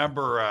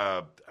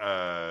remember.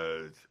 Well,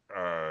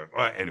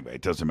 anyway,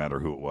 it doesn't matter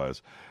who it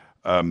was.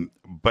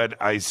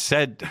 But I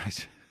said,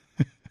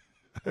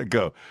 I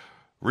go,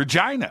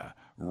 Regina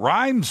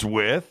rhymes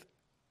with,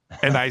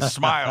 and I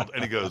smiled,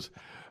 and he goes,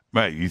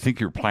 mate, you think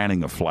you're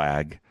planting a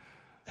flag?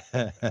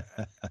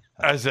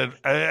 I said,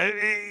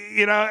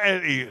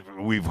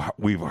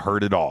 we've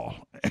heard it all,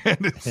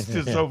 and it's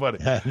just so funny.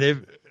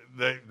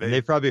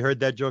 They've probably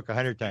heard that joke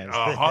 100 times.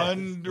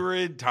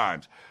 100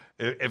 times.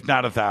 If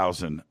not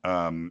 1,000,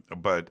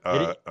 but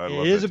it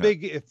is a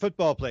big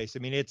football place. I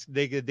mean,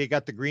 they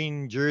got the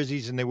green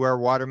jerseys and they wear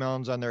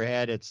watermelons on their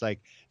head. It's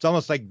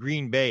almost like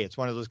Green Bay. It's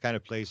one of those kind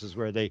of places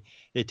where they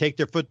take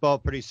their football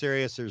pretty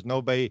serious. There's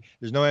no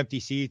empty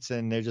seats,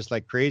 and they're just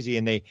like crazy.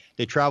 And they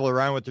travel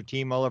around with their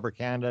team all over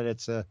Canada.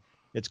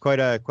 It's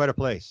quite a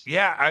place.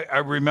 Yeah, I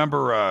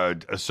remember.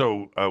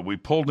 So we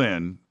pulled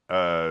in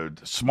a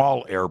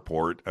small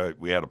airport.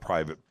 We had a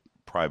private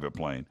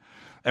plane.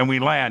 And we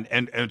land,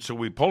 and so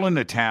we pull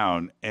into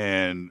town,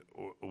 and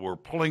we're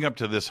pulling up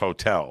to this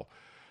hotel.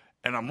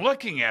 And I'm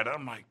looking at it.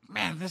 I'm like,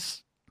 man,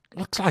 this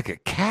looks like a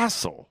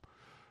castle,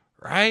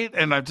 right?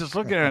 And I'm just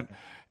looking at it.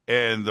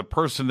 And the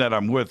person that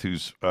I'm with,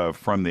 who's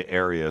from the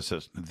area,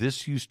 says,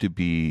 this used to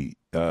be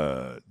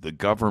the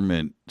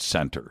government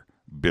center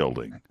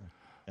building.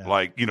 Yeah.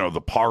 Like, the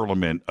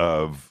parliament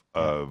of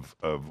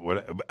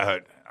what?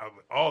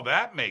 Oh,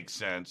 that makes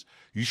sense.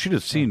 You should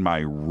have seen my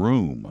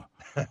room.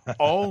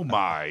 Oh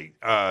my!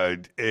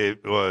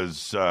 It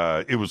was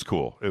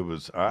cool. It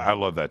was. I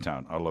love that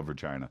town. I love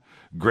Regina.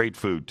 Great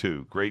food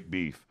too. Great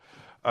beef.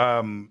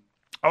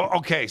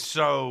 Okay.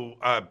 So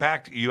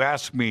you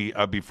asked me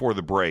before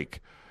the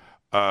break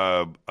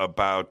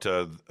about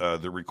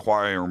the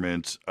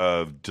requirements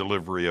of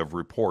delivery of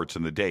reports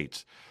and the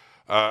dates.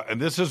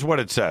 And this is what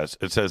it says.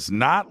 It says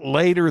not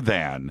later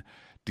than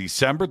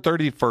December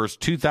 31st,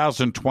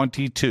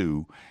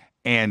 2022,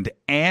 And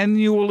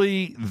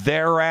annually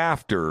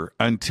thereafter,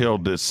 until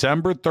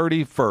December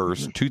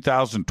 31st,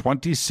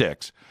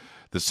 2026,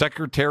 the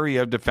Secretary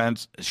of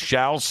Defense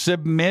shall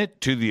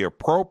submit to the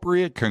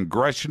appropriate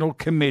congressional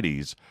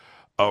committees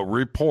a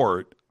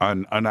report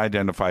on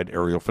unidentified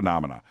aerial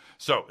phenomena.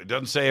 So it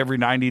doesn't say every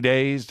 90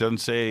 days, doesn't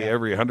say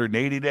every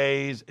 180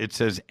 days. It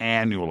says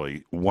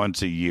annually,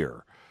 once a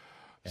year.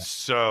 Yeah.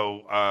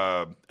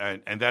 So,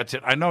 and that's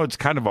it. I know it's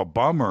kind of a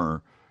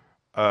bummer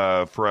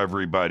for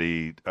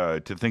everybody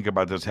to think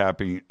about this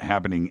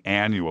happening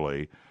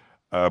annually,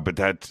 but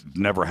that's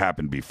never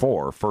happened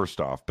before, first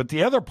off. But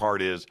the other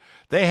part is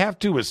they have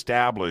to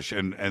establish,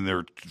 and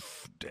they're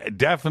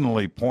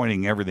definitely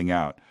pointing everything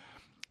out,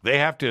 they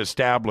have to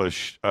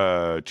establish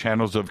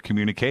channels of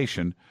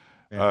communication,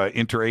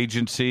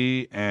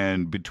 interagency,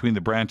 and between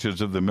the branches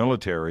of the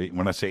military.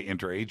 When I say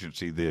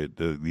interagency,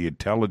 the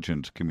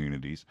intelligence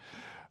communities,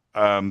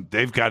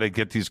 they've got to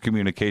get these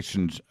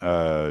communications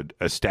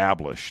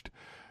established.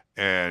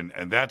 And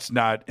that's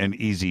not an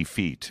easy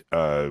feat.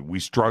 We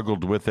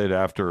struggled with it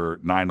after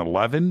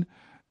 9/11,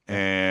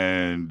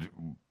 and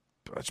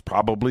that's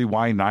probably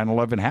why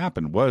 9/11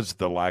 happened, was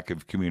the lack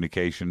of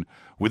communication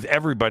with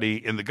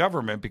everybody in the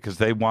government, because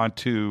they want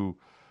to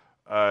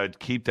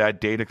keep that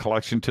data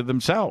collection to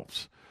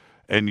themselves.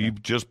 And you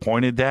just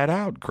pointed that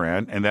out,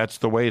 Grant, and that's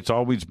the way it's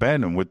always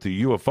been. And with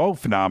the UFO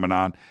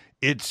phenomenon,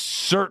 it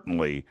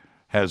certainly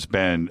has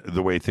been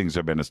the way things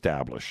have been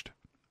established.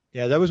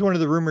 Yeah, that was one of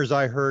the rumors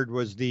I heard,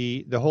 was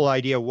the whole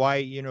idea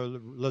why,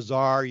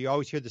 Lazar, you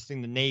always hear this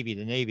thing, the Navy,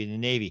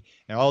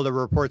 and all the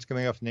reports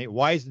coming off the Navy.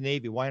 Why is the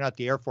Navy? Why not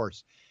the Air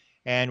Force?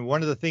 And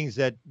one of the things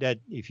that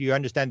if you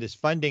understand this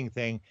funding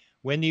thing,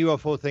 when the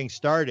UFO thing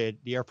started,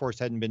 the Air Force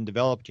hadn't been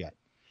developed yet.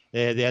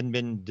 They hadn't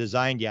been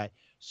designed yet.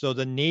 So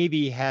the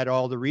Navy had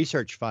all the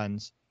research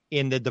funds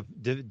in the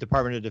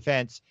Department of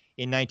Defense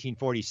in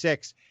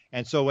 1946.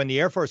 And so when the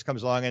Air Force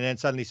comes along and then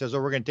suddenly says,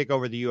 oh, we're going to take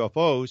over the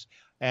UFOs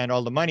and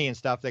all the money and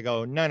stuff, they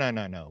go,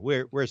 no.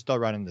 We're still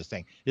running this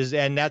thing.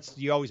 And that's,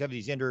 you always have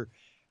these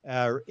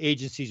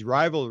agencies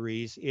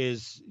rivalries.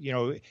 Is,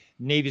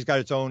 Navy's got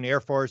its own Air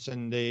Force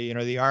and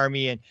the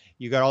Army, and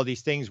you got all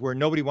these things where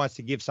nobody wants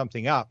to give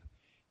something up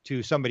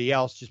to somebody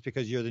else just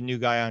because you're the new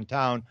guy on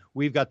town.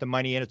 We've got the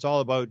money, and it's all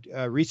about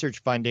research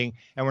funding,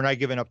 and we're not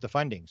giving up the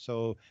funding.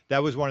 So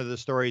that was one of the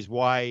stories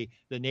why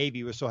the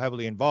Navy was so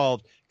heavily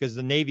involved, because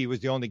the Navy was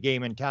the only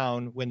game in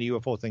town when the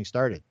UFO thing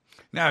started.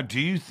 Now, do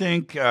you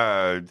think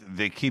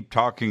they keep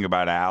talking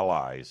about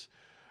allies?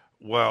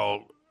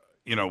 Well,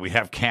 we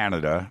have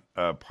Canada,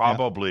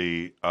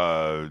 probably,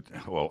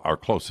 our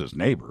closest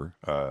neighbor,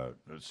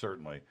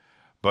 certainly.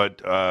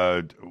 But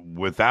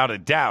without a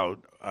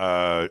doubt,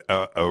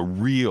 a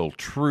real,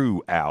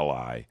 true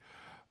ally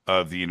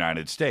of the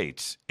United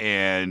States.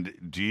 And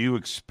do you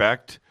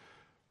expect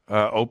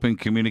open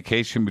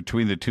communication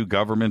between the two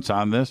governments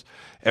on this?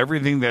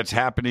 Everything that's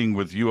happening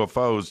with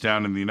UFOs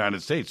down in the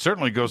United States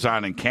certainly goes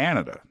on in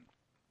Canada.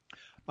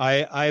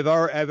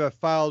 I've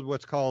filed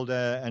what's called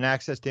an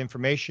access to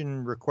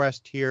information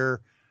request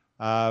here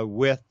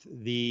with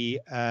the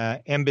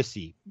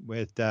embassy.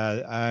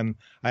 I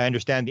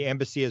understand the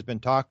embassy has been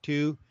talked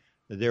to.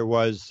 There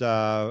was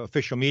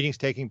official meetings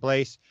taking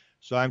place,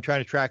 so I'm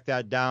trying to track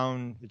that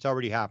down. It's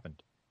already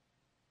happened.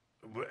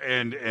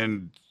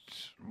 And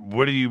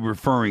what are you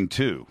referring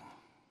to?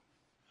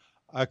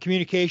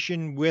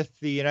 Communication with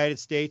the United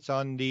States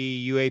on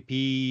the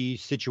UAP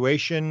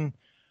situation.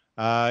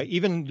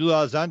 Even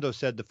Lula Elizondo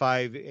said the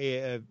Five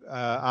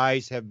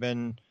Eyes have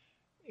been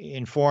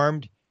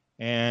informed.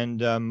 And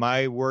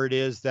my word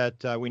is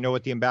that we know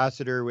what the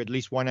ambassador, at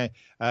least one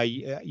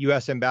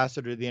U.S.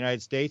 ambassador to the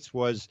United States,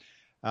 was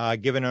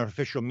given an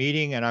official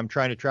meeting, and I'm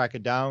trying to track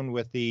it down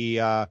with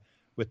the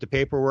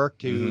paperwork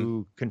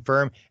to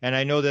confirm. And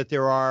I know that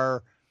there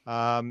are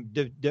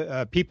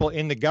people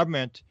in the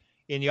government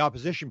in the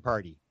opposition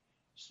party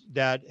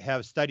that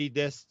have studied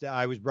this.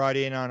 I was brought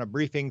in on a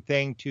briefing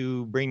thing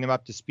to bring them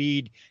up to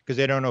speed because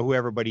they don't know who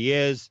everybody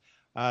is.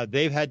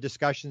 They've had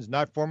discussions,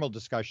 not formal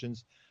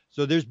discussions.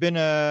 So there's been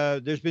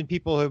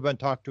people who have been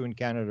talked to in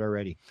Canada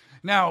already.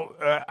 Now,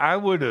 I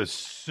would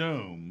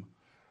assume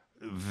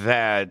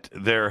that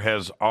there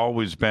has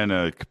always been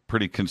a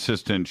pretty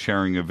consistent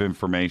sharing of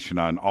information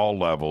on all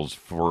levels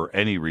for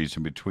any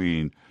reason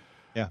between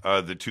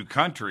the two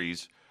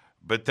countries.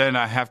 But then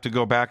I have to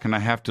go back and I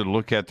have to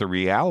look at the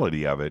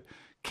reality of it.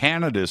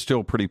 Canada is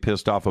still pretty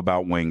pissed off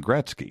about Wayne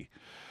Gretzky.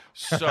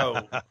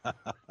 So...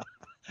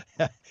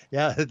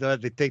 Yeah,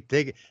 take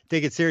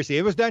it seriously.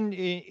 It was done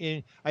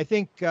in I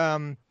think,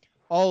 all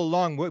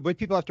along. What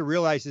people have to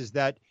realize is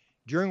that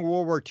during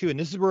World War II, and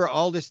this is where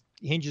all this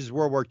hinges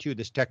World War II,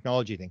 this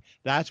technology thing,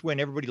 that's when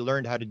everybody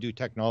learned how to do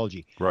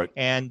technology. Right.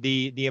 And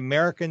the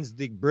Americans,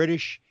 the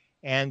British,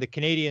 and the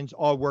Canadians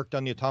all worked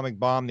on the atomic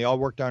bomb. They all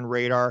worked on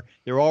radar.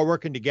 They were all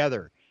working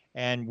together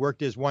and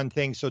worked as one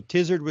thing. So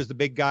Tizard was the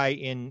big guy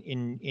in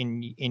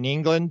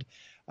England.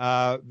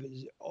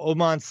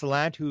 Oman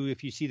Salant, who,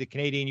 if you see the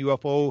Canadian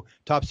UFO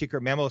top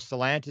secret memo,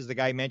 Salant is the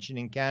guy mentioned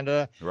in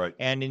Canada. Right.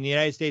 And in the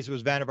United States, it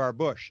was Vannevar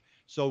Bush.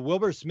 So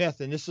Wilbur Smith,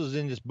 and this is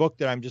in this book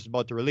that I'm just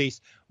about to release,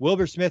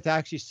 Wilbur Smith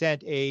actually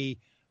sent a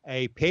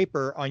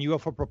paper on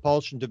UFO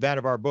propulsion to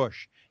Vannevar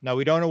Bush. Now,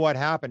 we don't know what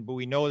happened, but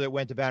we know that it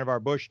went to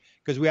Vannevar Bush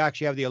because we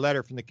actually have the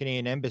letter from the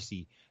Canadian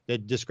Embassy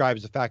that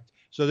describes the fact.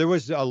 So there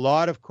was a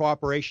lot of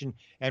cooperation.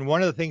 And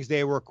one of the things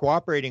they were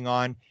cooperating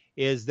on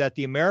is that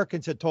the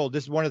Americans had told,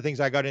 this is one of the things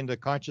I got into the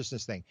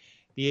consciousness thing.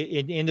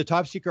 In the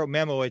top secret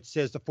memo, it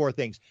says the four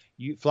things.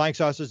 Flying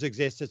saucers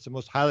exist. It's the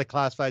most highly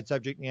classified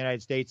subject in the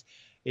United States.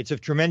 It's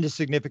of tremendous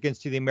significance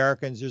to the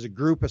Americans. There's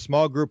a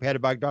small group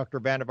headed by Dr.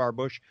 Vannevar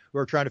Bush, who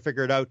are trying to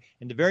figure it out.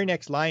 And the very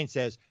next line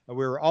says, we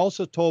were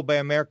also told by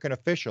American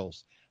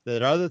officials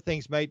that other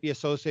things might be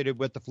associated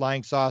with the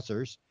flying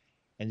saucers,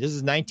 and this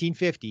is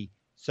 1950,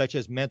 such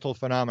as mental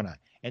phenomena.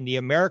 And the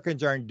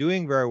Americans aren't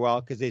doing very well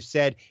because they've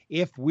said,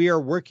 if we are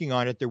working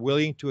on it, they're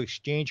willing to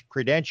exchange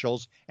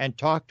credentials and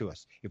talk to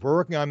us. If we're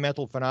working on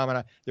mental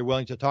phenomena, they're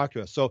willing to talk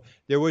to us. So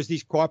there was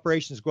these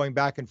cooperations going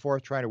back and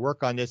forth trying to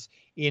work on this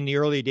in the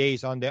early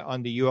days on the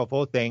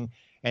UFO thing.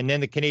 And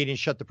then the Canadians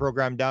shut the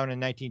program down in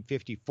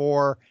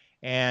 1954.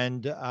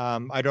 And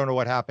I don't know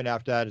what happened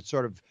after that. It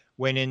sort of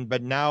went in.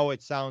 But now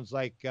it sounds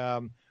like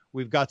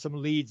we've got some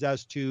leads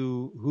as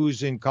to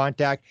who's in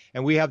contact.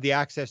 And we have the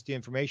access to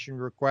information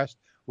request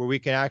where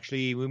we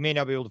may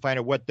not be able to find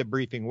out what the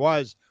briefing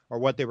was or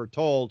what they were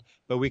told,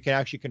 but we can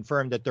actually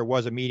confirm that there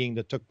was a meeting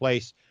that took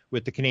place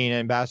with the Canadian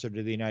ambassador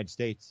to the United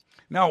States.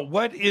 Now,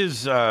 what's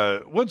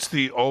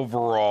the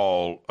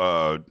overall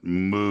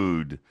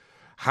mood?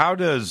 How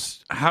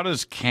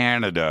does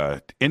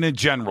Canada, in a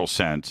general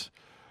sense,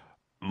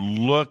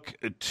 look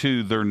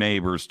to their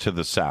neighbors to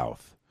the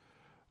south?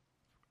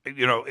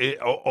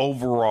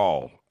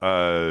 Overall,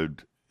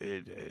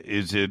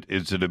 is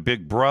it a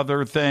big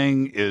brother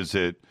thing?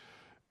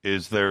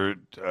 Is there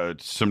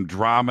some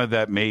drama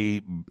that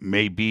may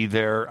be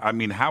there? I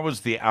mean, how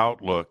is the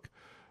outlook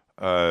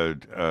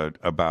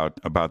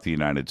about the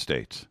United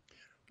States?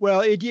 Well,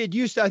 it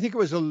used to, I think it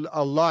was a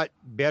lot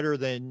better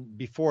than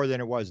before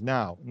than it was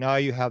now. Now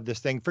you have this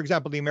thing. For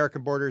example, the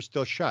American border is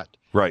still shut,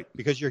 right?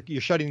 Because you're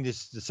shutting the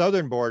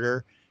southern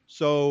border.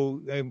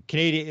 So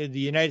the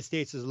United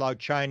States has allowed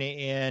China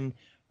in,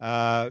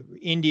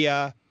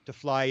 India to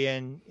fly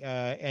in,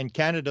 and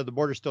Canada, the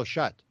border's still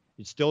shut.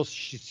 It's still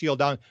sealed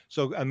down.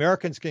 So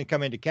Americans can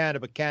come into Canada,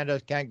 but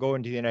Canada can't go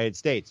into the United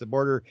States. The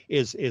border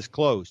is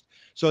closed.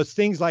 So it's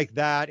things like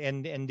that,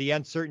 and the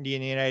uncertainty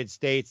in the United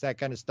States, that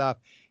kind of stuff.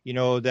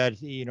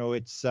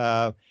 It's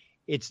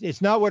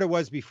not what it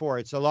was before.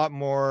 It's a lot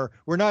more.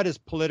 We're not as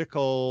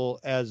political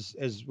as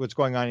what's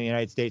going on in the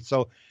United States.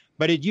 So,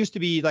 but it used to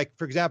be like,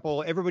 for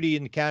example, everybody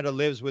in Canada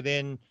lives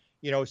within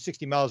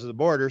 60 miles of the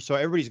border. So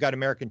everybody's got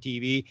American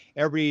TV.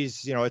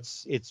 Everybody's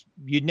it's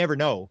you'd never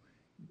know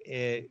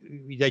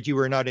that you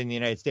were not in the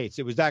United States.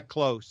 It was that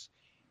close.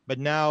 But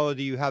now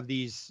you have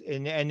these,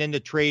 and then the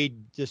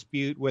trade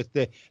dispute with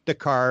the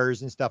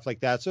cars and stuff like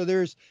that. So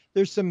there's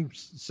some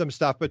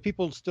stuff, but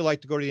people still like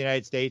to go to the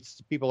United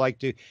States. People like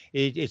to.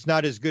 It's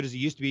not as good as it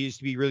used to be. It used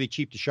to be really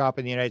cheap to shop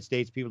in the United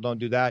States. People don't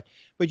do that.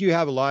 But you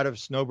have a lot of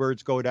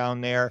snowbirds go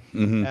down there.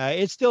 Mm-hmm.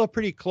 It's still a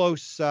pretty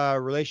close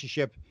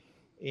relationship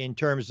in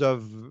terms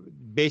of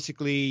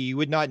basically you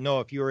would not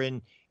know if you were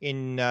in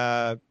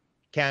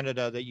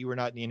Canada that you were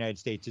not in the United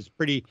States.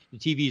 The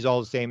TV is all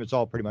the same. It's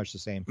all pretty much the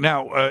same.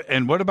 Now,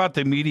 and what about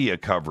the media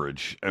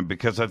coverage?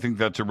 Because I think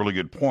that's a really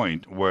good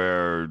point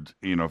where,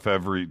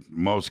 if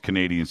most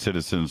Canadian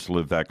citizens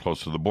live that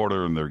close to the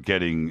border and they're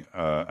getting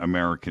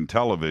American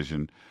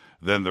television,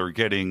 then they're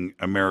getting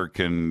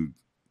American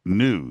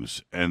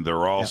news and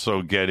they're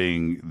also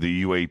getting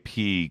the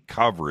UAP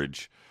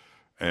coverage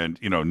and,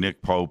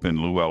 Nick Pope and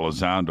Lou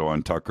Elizondo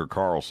on Tucker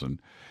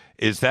Carlson.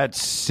 Is that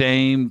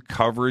same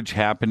coverage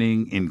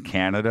happening in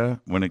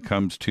Canada when it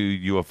comes to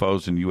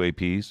UFOs and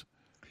UAPs?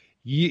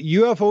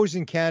 UFOs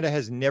in Canada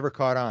has never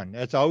caught on.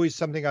 That's always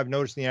something I've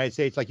noticed in the United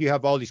States. Like you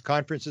have all these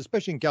conferences,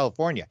 especially in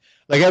California.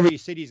 Like every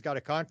city's got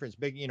a conference,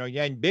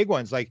 and big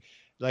ones like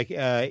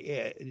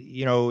the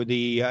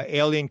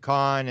Alien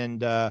Con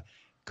and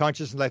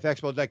Conscious and Life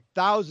Expo, like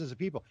thousands of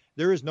people.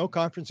 There is no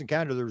conference in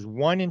Canada. There's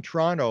one in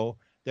Toronto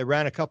that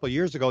ran a couple of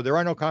years ago. There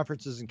are no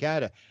conferences in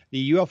Canada.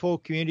 The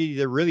UFO community,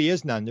 there really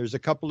is none. There's a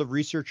couple of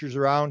researchers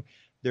around.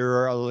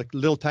 There are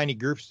little tiny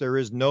groups. There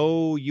is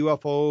no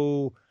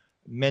UFO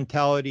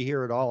mentality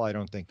here at all, I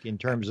don't think, in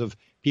terms of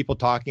people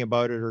talking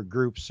about it or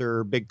groups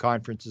or big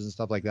conferences and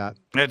stuff like that.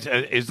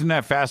 Isn't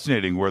that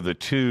fascinating where the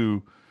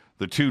two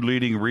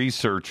leading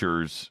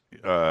researchers in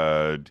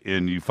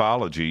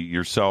ufology,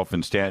 yourself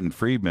and Stanton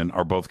Friedman,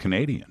 are both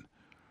Canadian?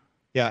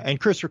 Yeah, and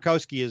Chris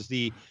Rakowski is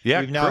we've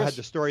now had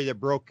the story that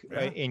broke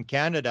in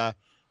Canada.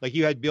 Like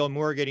you had Bill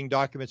Moore getting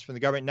documents from the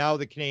government. Now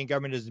the Canadian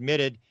government has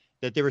admitted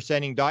that they were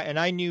sending and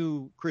I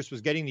knew Chris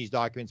was getting these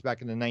documents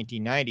back in the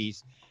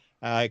 1990s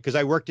because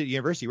I worked at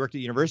university. He worked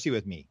at university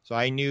with me, so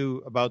I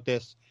knew about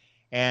this.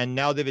 And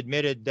now they've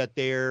admitted that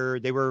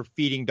they were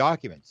feeding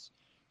documents.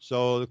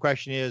 So the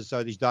question is,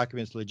 are these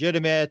documents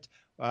legitimate?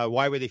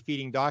 Why were they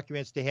feeding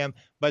documents to him?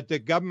 But the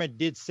government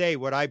did say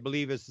what I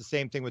believe is the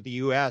same thing with the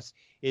U.S.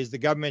 is the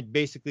government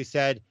basically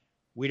said,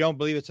 We don't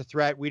believe it's a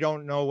threat. We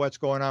don't know what's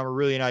going on. We're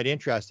really not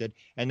interested.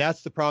 And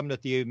that's the problem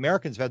that the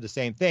Americans have had the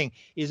same thing,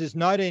 is it's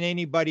not in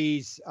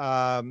anybody's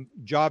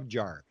job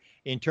jar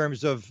in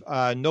terms of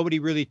nobody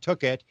really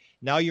took it.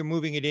 Now you're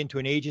moving it into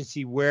an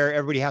agency where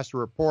everybody has to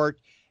report.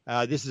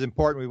 This is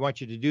important. We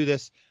want you to do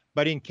this.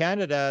 But in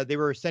Canada, they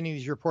were sending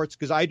these reports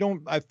because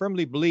I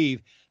firmly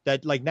believe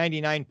that like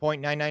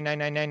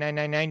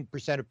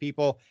 99.9999999% of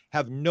people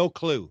have no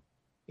clue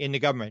in the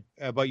government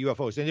about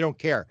UFOs, and they don't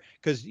care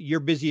because you're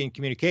busy in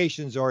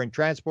communications or in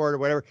transport or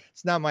whatever.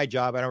 It's not my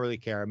job. I don't really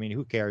care. I mean,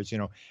 who cares,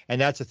 And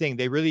that's the thing.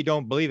 They really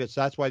don't believe it.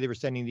 So that's why they were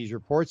sending these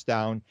reports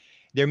down.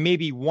 There may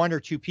be one or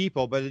two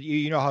people, but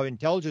you know how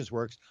intelligence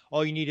works.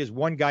 All you need is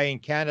one guy in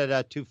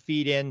Canada to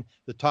feed in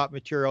the top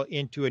material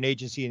into an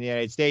agency in the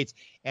United States,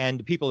 and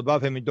the people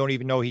above him don't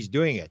even know he's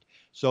doing it.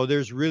 So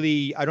there's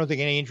really, I don't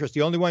think, any interest.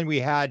 The only one we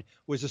had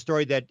was a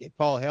story that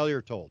Paul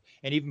Hellyer told.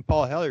 And even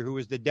Paul Hellyer, who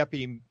was the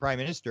deputy prime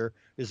minister,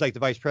 is like the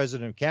vice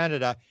president of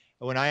Canada.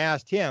 When I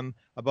asked him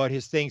about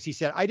his things, he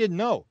said, I didn't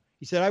know.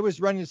 He said, I was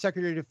running the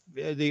Secretary of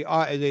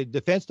the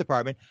Defense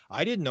Department.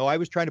 I didn't know. I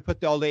was trying to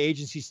put all the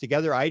agencies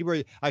together.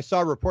 I saw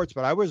reports,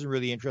 but I wasn't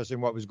really interested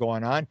in what was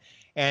going on.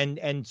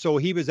 And so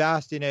he was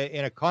asked in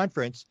a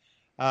conference,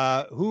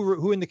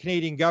 who in the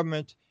Canadian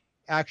government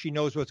actually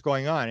knows what's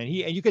going on. And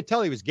you could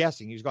tell he was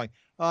guessing. He was going,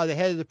 the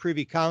head of the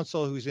Privy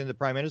Council, who's in the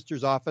Prime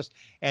Minister's office.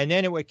 And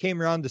then it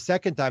came around the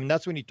second time, and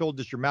that's when he told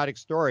this dramatic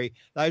story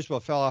that I just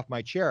about fell off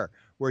my chair,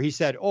 where he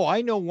said,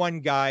 I know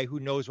one guy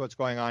who knows what's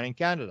going on in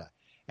Canada.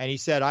 And he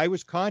said, I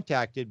was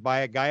contacted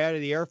by a guy out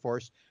of the Air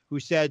Force who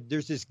said,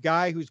 there's this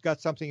guy who's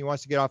got something he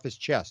wants to get off his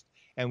chest.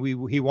 And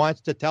he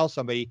wants to tell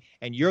somebody,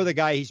 and you're the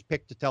guy he's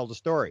picked to tell the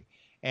story.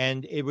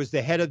 And it was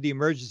the head of the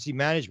emergency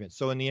management.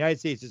 So in the United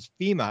States, it's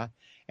FEMA.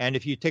 And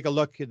if you take a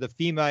look, the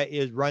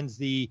FEMA runs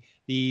the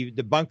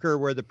bunker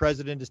where the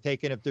president is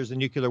taken if there's a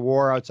nuclear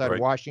war outside of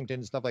Washington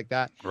and stuff like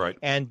that. Right.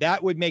 And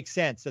that would make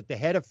sense that the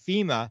head of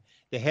FEMA,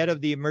 the head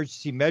of the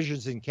emergency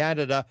measures in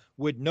Canada,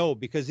 would know,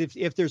 because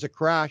if there's a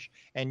crash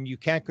and you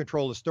can't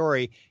control the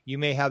story, you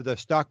may have the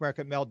stock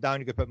market meltdown.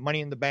 You could put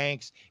money in the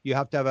banks. You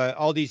have to have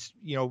all these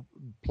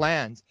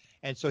plans.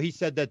 And so he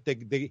said that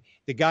the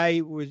guy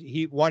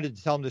he wanted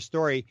to tell him the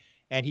story,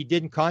 and he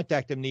didn't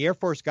contact him. The Air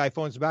Force guy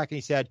phones back and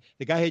he said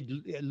the guy had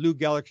Lou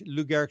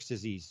Gehrig's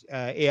disease,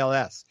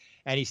 ALS.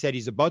 And he said,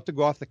 he's about to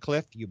go off the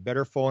cliff. You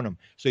better phone him.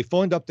 So he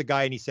phoned up the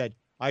guy and he said,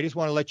 I just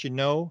want to let you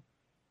know,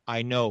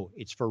 I know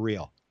it's for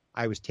real.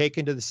 I was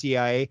taken to the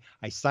CIA.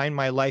 I signed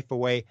my life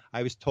away.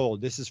 I was told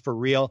this is for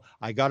real.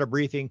 I got a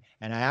briefing,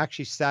 and I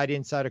actually sat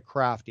inside a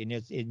craft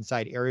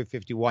inside Area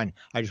 51.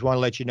 I just want to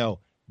let you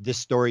know, this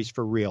story's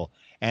for real.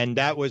 And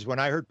that was when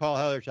I heard Paul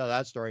Hellyer tell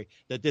that story,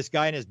 that this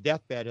guy in his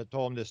deathbed had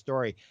told him this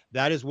story.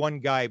 That is one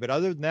guy. But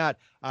other than that,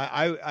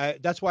 I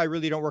that's why I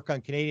really don't work on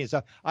Canadian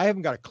stuff. I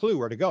haven't got a clue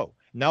where to go.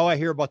 Now I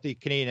hear about the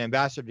Canadian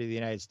ambassador to the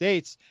United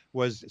States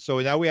so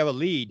now we have a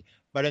lead.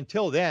 But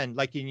until then,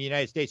 like in the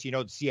United States,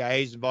 the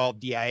CIA's involved,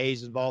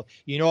 DIA's involved.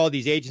 All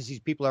these agencies,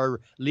 people are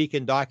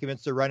leaking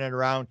documents, they're running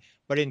around.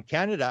 But in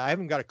Canada, I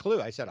haven't got a clue.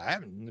 I said, I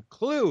haven't a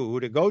clue who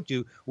to go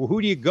to. Well, who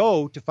do you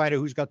go to find out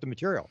who's got the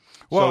material?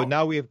 So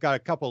now we've got a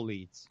couple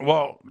leads.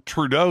 Well,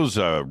 Trudeau's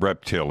a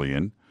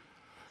reptilian.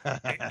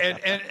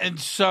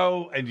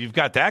 and you've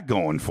got that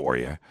going for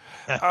you.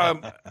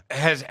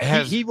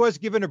 He was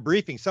given a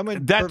briefing.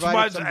 Someone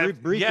provided some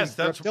briefing,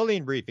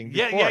 reptilian briefing.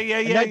 Yeah.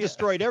 And that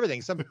destroyed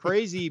everything. Some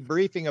crazy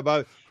briefing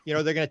about,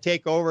 they're going to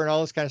take over and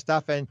all this kind of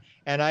stuff. And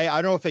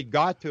I don't know if it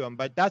got to him,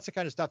 but that's the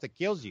kind of stuff that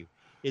kills you,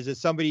 is that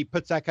somebody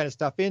puts that kind of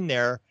stuff in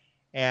there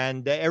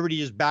and everybody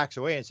just backs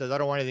away and says, I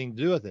don't want anything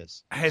to do with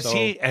this.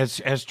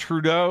 Has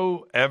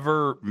Trudeau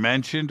ever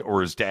mentioned,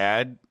 or his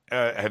dad,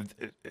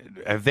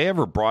 have they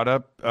ever brought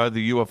up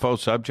the UFO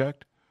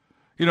subject?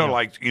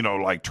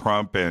 Like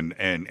Trump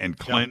and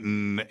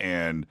Clinton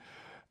and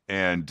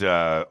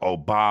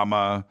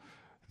Obama.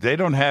 They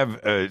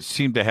don't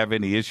seem to have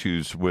any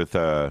issues with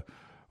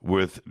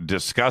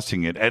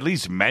discussing it, at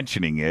least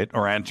mentioning it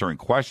or answering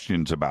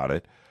questions about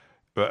it.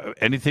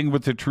 Anything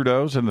with the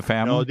Trudeaus and the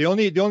family? No,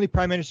 the only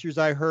prime ministers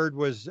I heard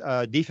was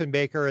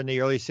Diefenbaker in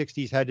the early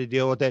 60s had to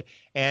deal with it.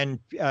 And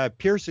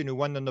Pearson, who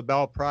won the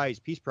Nobel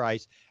Peace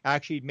Prize,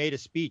 actually made a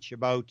speech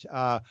about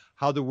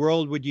how the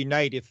world would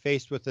unite if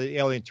faced with the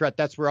alien threat.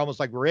 That's where almost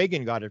like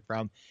Reagan got it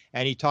from.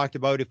 And he talked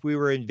about if we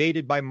were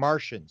invaded by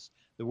Martians,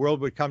 the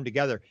world would come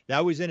together.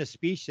 That was in a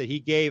speech that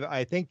he gave,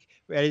 I think,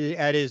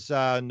 at his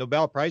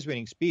Nobel Prize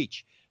winning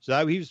speech.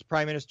 So he was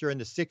prime minister in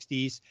the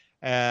 60s.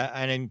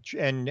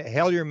 And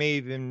Hellyer may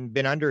have even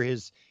been under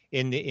his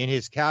in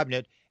his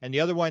cabinet. And the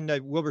other one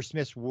that Wilbur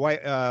Smith's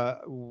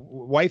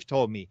wife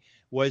told me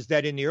was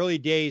that in the early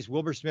days,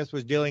 Wilbur Smith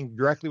was dealing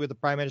directly with the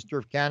Prime Minister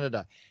of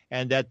Canada,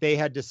 and that they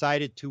had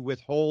decided to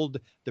withhold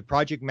the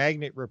Project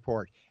Magnet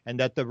report, and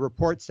that the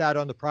report sat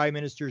on the Prime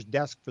Minister's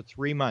desk for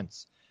 3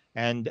 months.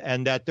 And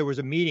that there was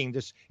a meeting.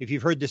 If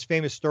you've heard this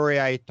famous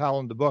story I tell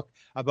in the book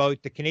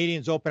about the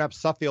Canadians open up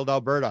Suffield,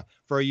 Alberta,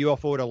 for a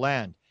UFO to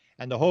land.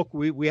 And the whole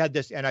we had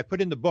this, and I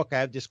put in the book. I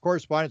have this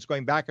correspondence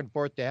going back and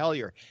forth to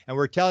Hellier, and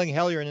we're telling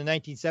Hellier in the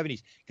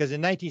 1970s because in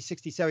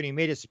 1967 he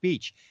made a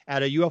speech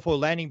at a UFO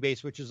landing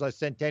base, which is a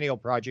centennial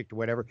project or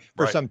whatever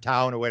for some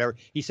town or whatever.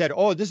 He said,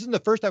 "Oh, this isn't the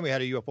first time we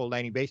had a UFO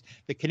landing base.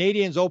 The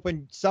Canadians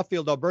opened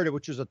Suffield, Alberta,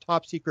 which was a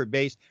top secret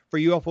base for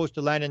UFOs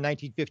to land in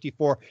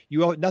 1954.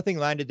 Nothing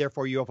landed,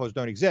 therefore UFOs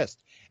don't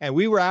exist." And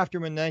we were after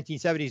him in the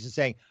 1970s and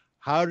saying,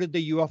 how did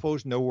the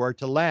UFOs know where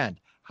to land?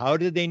 How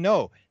did they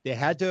know? They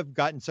had to have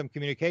gotten some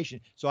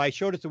communication. So I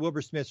showed it to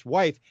Wilbur Smith's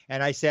wife,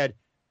 and I said,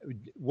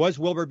 was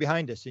Wilbur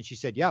behind this? And she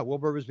said, yeah,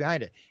 Wilbur was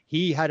behind it.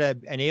 He had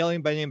an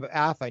alien by the name of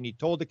AFA, and he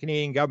told the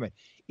Canadian government,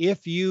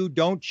 if you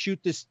don't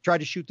try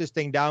to shoot this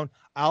thing down,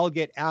 I'll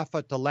get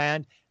AFA to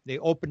land. They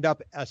opened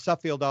up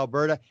Suffield,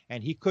 Alberta,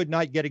 and he could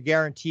not get a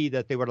guarantee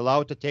that they would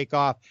allow it to take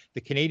off.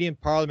 The Canadian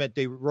Parliament,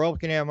 the Royal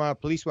Canadian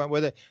Police went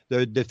with it.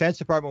 The Defense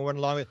Department went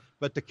along with it,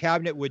 but the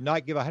Cabinet would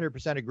not give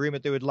 100%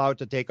 agreement they would allow it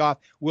to take off.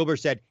 Wilbur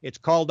said, it's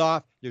called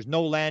off. There's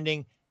no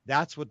landing.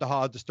 That's what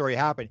how the story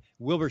happened.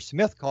 Wilbur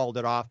Smith called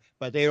it off,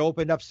 but they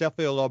opened up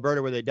Suffield,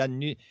 Alberta, where they'd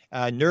done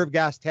nerve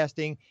gas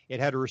testing. It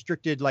had a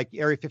restricted, like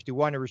Area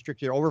 51, a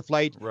restricted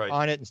overflight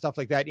on it and stuff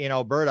like that in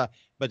Alberta.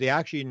 But they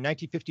actually in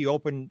 1950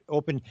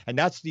 opened, and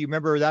that's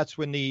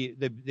when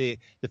the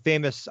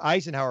famous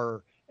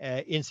Eisenhower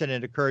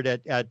incident occurred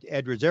at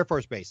Edwards Air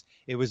Force Base.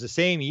 It was the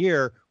same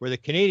year where the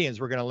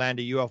Canadians were going to land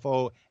a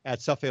UFO at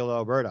Suffield,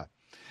 Alberta.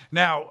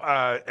 Now,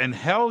 and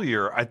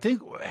Hellier, I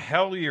think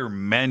Hellier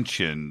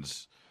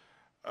mentions.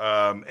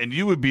 And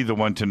you would be the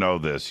one to know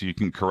this. You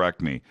can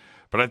correct me.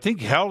 But I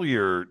think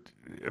Hellier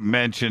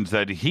mentions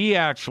that he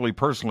actually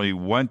personally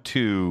went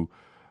to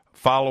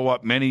follow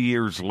up many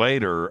years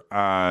later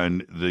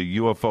on the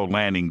UFO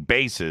landing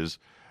bases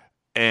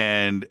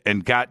and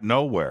got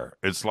nowhere.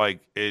 It's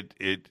like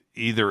it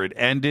either it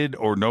ended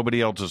or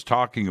nobody else is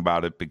talking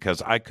about it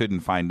because I couldn't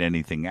find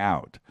anything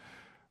out.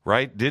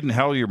 Right? Didn't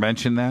Hellier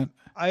mention that?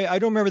 I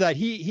don't remember that.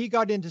 He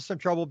got into some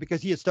trouble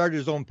because he had started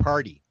his own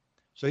party.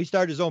 So he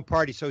started his own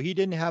party. So he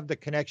didn't have the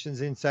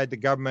connections inside the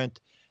government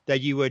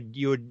that you would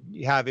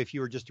have if you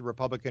were just a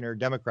Republican or a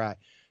Democrat.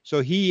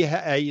 So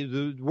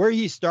where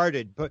he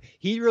started, but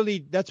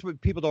that's what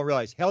people don't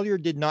realize. Hellier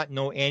did not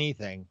know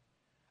anything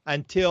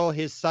until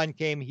his son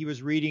came. He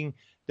was reading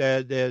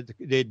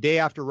the Day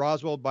After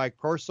Roswell by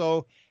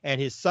Corso, and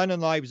his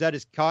son-in-law, he was at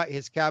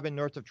his cabin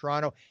north of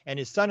Toronto, and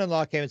his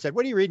son-in-law came and said,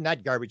 what are you reading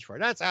that garbage for?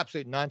 That's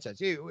absolute nonsense.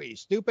 You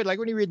stupid. Like,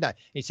 what are you reading that?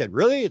 And he said,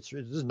 really? This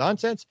is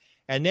nonsense?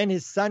 And then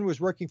his son was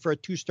working for a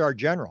 2-star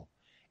general.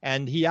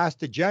 And he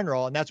asked the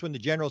general, and that's when the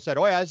general said,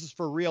 oh, yeah, this is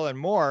for real and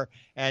more.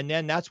 And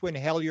then that's when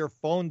Hellier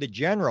phoned the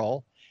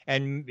general.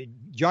 And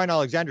John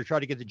Alexander tried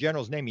to get the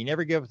general's name. He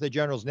never gave the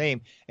general's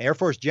name, Air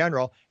Force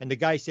general. And the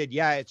guy said,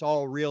 yeah, it's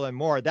all real and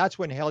more. That's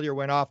when Hellier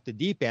went off the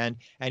deep end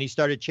and he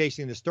started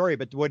chasing the story.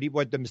 But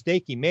what the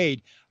mistake he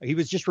made, he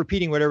was just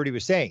repeating what everybody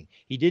was saying.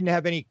 He didn't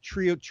have any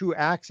true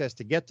access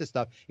to get to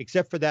stuff,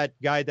 except for that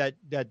guy, that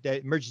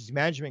emergency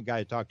management guy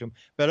who talked to him.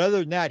 But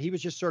other than that, he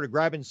was just sort of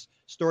grabbing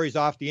stories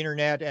off the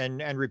internet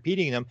and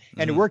repeating them.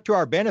 And it worked to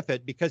our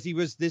benefit because he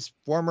was this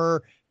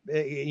former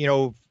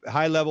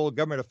high-level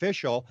government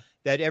official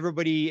that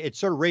everybody, it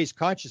sort of raised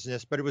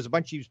consciousness, but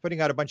he was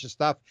putting out a bunch of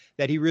stuff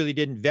that he really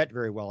didn't vet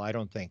very well, I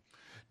don't think.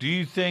 Do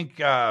you think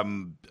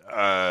that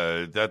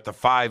the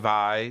Five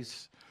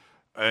Eyes,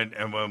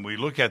 and when we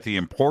look at the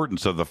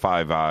importance of the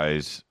Five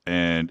Eyes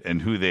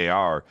and who they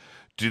are,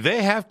 do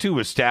they have to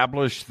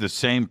establish the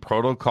same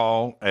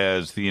protocol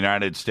as the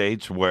United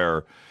States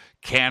where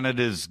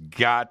Canada's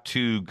got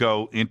to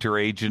go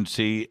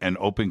interagency and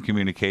open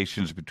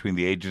communications between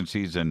the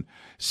agencies and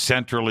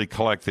centrally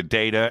collect the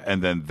data,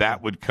 and then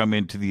that would come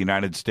into the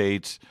United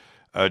States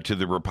to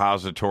the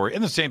repository,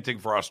 and the same thing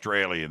for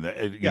Australia and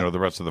the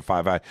rest of the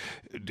Five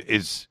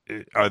Eyes.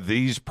 Are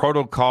these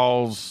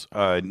protocols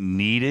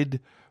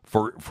needed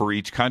for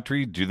each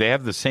country? Do they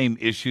have the same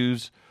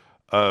issues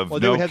of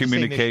no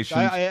communication?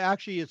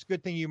 Actually, it's a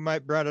good thing you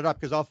might brought it up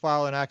because I'll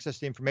file an access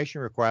to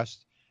information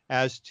request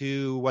as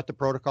to what the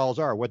protocols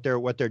are, what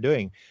they're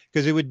doing,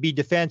 because it would be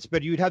defense,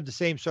 but you'd have the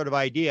same sort of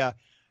idea.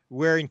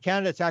 Where in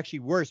Canada it's actually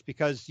worse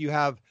because you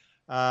have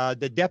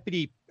the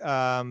deputy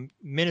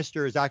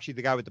minister is actually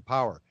the guy with the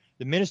power.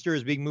 The minister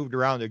is being moved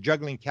around. They're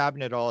juggling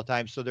cabinet all the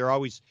time, so they're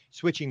always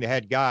switching the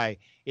head guy.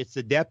 It's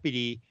the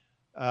deputy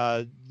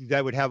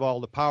that would have all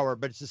the power,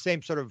 but it's the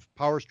same sort of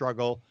power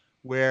struggle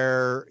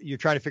where you're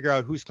trying to figure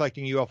out who's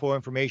collecting UFO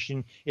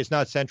information. It's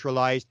not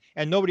centralized,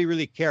 and nobody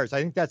really cares.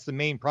 I think that's the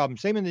main problem.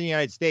 Same in the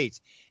United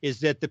States, is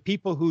that the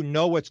people who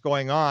know what's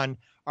going on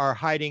are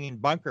hiding in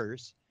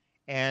bunkers,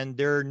 and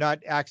they're not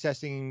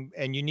accessing,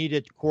 and you need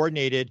it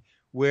coordinated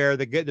where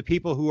the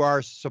people who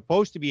are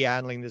supposed to be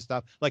handling this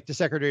stuff, like the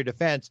Secretary of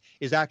Defense,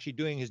 is actually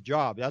doing his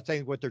job. That's I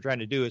think what they're trying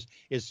to do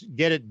is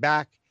get it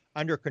back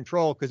under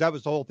control, because that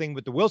was the whole thing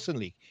with the Wilson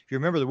leak. If you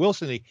remember the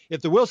Wilson leak,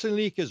 if the Wilson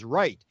leak is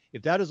right,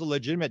 if that is a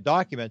legitimate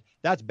document,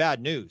 that's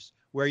bad news.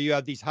 where you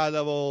have these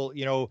high-level,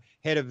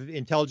 head of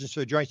intelligence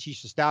or Joint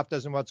Chiefs of Staff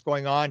doesn't know what's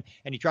going on,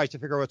 and he tries to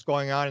figure out what's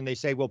going on, and they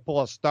say, "Well,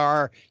 pull a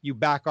star, you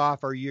back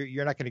off, or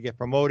you're not going to get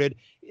promoted."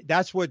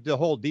 That's what the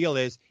whole deal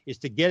is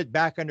to get it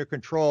back under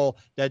control.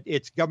 That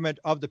it's government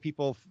of the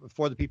people,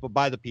 for the people,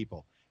 by the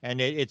people. And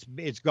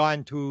it's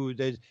gone to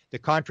the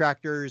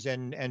contractors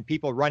and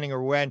people running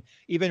or when,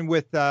 even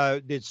with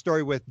the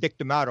story with Dick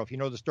D'Amato, if you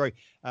know the story,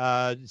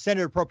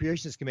 Senate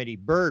Appropriations Committee,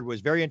 Byrd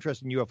was very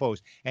interested in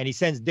UFOs, and he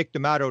sends Dick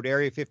D'Amato to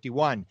Area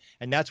 51,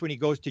 and that's when he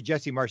goes to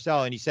Jesse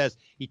Marcel, and he says,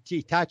 he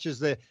attaches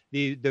the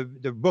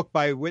book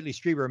by Whitley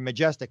Strieber,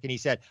 Majestic, and he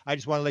said, "I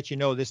just want to let you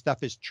know this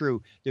stuff is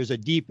true. There's a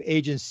deep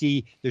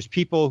agency, there's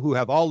people who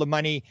have all the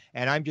money,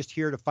 and I'm just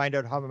here to find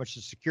out how much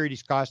the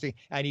security's costing."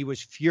 And he was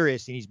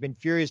furious, and he's been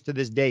furious to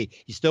this day.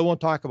 He still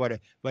won't talk about it,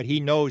 but he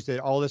knows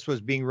that all this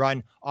was being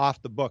run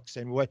off the books.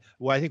 And what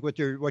I think what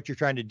you're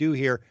trying to do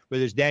here,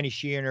 whether it's Danny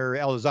Sheehan or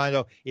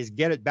Elizondo, is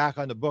get it back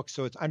on the books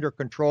so it's under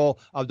control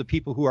of the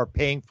people who are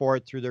paying for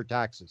it through their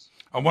taxes.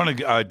 I want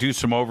to do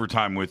some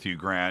overtime with you,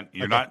 Grant.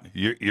 You're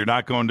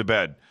not going to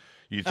bed.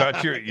 You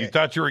thought you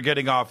thought you were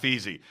getting off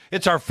easy.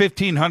 It's our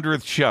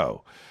 1500th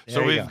show,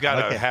 so we've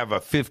got to have a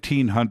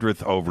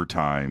 1500th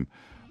overtime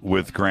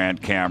with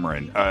Grant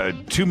Cameron.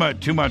 Too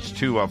much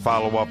to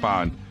follow up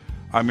on.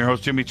 I'm your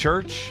host, Jimmy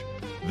Church.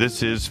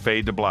 This is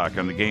Fade to Black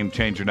on the Game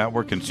Changer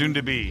Network and soon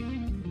to be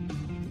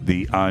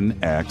the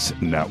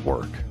UnX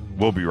Network.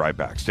 We'll be right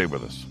back. Stay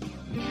with us.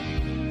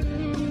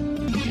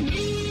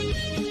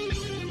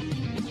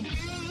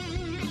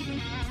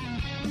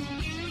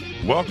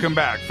 Welcome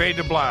back. Fade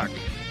to Black.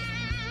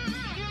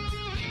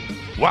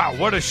 Wow,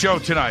 what a show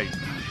tonight.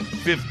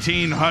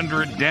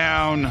 1,500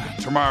 down.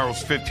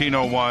 Tomorrow's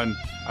 1,501.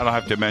 I don't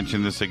have to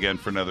mention this again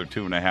for another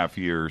 2.5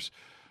 years.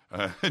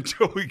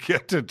 Until we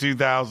get to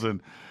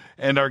 2000.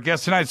 And our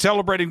guest tonight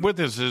celebrating with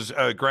us is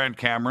Grant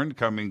Cameron,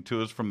 coming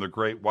to us from the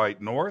Great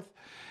White North.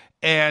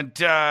 And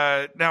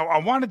now I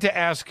wanted to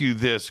ask you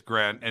this,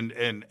 Grant,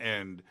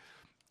 and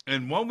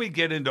when we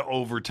get into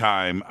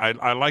overtime,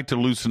 I like to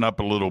loosen up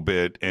a little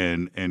bit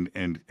and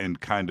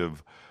kind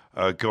of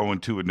go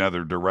into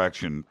another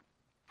direction,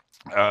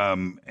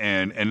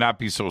 and not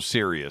be so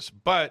serious.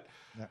 But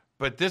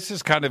this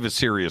is kind of a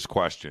serious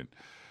question.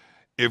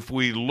 If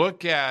we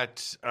look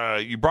at,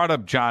 you brought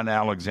up John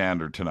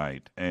Alexander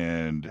tonight,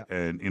 and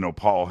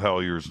Paul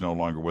Hellier's no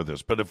longer with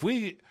us. But if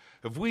we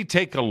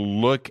take a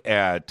look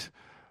at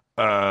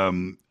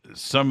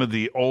some of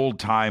the old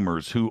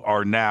timers who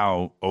are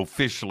now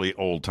officially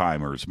old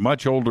timers,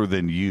 much older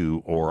than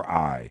you or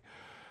I,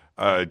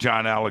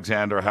 John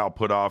Alexander, Hal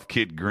Puthoff,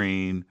 Kit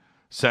Green,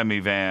 Semi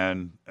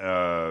Van,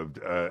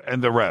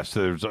 and the rest.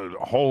 There's a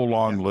whole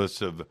long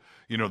list of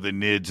the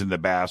NIDS and the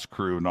Bass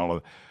Crew and all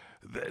of.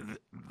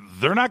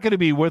 They're not going to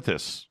be with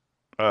us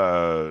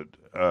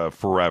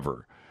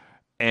forever.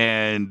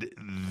 And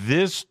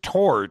this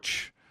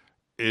torch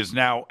is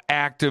now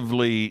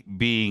actively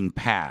being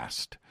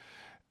passed.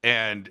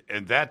 And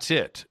that's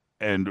it.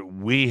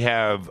 And we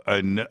have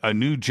a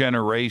new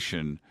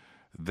generation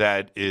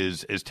that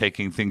is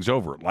taking things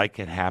over, like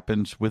it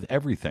happens with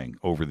everything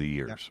over the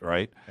years,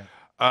 right?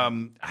 Yeah.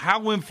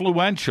 How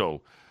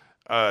influential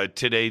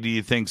today do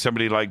you think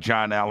somebody like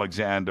John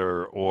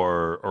Alexander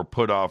or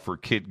Puthoff or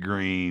Kit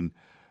Green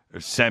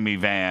or Semi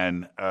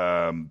Van,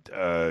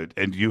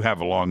 and you have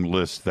a long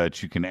list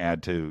that you can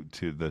add to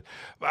the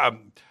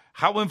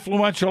how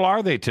influential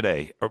are they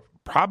today?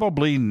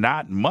 Probably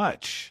not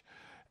much.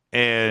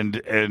 And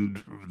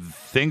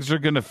things are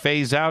going to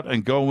phase out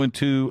and go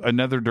into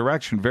another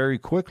direction very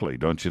quickly,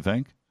 don't you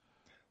think?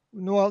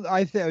 Well,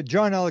 I think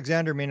John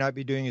Alexander may not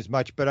be doing as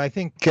much, but I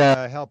think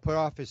Hal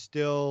Puthoff is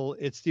still,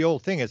 it's the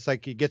old thing. It's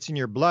like it gets in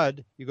your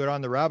blood. You go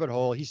down the rabbit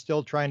hole. He's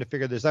still trying to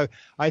figure this out.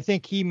 I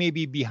think he may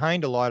be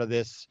behind a lot of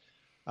this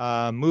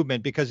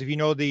movement, because if you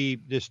know the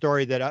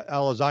story that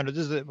Elizondo,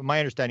 this is my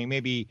understanding,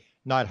 maybe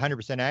not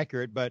 100%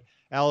 accurate, but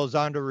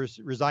Elizondo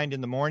resigned in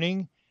the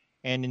morning,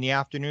 and in the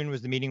afternoon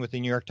was the meeting with the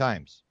New York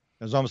Times.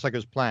 It was almost like it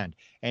was planned.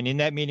 And in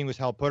that meeting was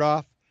Hal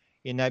Puthoff.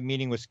 In that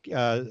meeting was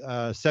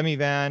Semi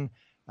Van.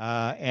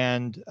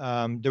 And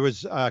there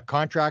was a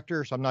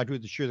contractor, so I'm not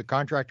sure the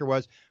contractor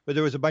was, but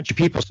there was a bunch of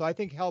people. So I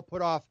think Hal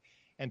Puthoff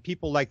and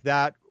people like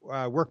that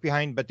work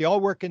behind, but they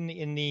all work in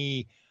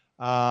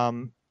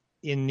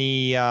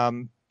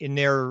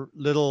their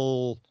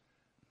little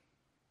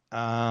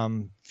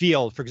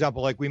field. For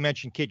example, like we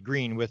mentioned, Kit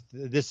Green with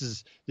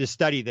this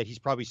study that he's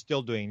probably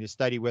still doing, this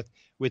study with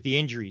the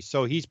injuries.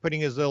 So he's putting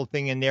his little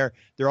thing in there.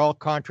 They're all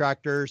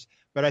contractors.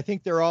 But I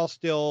think they're all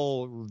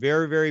still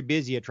very, very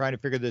busy at trying to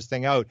figure this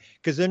thing out,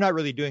 because they're not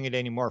really doing it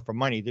anymore for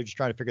money. They're just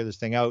trying to figure this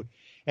thing out.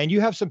 And you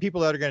have some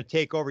people that are going to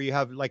take over. You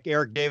have like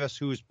Eric Davis,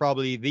 who's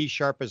probably the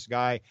sharpest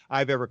guy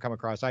I've ever come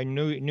across. I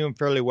knew him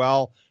fairly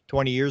well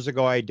 20 years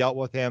ago. I dealt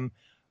with him.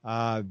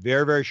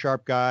 Very, very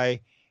sharp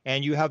guy.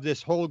 And you have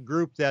this whole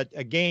group that,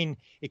 again,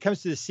 it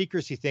comes to the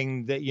secrecy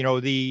thing that,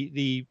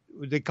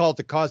 they call it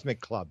the Cosmic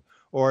Club,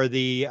 or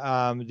the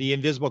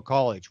Invisible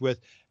College with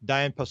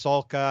Diane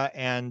Pasulka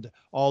and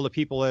all the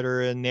people that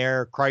are in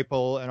there,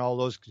 Kreipel and all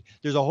those.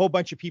 There's a whole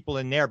bunch of people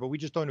in there, but we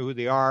just don't know who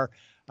they are.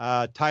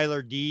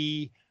 Tyler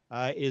D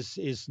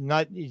is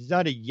not, he's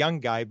not a young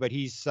guy, but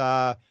he's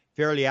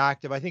fairly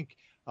active. I think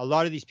a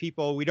lot of these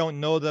people, we don't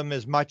know them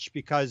as much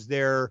because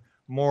they're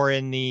more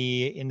in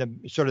the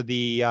sort of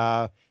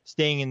the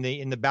staying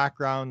in the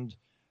background.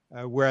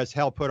 Whereas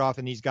Hal Putoff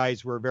and these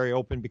guys were very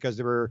open because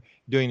they were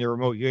doing the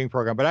remote viewing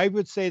program. But I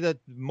would say that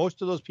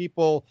most of those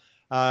people,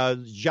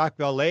 Jacques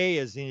Vallée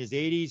is in his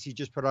 80s. He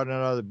just put out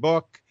another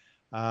book.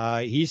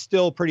 He's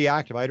still pretty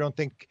active. I don't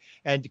think,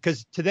 and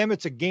because to them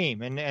it's a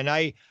game. And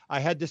I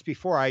had this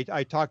before.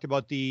 I talked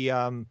about the.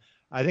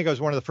 I think I was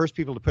one of the first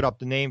people to put up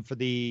the name for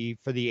the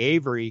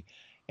Avery,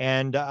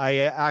 and I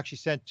actually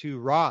sent to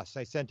Ross.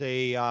 I sent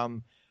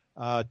a.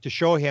 To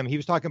show him, he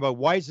was talking about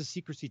why is the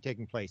secrecy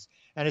taking place,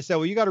 and I said,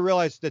 well, you got to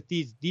realize that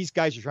these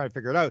guys are trying to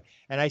figure it out.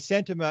 And I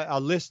sent him a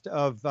list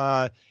of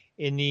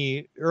in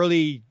the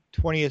early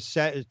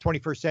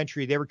 21st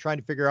century, they were trying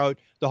to figure out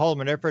the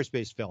Holloman Air Force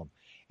Base film,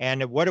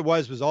 and what it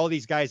was all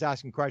these guys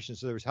asking questions.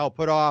 So there was Hal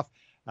Putoff,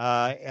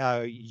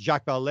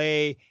 Jacques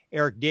Vallée,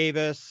 Eric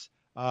Davis,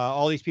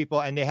 all these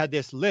people, and they had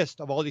this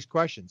list of all these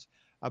questions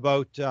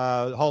about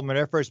Holloman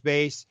Air Force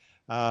Base.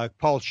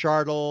 Paul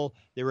Chartle,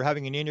 they were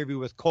having an interview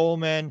with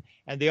Coleman,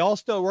 and they all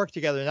still work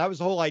together. And that was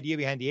the whole idea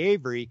behind the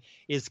Avery,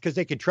 is because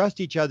they can trust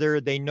each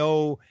other. They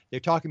know they're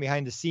talking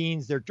behind the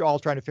scenes. They're all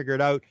trying to figure it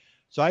out.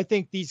 So I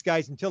think these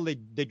guys, until they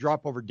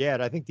drop over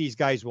dead, I think these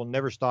guys will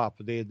never stop,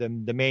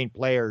 the main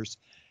players.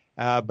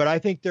 But I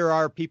think there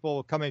are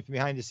people coming from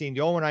behind the scene.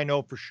 The only one I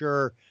know for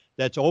sure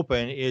that's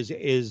open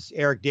is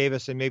Eric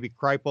Davis and maybe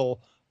Kreipel.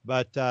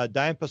 But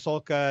Diane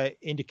Pasulka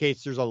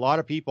indicates there's a lot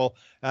of people.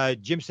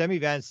 Jim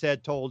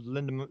Semivan told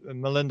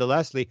Melinda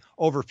Leslie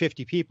over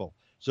 50 people.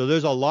 So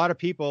there's a lot of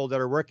people that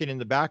are working in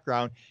the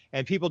background,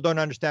 and people don't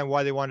understand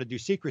why they want to do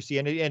secrecy.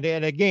 And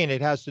again,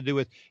 it has to do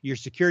with your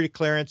security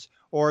clearance.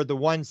 Or the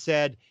one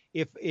said,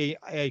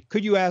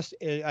 could you ask?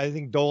 I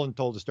think Dolan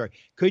told the story.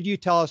 Could you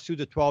tell us who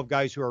the 12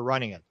 guys who are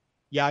running it?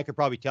 Yeah, I could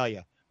probably tell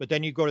you. But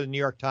then you go to the New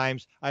York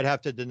Times, I'd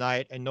have to deny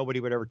it, and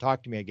nobody would ever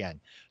talk to me again.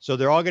 So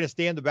they're all going to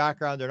stay in the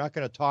background. They're not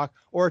going to talk.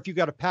 Or if you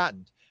got a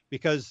patent,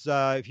 because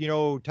if you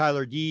know,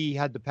 Tyler D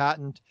had the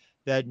patent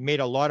that made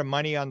a lot of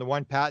money on the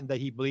one patent that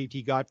he believed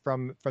he got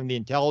from the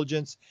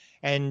intelligence.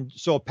 And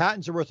so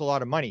patents are worth a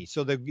lot of money.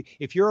 So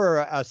if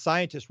you're a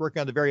scientist working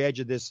on the very edge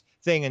of this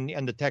thing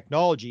and the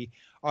technology,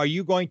 are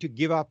you going to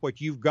give up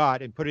what you've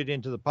got and put it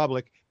into the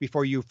public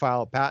before you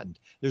file a patent?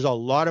 There's a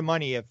lot of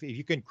money if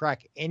you can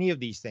crack any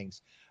of these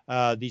things.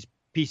 These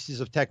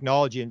pieces of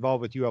technology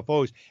involved with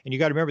UFOs. And you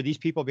got to remember, these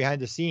people behind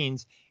the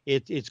scenes,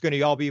 it's going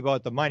to all be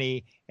about the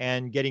money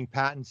and getting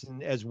patents,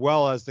 and as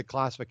well as the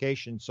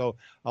classification. So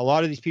a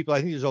lot of these people, I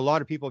think there's a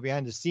lot of people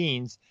behind the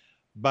scenes,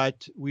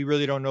 but we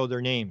really don't know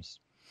their names.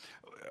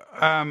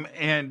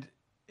 And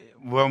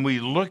when we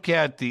look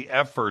at the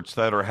efforts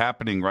that are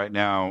happening right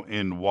now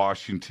in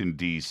Washington,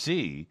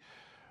 D.C.,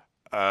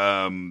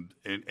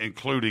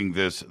 including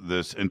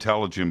this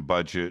intelligent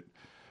budget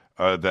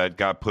that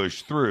got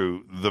pushed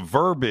through, the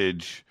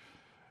verbiage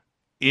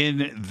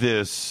in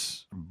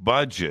this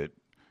budget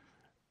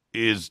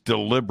is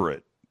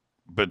deliberate,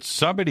 but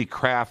somebody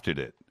crafted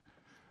it.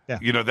 Yeah.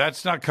 You know,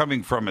 that's not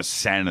coming from a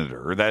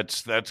senator.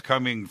 That's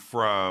coming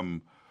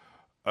from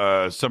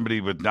somebody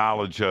with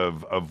knowledge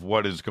of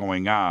what is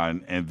going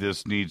on, and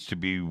this needs to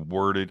be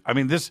worded. I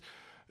mean,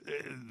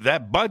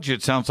 that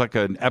budget sounds like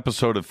an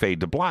episode of Fade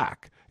to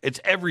Black. It's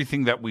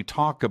everything that we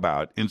talk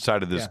about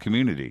inside of this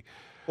community.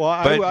 Well,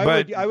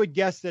 I would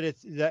guess that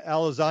it's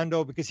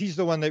Elizondo, because he's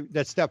the one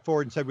that stepped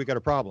forward and said we got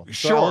a problem.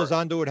 So sure.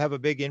 Elizondo would have a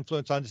big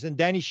influence on this, and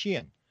Danny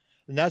Sheehan.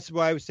 And that's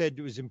why I said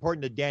it was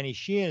important that Danny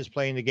Sheehan is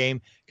playing the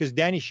game, because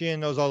Danny Sheehan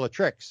knows all the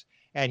tricks.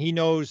 And he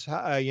knows,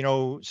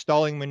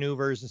 stalling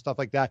maneuvers and stuff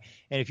like that.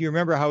 And if you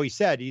remember how he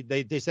said,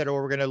 they said, oh,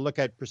 we're going to look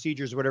at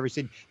procedures or whatever. He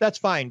said, that's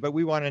fine, but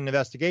we want an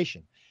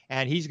investigation.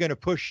 And he's going to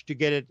push to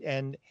get it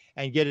and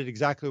get it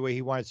exactly the way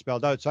he wanted it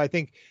spelled out. So I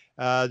think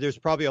there's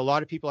probably a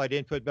lot of people I'd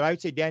input, but I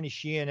would say Danny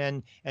Sheehan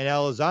and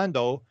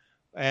Elizondo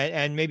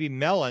and maybe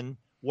Mellon.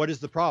 What is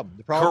the problem?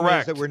 The problem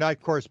is that we're not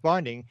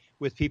corresponding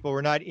with people.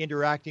 We're not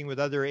interacting with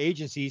other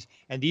agencies.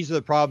 And these are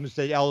the problems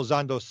that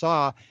Elizondo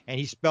saw, and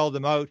he spelled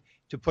them out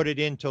to put it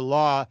into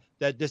law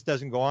that this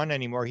doesn't go on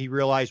anymore. He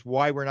realized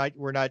why we're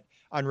not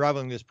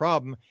unraveling this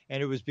problem,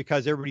 and it was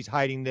because everybody's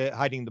hiding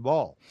the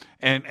ball.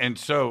 And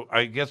so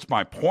I guess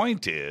my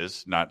point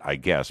is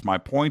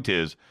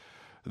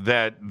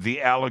that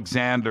the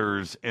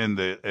Alexanders and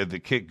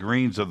the Kit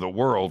Greens of the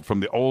world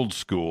from the old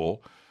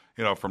school,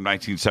 from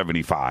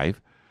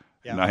 1975,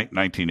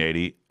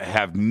 1980,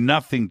 have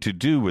nothing to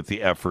do with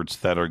the efforts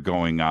that are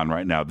going on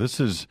right now.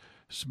 This is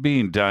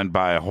being done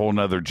by a whole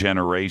nother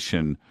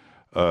generation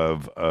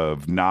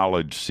of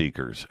knowledge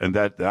seekers, and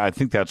that I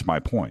think that's my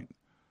point.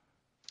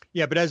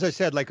 Yeah, but as I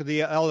said, like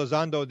the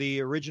Elizondo, the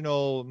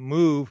original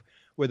move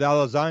with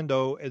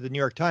Elizondo at the New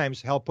York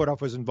Times, Hal Putoff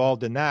was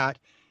involved in that,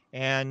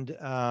 and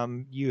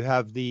you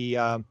have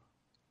the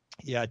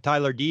Yeah,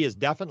 Tyler D is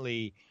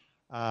definitely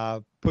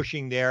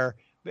pushing there.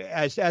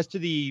 As to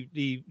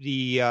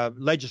the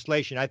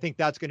legislation, I think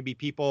that's going to be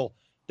people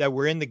that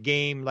were in the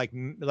game, like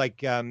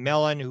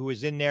Mellon, who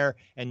was in there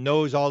and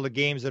knows all the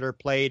games that are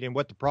played and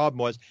what the problem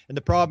was. And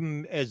the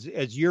problem, as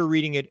you're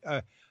reading it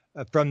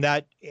from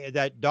that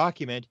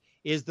document,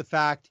 is the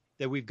fact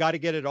that we've got to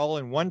get it all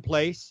in one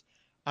place,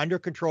 under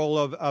control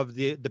of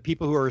the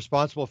people who are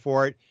responsible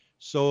for it,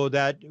 so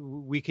that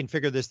we can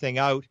figure this thing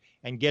out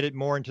and get it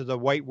more into the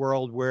white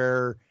world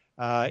where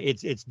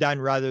it's done,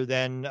 rather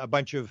than a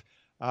bunch of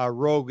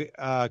rogue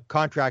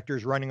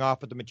contractors running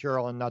off with the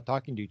material and not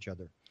talking to each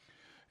other.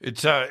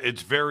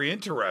 It's very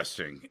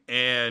interesting.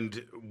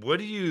 And what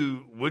do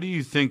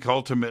you think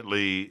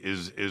ultimately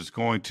is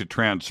going to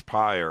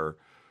transpire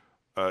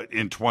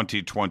in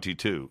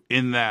 2022?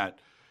 In that,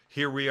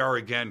 here we are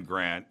again,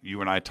 Grant.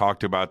 You and I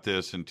talked about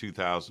this in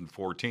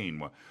 2014.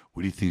 What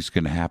do you think is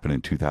going to happen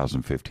in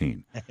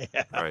 2015?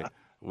 Right?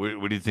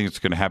 What do you think is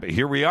going to happen?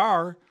 Here we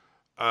are.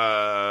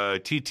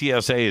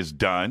 TTSA is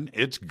done.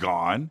 It's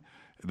gone.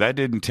 That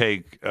didn't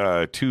take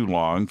too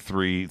long,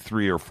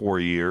 three or 4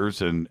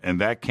 years, and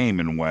that came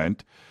and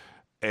went.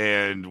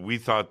 And we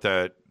thought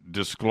that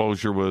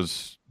disclosure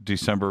was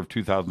December of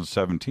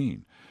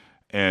 2017.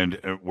 And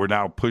we're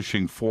now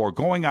pushing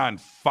going on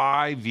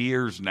 5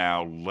 years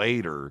now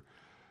later.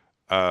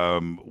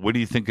 What do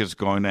you think is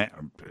going to,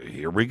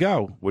 here we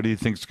go. What do you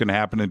think is going to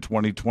happen in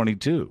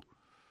 2022?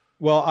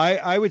 Well,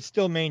 I would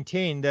still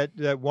maintain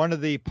that one of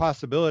the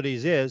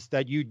possibilities is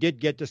that you did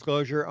get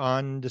disclosure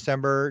on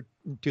December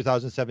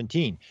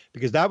 2017,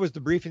 because that was the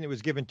briefing that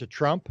was given to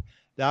Trump.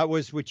 That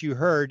was what you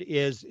heard,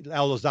 is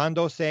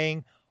Elizondo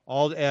saying,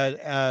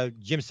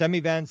 Jim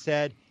Semivan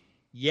said,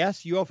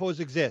 yes, UFOs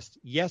exist.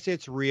 Yes,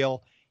 it's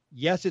real.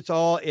 Yes, it's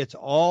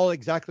all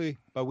exactly,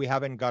 but we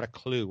haven't got a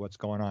clue what's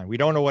going on. We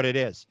don't know what it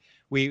is.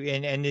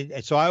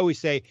 So I always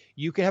say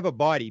you can have a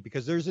body,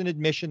 because there's an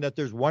admission that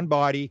there's one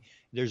body,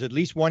 there's at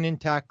least one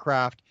intact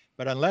craft,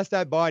 but unless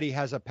that body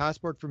has a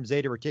passport from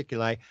Zeta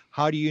Reticuli,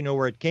 how do you know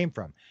where it came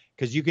from?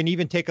 Because you can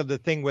even take the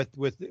thing with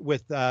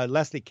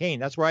Leslie Kean.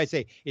 That's where I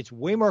say it's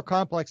way more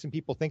complex than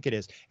people think it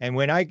is. And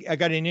when I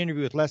got an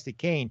interview with Leslie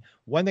Kean,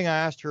 one thing I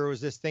asked her was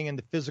this thing in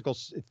the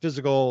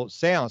physical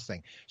seance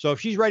thing. So if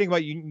she's writing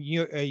about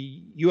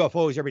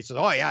UFOs, everybody says,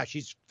 oh yeah,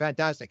 she's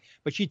fantastic.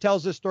 But she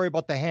tells this story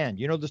about the hand.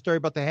 You know the story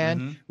about the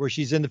hand, where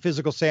she's in the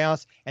physical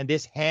seance and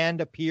this hand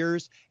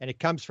appears and it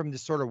comes from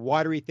this sort of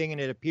watery thing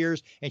and it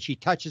appears and she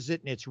touches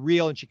it and it's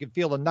real and she can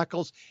feel the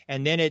knuckles,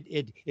 and then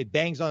it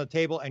bangs on the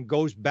table and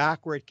goes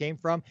back where it came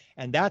from.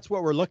 And that's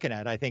what we're looking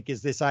at, I think,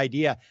 is this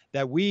idea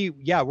that we're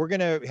going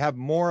to have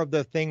more of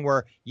the thing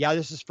where,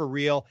 this is for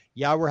real.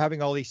 Yeah, we're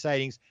having all these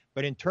sightings.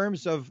 But in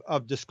terms of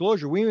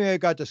disclosure, we may have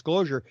got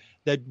disclosure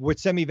that what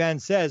Semivan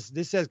says,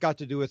 this has got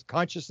to do with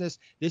consciousness.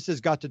 This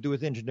has got to do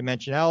with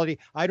interdimensionality.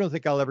 I don't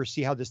think I'll ever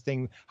see how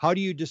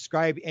do you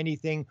describe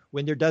anything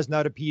when there does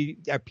not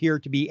appear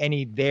to be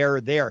any there?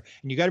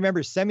 And you got to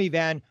remember,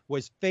 Semivan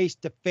was face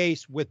to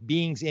face with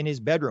beings in his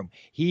bedroom.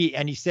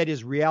 He said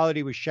his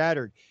reality was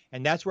shattered.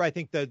 And that's where I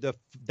think the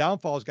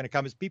downfall is going to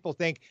come, is people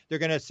think they're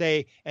going to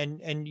say,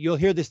 and you'll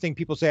hear this thing,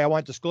 people say, I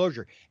want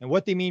disclosure. And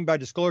what they mean by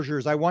disclosure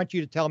is, I want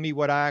you to tell me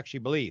what I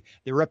actually believe.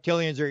 The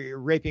reptilians are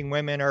raping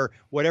women or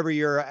whatever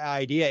your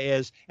idea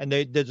is. And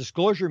the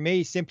disclosure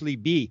may simply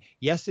be,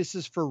 yes, this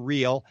is for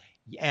real.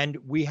 And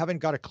we haven't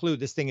got a clue.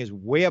 This thing is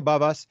way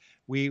above us.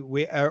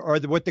 Or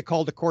what they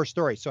call the core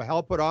story. So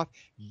Hal put off,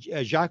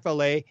 Jacques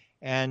Vallée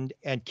and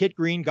Kit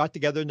Green got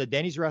together in the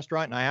Denny's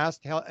restaurant, and I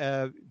asked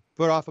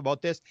put off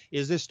about this.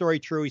 Is this story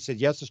true? He said,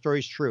 yes, the story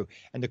is true.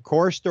 And the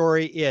core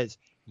story is,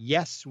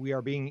 yes, we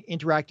are being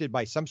interacted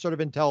by some sort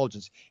of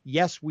intelligence.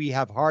 Yes, we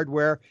have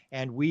hardware,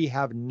 and we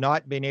have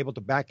not been able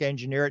to back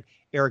engineer it.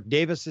 Eric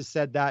Davis has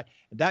said that.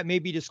 That may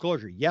be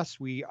disclosure. Yes,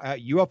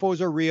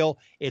 UFOs are real.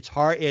 It's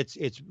hard.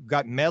 It's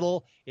got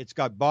metal. It's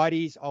got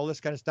bodies, all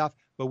this kind of stuff.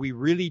 But we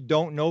really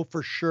don't know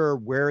for sure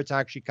where it's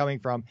actually coming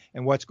from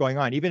and what's going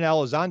on. Even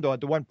Elizondo,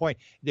 at the one point,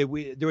 there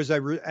was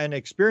an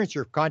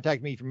experiencer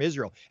contacted me from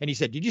Israel, and he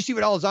said, did you see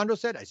what Elizondo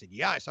said? I said,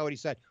 yeah, I saw what he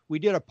said. We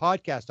did a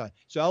podcast on it.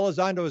 So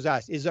Elizondo was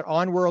asked, is it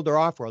on-world or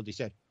off-world? He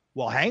said,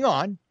 well, hang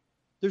on.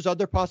 There's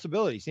other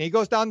possibilities. And he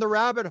goes down the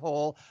rabbit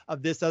hole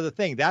of this other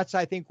thing. That's,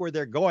 I think, where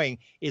they're going,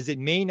 is it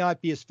may not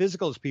be as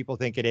physical as people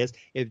think it is.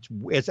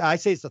 I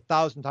say it's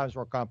 1,000 times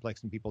more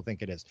complex than people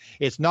think it is.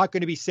 It's not going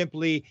to be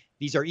simply,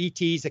 these are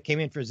ETs that came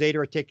in from Zeta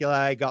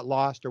Reticuli, got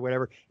lost or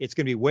whatever. It's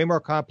going to be way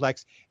more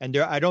complex. And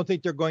I don't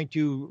think they're going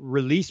to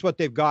release what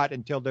they've got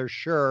until they're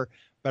sure.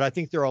 But I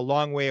think they're a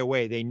long way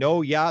away. They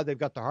know, they've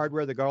got the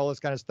hardware, they've got all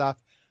this kind of stuff.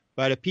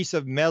 But a piece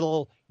of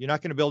metal, you're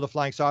not going to build a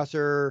flying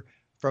saucer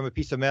from a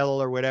piece of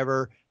metal or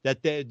whatever,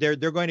 that they're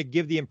going to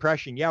give the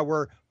impression,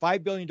 we're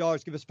 $5 billion,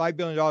 give us $5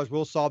 billion,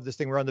 we'll solve this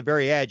thing, we're on the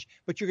very edge.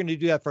 But you're going to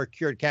do that for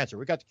cured cancer.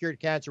 We got the cured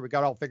cancer, we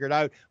got all figured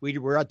out,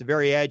 we're at the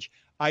very edge.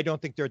 I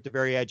don't think they're at the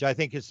very edge. I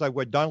think it's like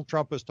what Donald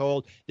Trump was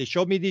told. They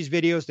showed me these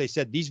videos, they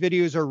said these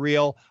videos are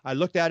real. I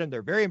looked at them,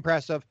 they're very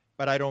impressive,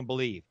 but I don't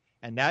believe.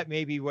 And that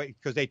may be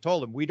because they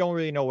told him, we don't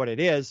really know what it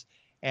is.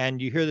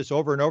 And you hear this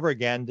over and over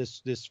again,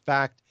 this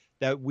fact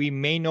that we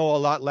may know a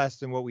lot less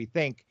than what we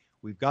think.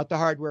 We've got the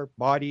hardware,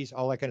 bodies,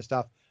 all that kind of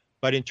stuff.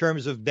 But in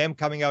terms of them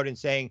coming out and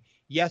saying,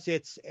 yes,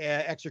 it's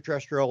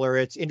extraterrestrial or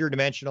it's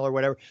interdimensional or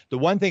whatever, the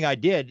one thing I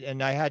did,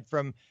 and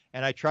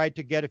I tried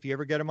to get, if you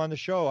ever get him on the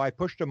show, I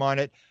pushed him on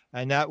it,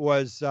 and that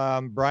was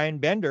Brian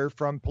Bender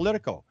from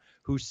Politico,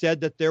 who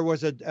said that there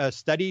was a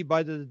study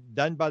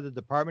done by the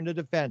Department of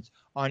Defense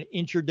on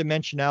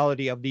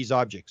interdimensionality of these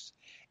objects,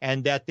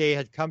 and that they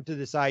had come to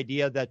this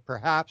idea that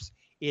perhaps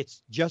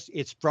it's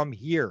from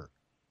here.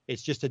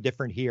 It's just a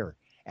different here.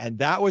 And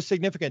that was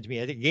significant to me.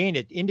 And again,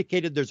 it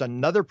indicated there's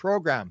another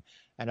program.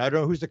 And I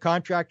don't know who's the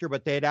contractor,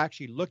 but they had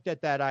actually looked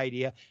at that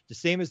idea, the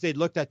same as they'd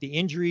looked at the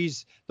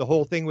injuries, the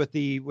whole thing with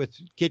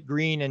Kit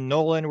Green and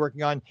Nolan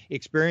working on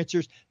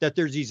experiencers, that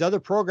there's these other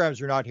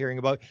programs we're not hearing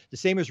about, the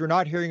same as we're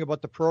not hearing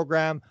about the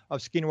program of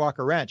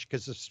Skinwalker Ranch,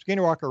 because the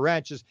Skinwalker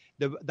Ranch is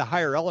the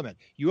higher element.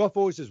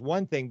 UFOs is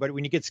one thing, but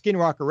when you get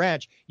Skinwalker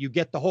Ranch, you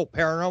get the whole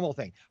paranormal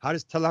thing. How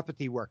does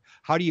telepathy work?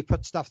 How do you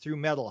put stuff through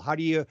metal? How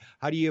do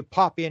you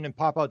pop in and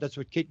pop out? That's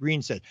what Kit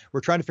Green said.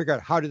 We're trying to figure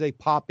out how do they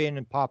pop in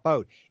and pop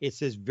out. It's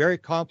this very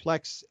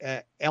complex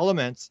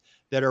elements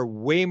that are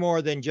way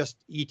more than just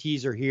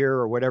ETs are here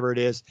or whatever it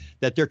is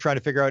that they're trying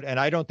to figure out. And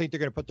I don't think they're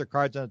going to put their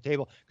cards on the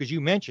table, because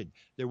you mentioned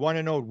they want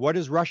to know, what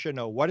does Russia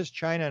know? What does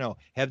China know?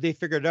 Have they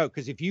figured it out?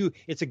 Because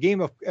it's a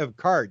game of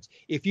cards.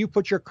 If you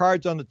put your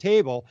cards on the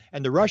table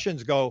and the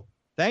Russians go,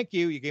 thank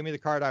you, you gave me the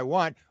card I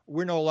want,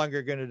 we're no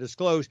longer going to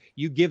disclose,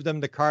 you give them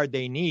the card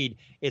they need.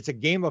 It's a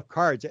game of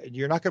cards.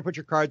 You're not going to put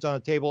your cards on the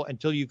table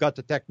until you've got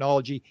the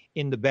technology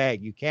in the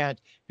bag. You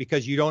can't,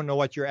 because you don't know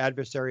what your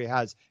adversary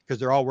has, because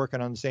they're all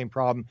working on the same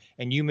problem,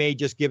 and you may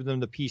just give them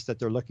the piece that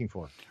they're looking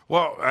for.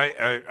 Well,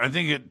 I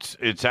think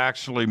it's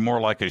actually more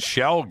like a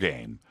shell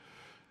game,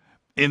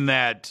 in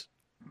that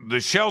the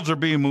shells are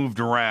being moved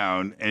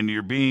around and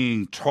you're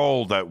being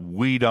told that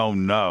we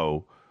don't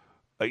know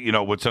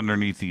what's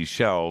underneath these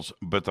shells,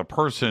 but the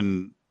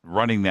person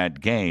running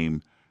that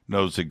game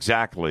knows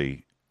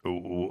exactly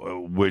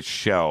which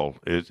shell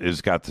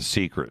is got the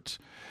secrets,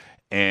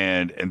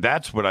 and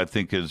that's what I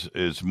think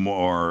is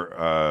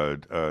more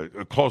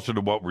closer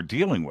to what we're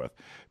dealing with.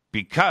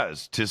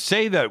 Because to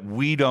say that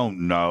we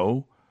don't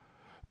know,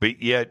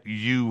 but yet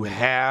you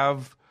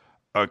have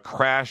a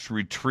crash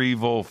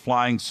retrieval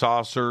flying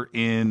saucer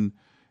in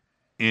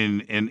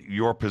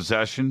your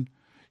possession,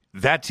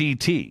 that's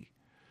ET.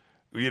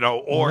 Let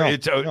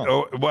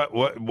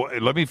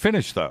me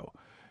finish though.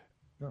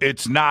 No.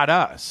 It's not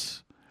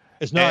us.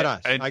 It's not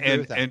us. I agree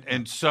with that.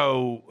 And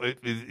so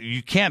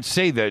you can't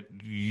say that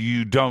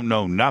you don't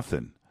know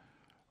nothing.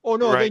 Oh,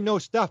 no, right? They know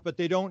stuff, but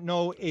they don't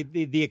know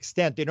the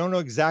extent. They don't know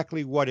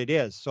exactly what it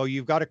is. So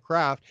you've got a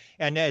craft.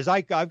 And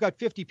I've got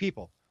 50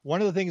 people.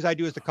 One of the things I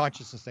do is the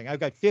consciousness thing. I've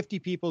got 50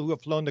 people who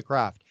have flown the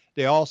craft.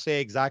 They all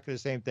say exactly the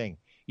same thing.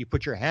 You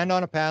put your hand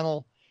on a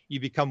panel. You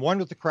become one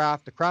with the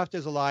craft. The craft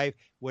is alive.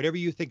 Whatever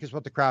you think is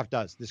what the craft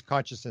does, this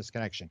consciousness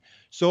connection.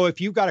 So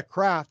if you've got a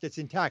craft that's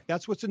intact,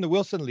 that's what's in the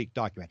Wilson leak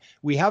document.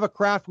 We have a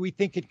craft we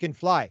think it can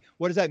fly.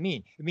 What does that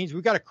mean? It means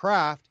we've got a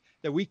craft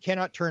that we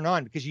cannot turn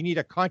on, because you need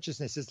a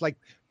consciousness. It's like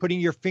putting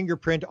your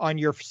fingerprint on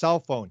your cell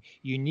phone.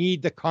 You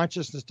need the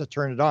consciousness to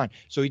turn it on.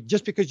 So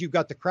just because you've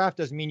got the craft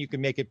doesn't mean you can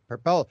make it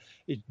propel.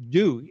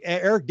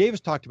 Eric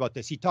Davis talked about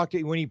this. He talked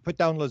when he put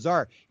down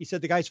Lazar. He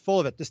said the guy's full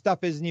of it. The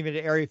stuff isn't even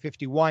at Area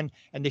 51,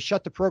 and they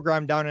shut the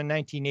program down in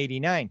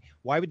 1989.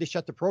 Why would they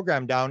shut the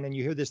program down? And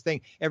you hear this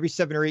thing every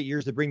 7 or 8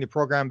 years to bring the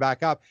program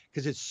back up,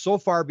 because it's so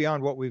far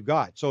beyond what we've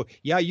got. So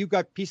yeah, you've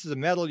got pieces of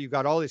metal, you've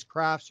got all these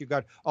crafts, you've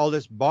got all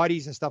this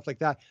bodies and stuff like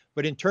that.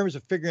 But in terms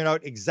of figuring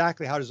out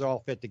exactly how does it all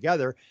fit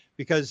together,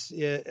 because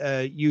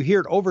you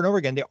hear it over and over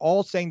again, they're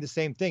all saying the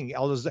same thing.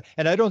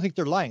 And I don't think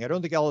they're lying. I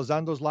don't think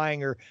Elizondo's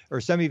lying, or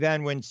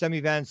Semivan, when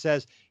Semivan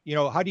says,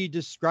 how do you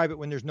describe it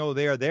when there's no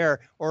there?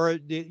 Or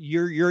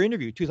your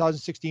interview,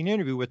 2016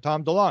 interview with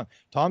Tom DeLonge.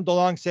 Tom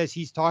DeLonge says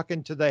he's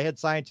talking to the head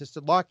scientist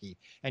at Lockheed,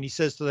 and he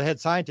says to the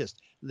head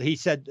scientist, he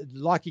said,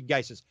 Lockheed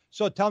guy says,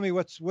 so tell me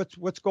what's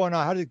going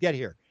on? How did it get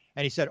here?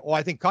 And he said,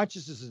 I think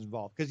consciousness is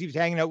involved, because he was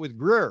hanging out with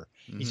Greer.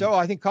 Mm-hmm. He said,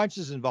 I think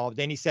consciousness is involved.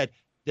 Then he said,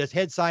 this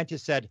head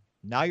scientist said,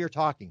 now you're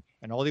talking.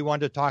 And all he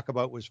wanted to talk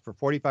about was, for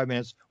 45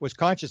 minutes, was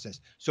consciousness.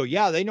 So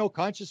yeah, they know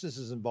consciousness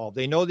is involved.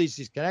 They know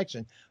these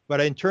connections. But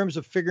in terms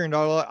of figuring it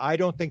all out, I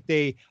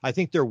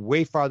think they're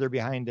way farther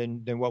behind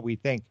than what we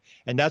think.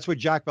 And that's what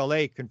Jacques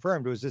Vallée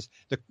confirmed, was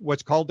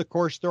what's called the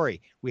core story.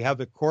 We have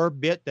the core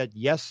bit that,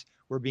 yes,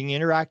 we're being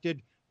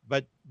interacted,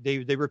 but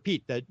they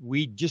repeat that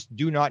we just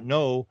do not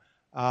know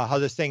how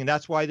this thing, and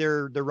that's why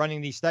they're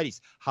running these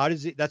studies. How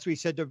does it? That's what he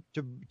said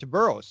to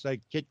Burroughs, like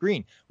Kit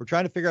Green. We're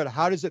trying to figure out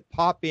how does it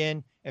pop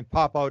in and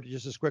pop out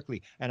just as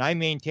quickly. And I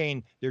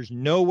maintain there's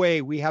no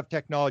way we have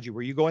technology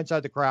where you go inside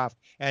the craft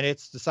and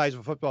it's the size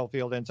of a football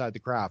field inside the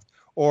craft,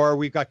 or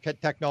we've got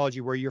technology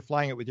where you're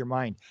flying it with your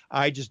mind.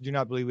 I just do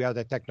not believe we have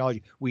that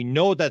technology. We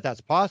know that that's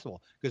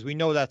possible because we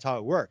know that's how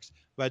it works.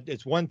 But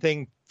it's one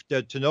thing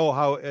to know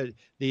how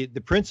the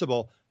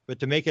principle. but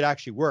to make it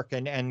actually work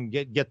and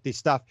get the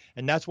stuff.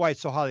 And that's why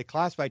it's so highly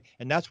classified.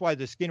 And that's why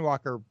the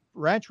Skinwalker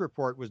Ranch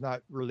report was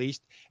not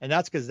released. And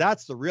that's because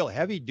that's the real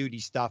heavy duty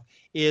stuff,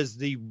 is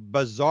the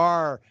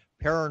bizarre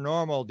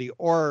paranormal, the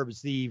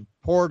orbs, the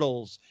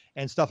portals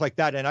and stuff like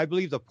that. And I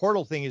believe the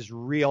portal thing is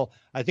real.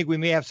 I think we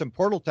may have some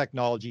portal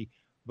technology,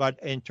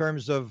 but in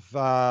terms of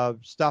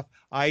stuff,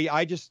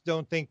 I just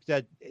don't think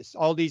that it's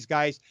all these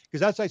guys,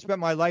 because that's what I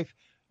spent my life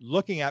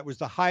looking at, was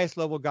the highest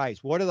level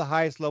guys. What do the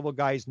highest level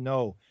guys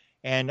know?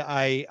 And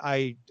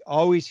I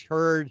always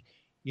heard,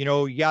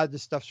 yeah,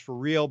 this stuff's for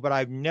real, but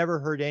I've never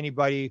heard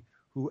anybody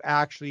who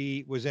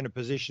actually was in a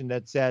position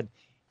that said,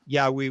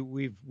 yeah,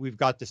 we've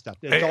got this stuff.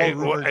 It's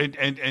all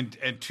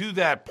and to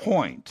that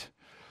point,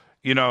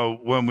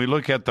 when we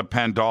look at the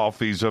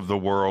Pandolfis of the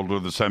world, or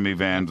the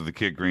Semivans, or the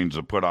Kit Greens,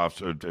 the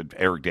Putoffs, or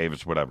Eric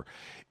Davis, whatever,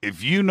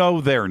 if you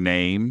know their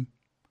name,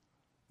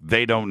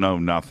 they don't know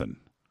nothing.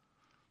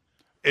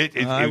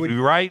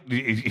 Right?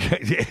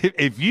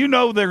 If you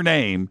know their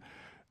name,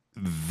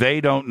 they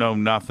don't know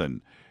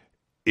nothing.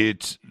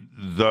 It's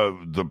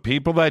the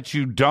people that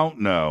you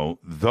don't know,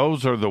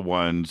 those are the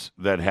ones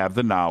that have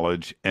the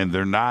knowledge, and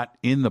they're not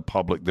in the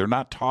public. They're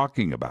not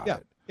talking about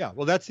it. Yeah,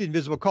 well, that's the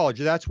Invisible College.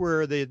 That's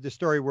where the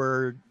story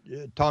where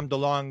Tom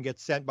DeLonge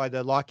gets sent by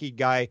the Lockheed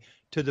guy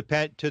to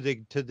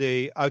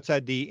the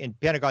outside in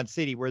Pentagon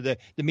City, where the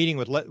meeting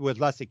with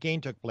Leslie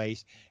Kean took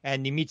place,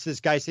 and he meets these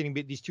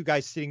two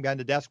guys sitting behind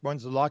the desk.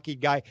 One's the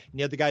Lockheed guy, and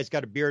the other guy's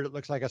got a beard that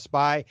looks like a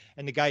spy.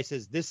 And the guy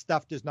says, "This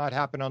stuff does not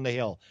happen on the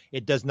Hill.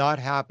 It does not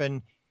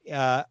happen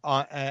at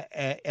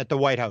the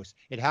White House.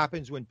 It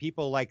happens when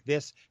people like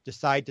this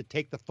decide to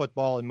take the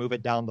football and move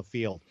it down the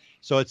field."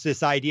 So it's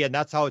this idea, and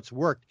that's how it's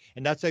worked.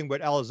 And that's saying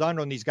what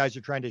Elizondo and these guys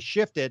are trying to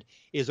shift it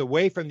is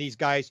away from these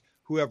guys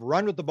who have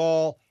run with the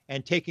ball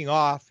and taking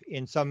off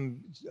in some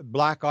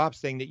black ops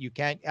thing that you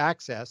can't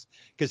access,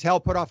 because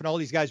Hal Puthoff and all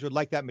these guys would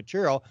like that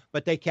material,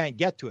 but they can't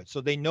get to it. So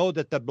they know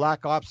that the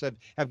black ops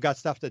have got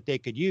stuff that they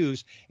could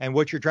use. And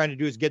what you're trying to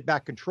do is get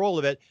back control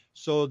of it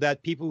so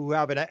that people who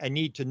have a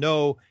need to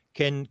know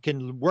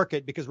can work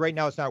it, because right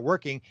now it's not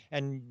working.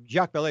 And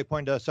Jacques Bellet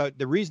pointed us out,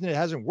 the reason it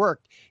hasn't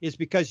worked is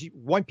because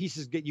one piece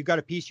is you got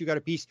a piece,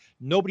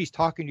 nobody's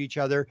talking to each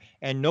other,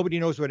 and nobody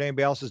knows what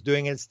anybody else is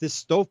doing. And it's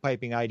this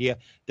stovepiping idea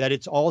that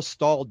it's all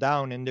stalled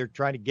down, and they're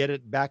trying to get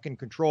it back in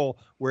control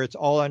where it's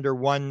all under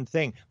one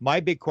thing. My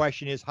big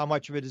question is how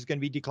much of it is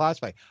going to be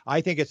declassified.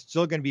 I think it's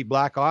still going to be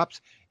black ops.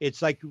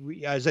 It's like,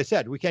 as I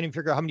said, we can't even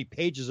figure out how many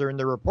pages are in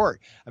the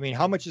report. I mean,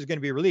 how much is going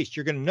to be released?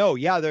 You're going to know,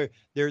 yeah,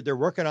 they're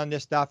working on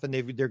this stuff, and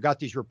they've got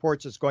these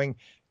reports that's going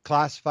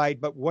classified.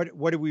 But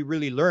what did we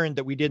really learn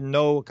that we didn't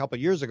know a couple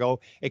of years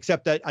ago,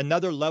 except that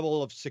another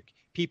level of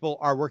people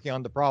are working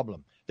on the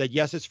problem? That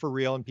yes, it's for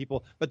real, and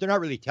people, but they're not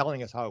really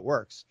telling us how it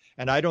works.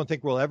 And I don't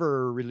think we'll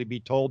ever really be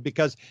told,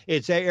 because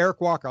it's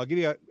Eric Walker. I'll give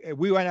you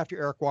we went after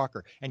Eric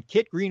Walker, and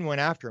Kit Green went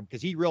after him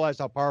because he realized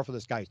how powerful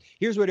this guy is.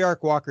 Here's what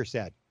Eric Walker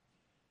said: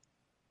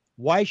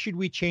 "Why should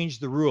we change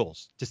the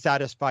rules to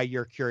satisfy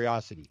your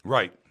curiosity?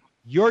 Right.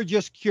 You're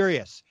just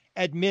curious.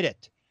 Admit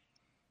it.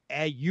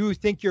 You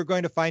think you're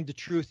going to find the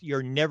truth.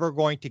 You're never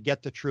going to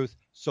get the truth.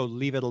 So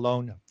leave it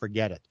alone.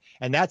 Forget it."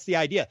 And that's the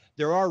idea.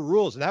 There are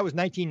rules. And that was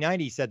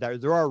 1990. He said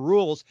that there are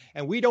rules,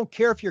 and we don't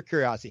care if you're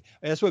curiosity.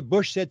 And that's what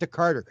Bush said to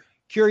Carter.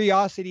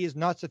 Curiosity is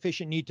not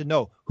sufficient need to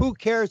know. Who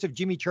cares if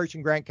Jimmy Church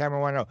and Grant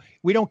Cameron want to know?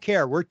 We don't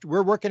care. We're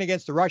working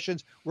against the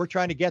Russians. We're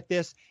trying to get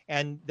this,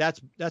 and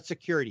that's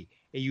security.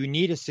 You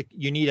need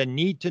a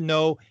need to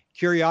know.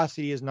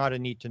 Curiosity is not a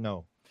need to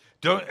know.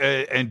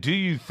 And do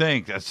you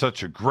think that's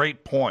such a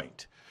great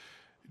point?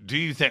 Do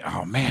you think?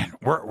 Oh man,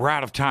 we're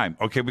out of time.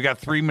 Okay, we got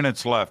 3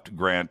 minutes left.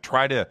 Grant,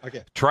 try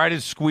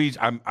to squeeze.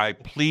 I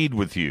plead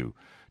with you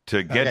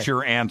to get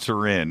your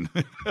answer in.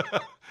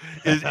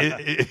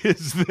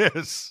 Is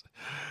this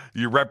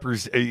your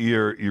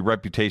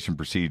reputation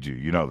precedes you?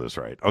 You know this,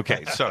 right?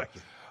 Okay, so.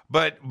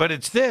 But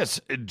it's this.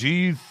 Do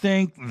you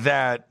think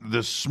that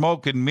the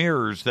smoke and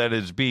mirrors that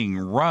is being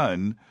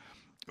run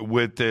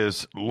with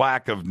this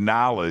lack of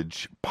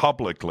knowledge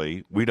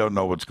publicly, we don't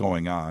know what's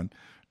going on.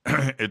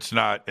 It's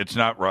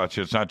not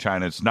Russia, it's not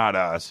China, it's not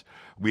us.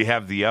 We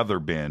have the other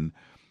bin.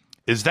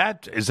 Is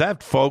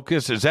that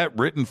focus? Is that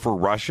written for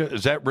Russia?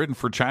 Is that written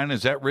for China?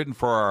 Is that written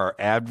for our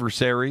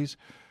adversaries?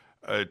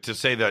 To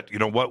say that,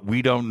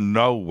 we don't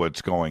know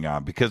what's going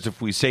on. Because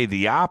if we say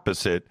the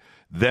opposite,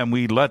 then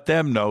we let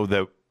them know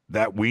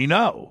that we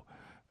know.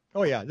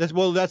 Oh, yeah. That's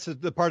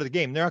the part of the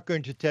game. They're not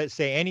going to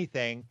say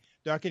anything.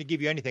 They're not going to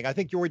give you anything. I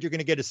think what you're going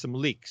to get is some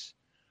leaks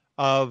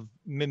of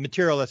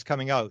material that's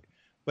coming out.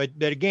 But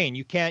again,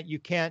 you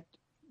can't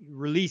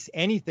release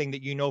anything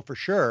that you know for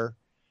sure,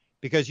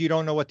 because you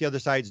don't know what the other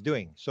side's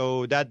doing.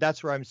 So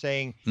that's where I'm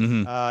saying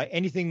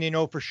anything they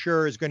know for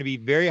sure is going to be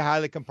very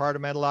highly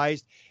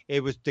compartmentalized.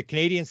 The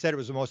Canadians said it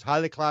was the most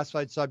highly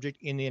classified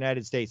subject in the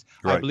United States.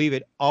 Right. I believe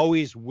it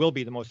always will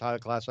be the most highly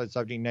classified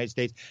subject in the United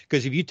States,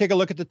 because if you take a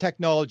look at the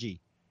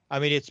technology, I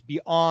mean, it's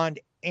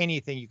beyond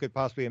anything you could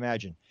possibly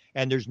imagine.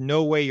 And there's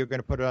no way you're going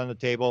to put it on the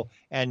table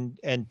and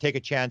take a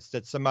chance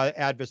that some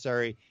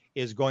adversary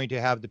is going to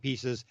have the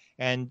pieces,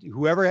 and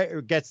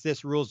whoever gets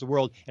this rules the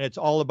world, and it's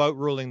all about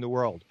ruling the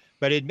world.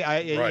 But in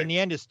the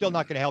end, it's still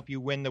not going to help you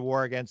win the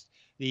war against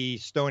the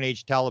Stone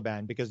Age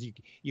Taliban, because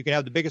you can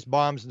have the biggest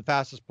bombs and the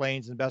fastest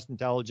planes and the best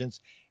intelligence.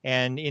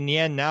 And in the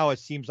end, now it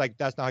seems like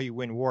that's not how you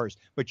win wars.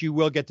 But you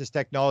will get this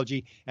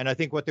technology. And I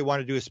think what they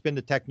want to do is spin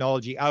the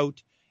technology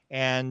out.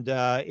 And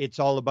it's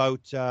all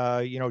about,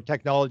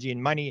 technology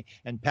and money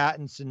and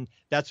patents. And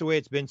that's the way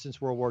it's been since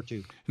World War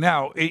II.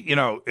 Now,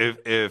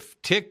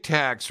 if Tic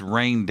Tacs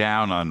rain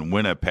down on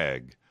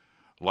Winnipeg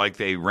like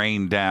they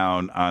rain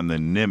down on the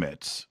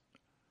Nimitz,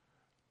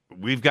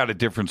 we've got a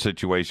different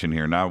situation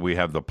here. Now we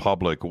have the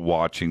public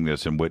watching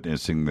this and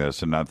witnessing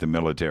this, and not the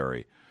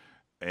military.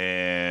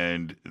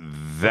 And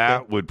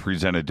that would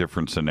present a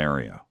different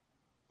scenario.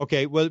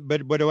 Okay, well,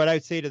 but what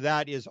I'd say to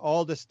that is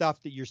all the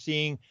stuff that you're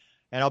seeing,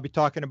 and I'll be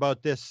talking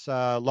about this,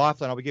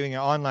 Laughlin, I'll be giving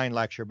an online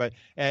lecture, but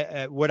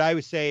what I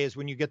would say is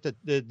when you get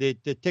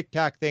the Tic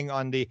Tac thing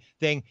on the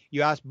thing,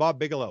 you ask Bob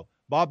Bigelow.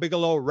 Bob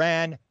Bigelow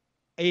ran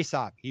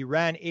ASOP. He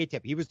ran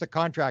ATIP. He was the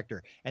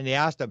contractor. And they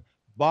asked him,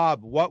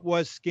 Bob, what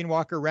was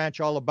Skinwalker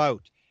Ranch all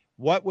about?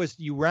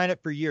 You ran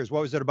it for years.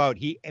 What was it about?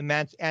 He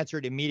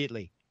answered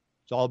immediately.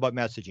 It's all about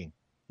messaging.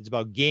 It's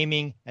about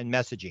gaming and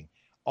messaging.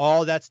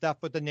 All that stuff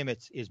with the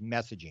Nimitz is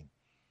messaging.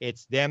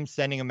 It's them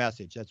sending a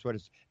message. That's what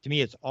to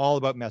me, it's all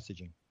about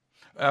messaging.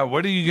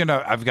 What are you going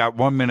to, I've got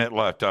 1 minute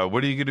left.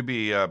 What are you going to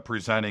be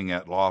presenting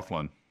at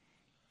Laughlin?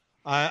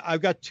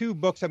 I've got 2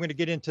 books. I'm going to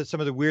get into some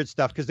of the weird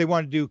stuff because they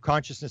want to do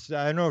consciousness.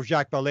 I don't know if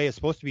Jacques Vallée is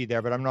supposed to be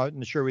there, but I'm not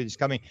sure where he's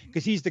coming,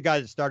 because he's the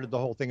guy that started the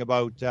whole thing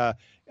about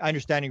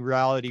understanding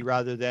reality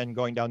rather than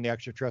going down the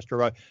extraterrestrial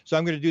route. So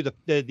I'm going to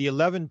do the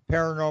 11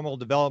 paranormal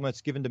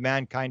developments given to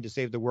mankind to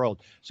save the world.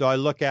 So I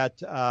look at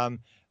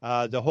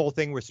the whole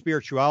thing with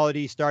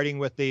spirituality, starting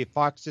with the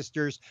Fox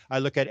sisters. I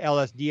look at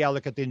LSD. I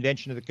look at the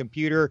invention of the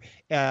computer,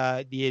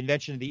 the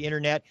invention of the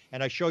internet,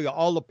 and I show you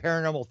all the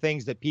paranormal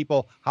things that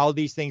how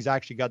these things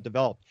actually got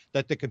developed,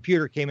 that the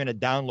computer came in a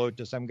download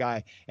to some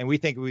guy. And we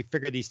think we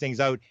figured these things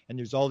out, and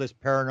there's all this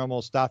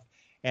paranormal stuff.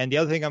 And the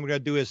other thing I'm going to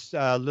do is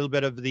a little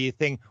bit of the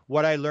thing,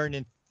 what I learned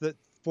in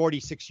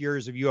 46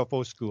 years of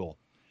UFO school.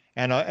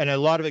 And a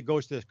lot of it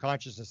goes to this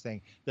consciousness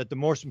thing, that the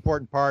most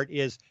important part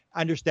is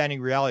understanding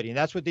reality. And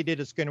that's what they did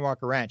at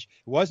Skinwalker Ranch.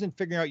 It wasn't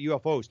figuring out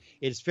UFOs.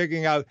 It's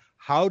figuring out,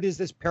 how does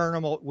this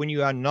paranormal, when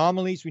you have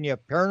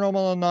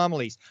paranormal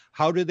anomalies,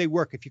 how do they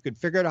work? If you can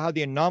figure out how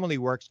the anomaly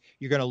works,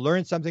 you're going to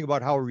learn something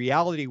about how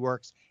reality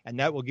works, and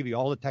that will give you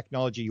all the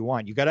technology you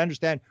want. You got to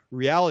understand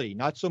reality,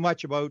 not so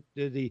much about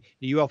the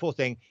UFO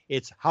thing.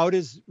 It's how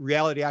does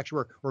reality actually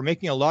work? We're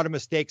making a lot of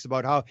mistakes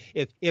about how,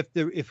 if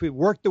it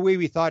worked the way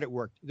we thought it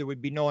worked, there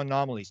would be no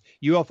anomalies.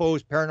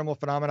 UFOs, paranormal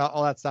phenomena,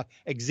 all that stuff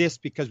exists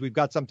because we've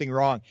got something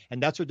wrong.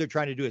 And that's what they're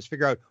trying to do, is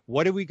figure out,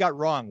 what have we got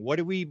wrong? What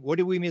do we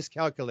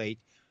miscalculate?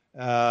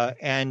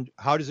 And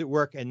how does it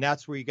work? And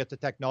that's where you get the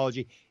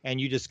technology,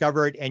 and you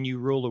discover it, and you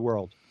rule the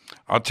world.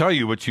 I'll tell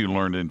you what you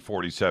learned in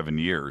 47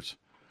 years.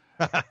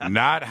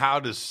 Not how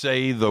to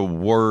say the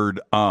word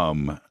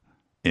in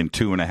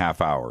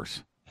 2.5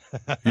 hours.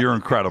 You're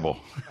incredible.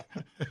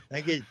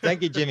 Thank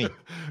you, Jimmy.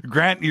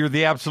 Grant, you're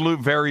the absolute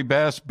very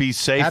best. Be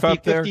safe Happy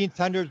up there.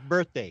 1500th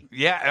birthday.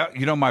 Yeah,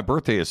 my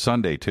birthday is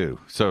Sunday too,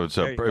 so it's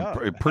a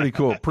pretty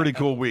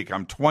cool week.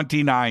 I'm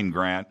 29,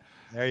 Grant.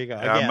 There you go.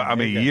 Again, I'm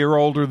a year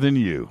older than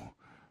you.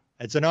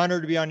 It's an honor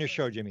to be on your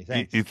show, Jimmy.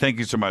 Thanks. Thank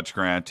you so much,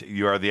 Grant.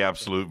 You are the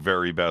absolute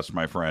very best,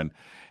 my friend.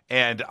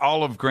 And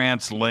all of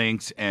Grant's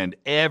links and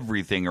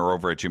everything are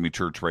over at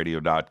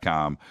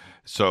jimmychurchradio.com.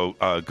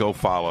 So go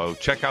follow.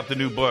 Check out the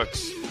new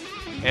books.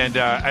 And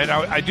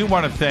I do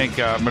want to thank,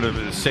 I'm going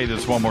to say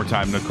this one more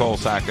time, Nicole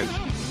Sackett.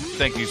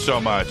 Thank you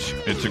so much.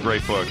 It's a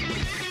great book.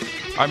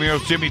 I'm your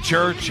host, Jimmy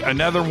Church.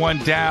 Another one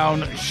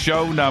down,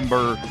 show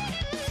number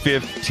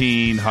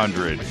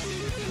 1500.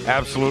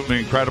 Absolutely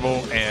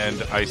incredible.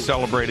 And I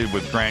celebrated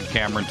with Grant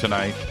Cameron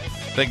tonight.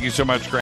 Thank you so much, Grant.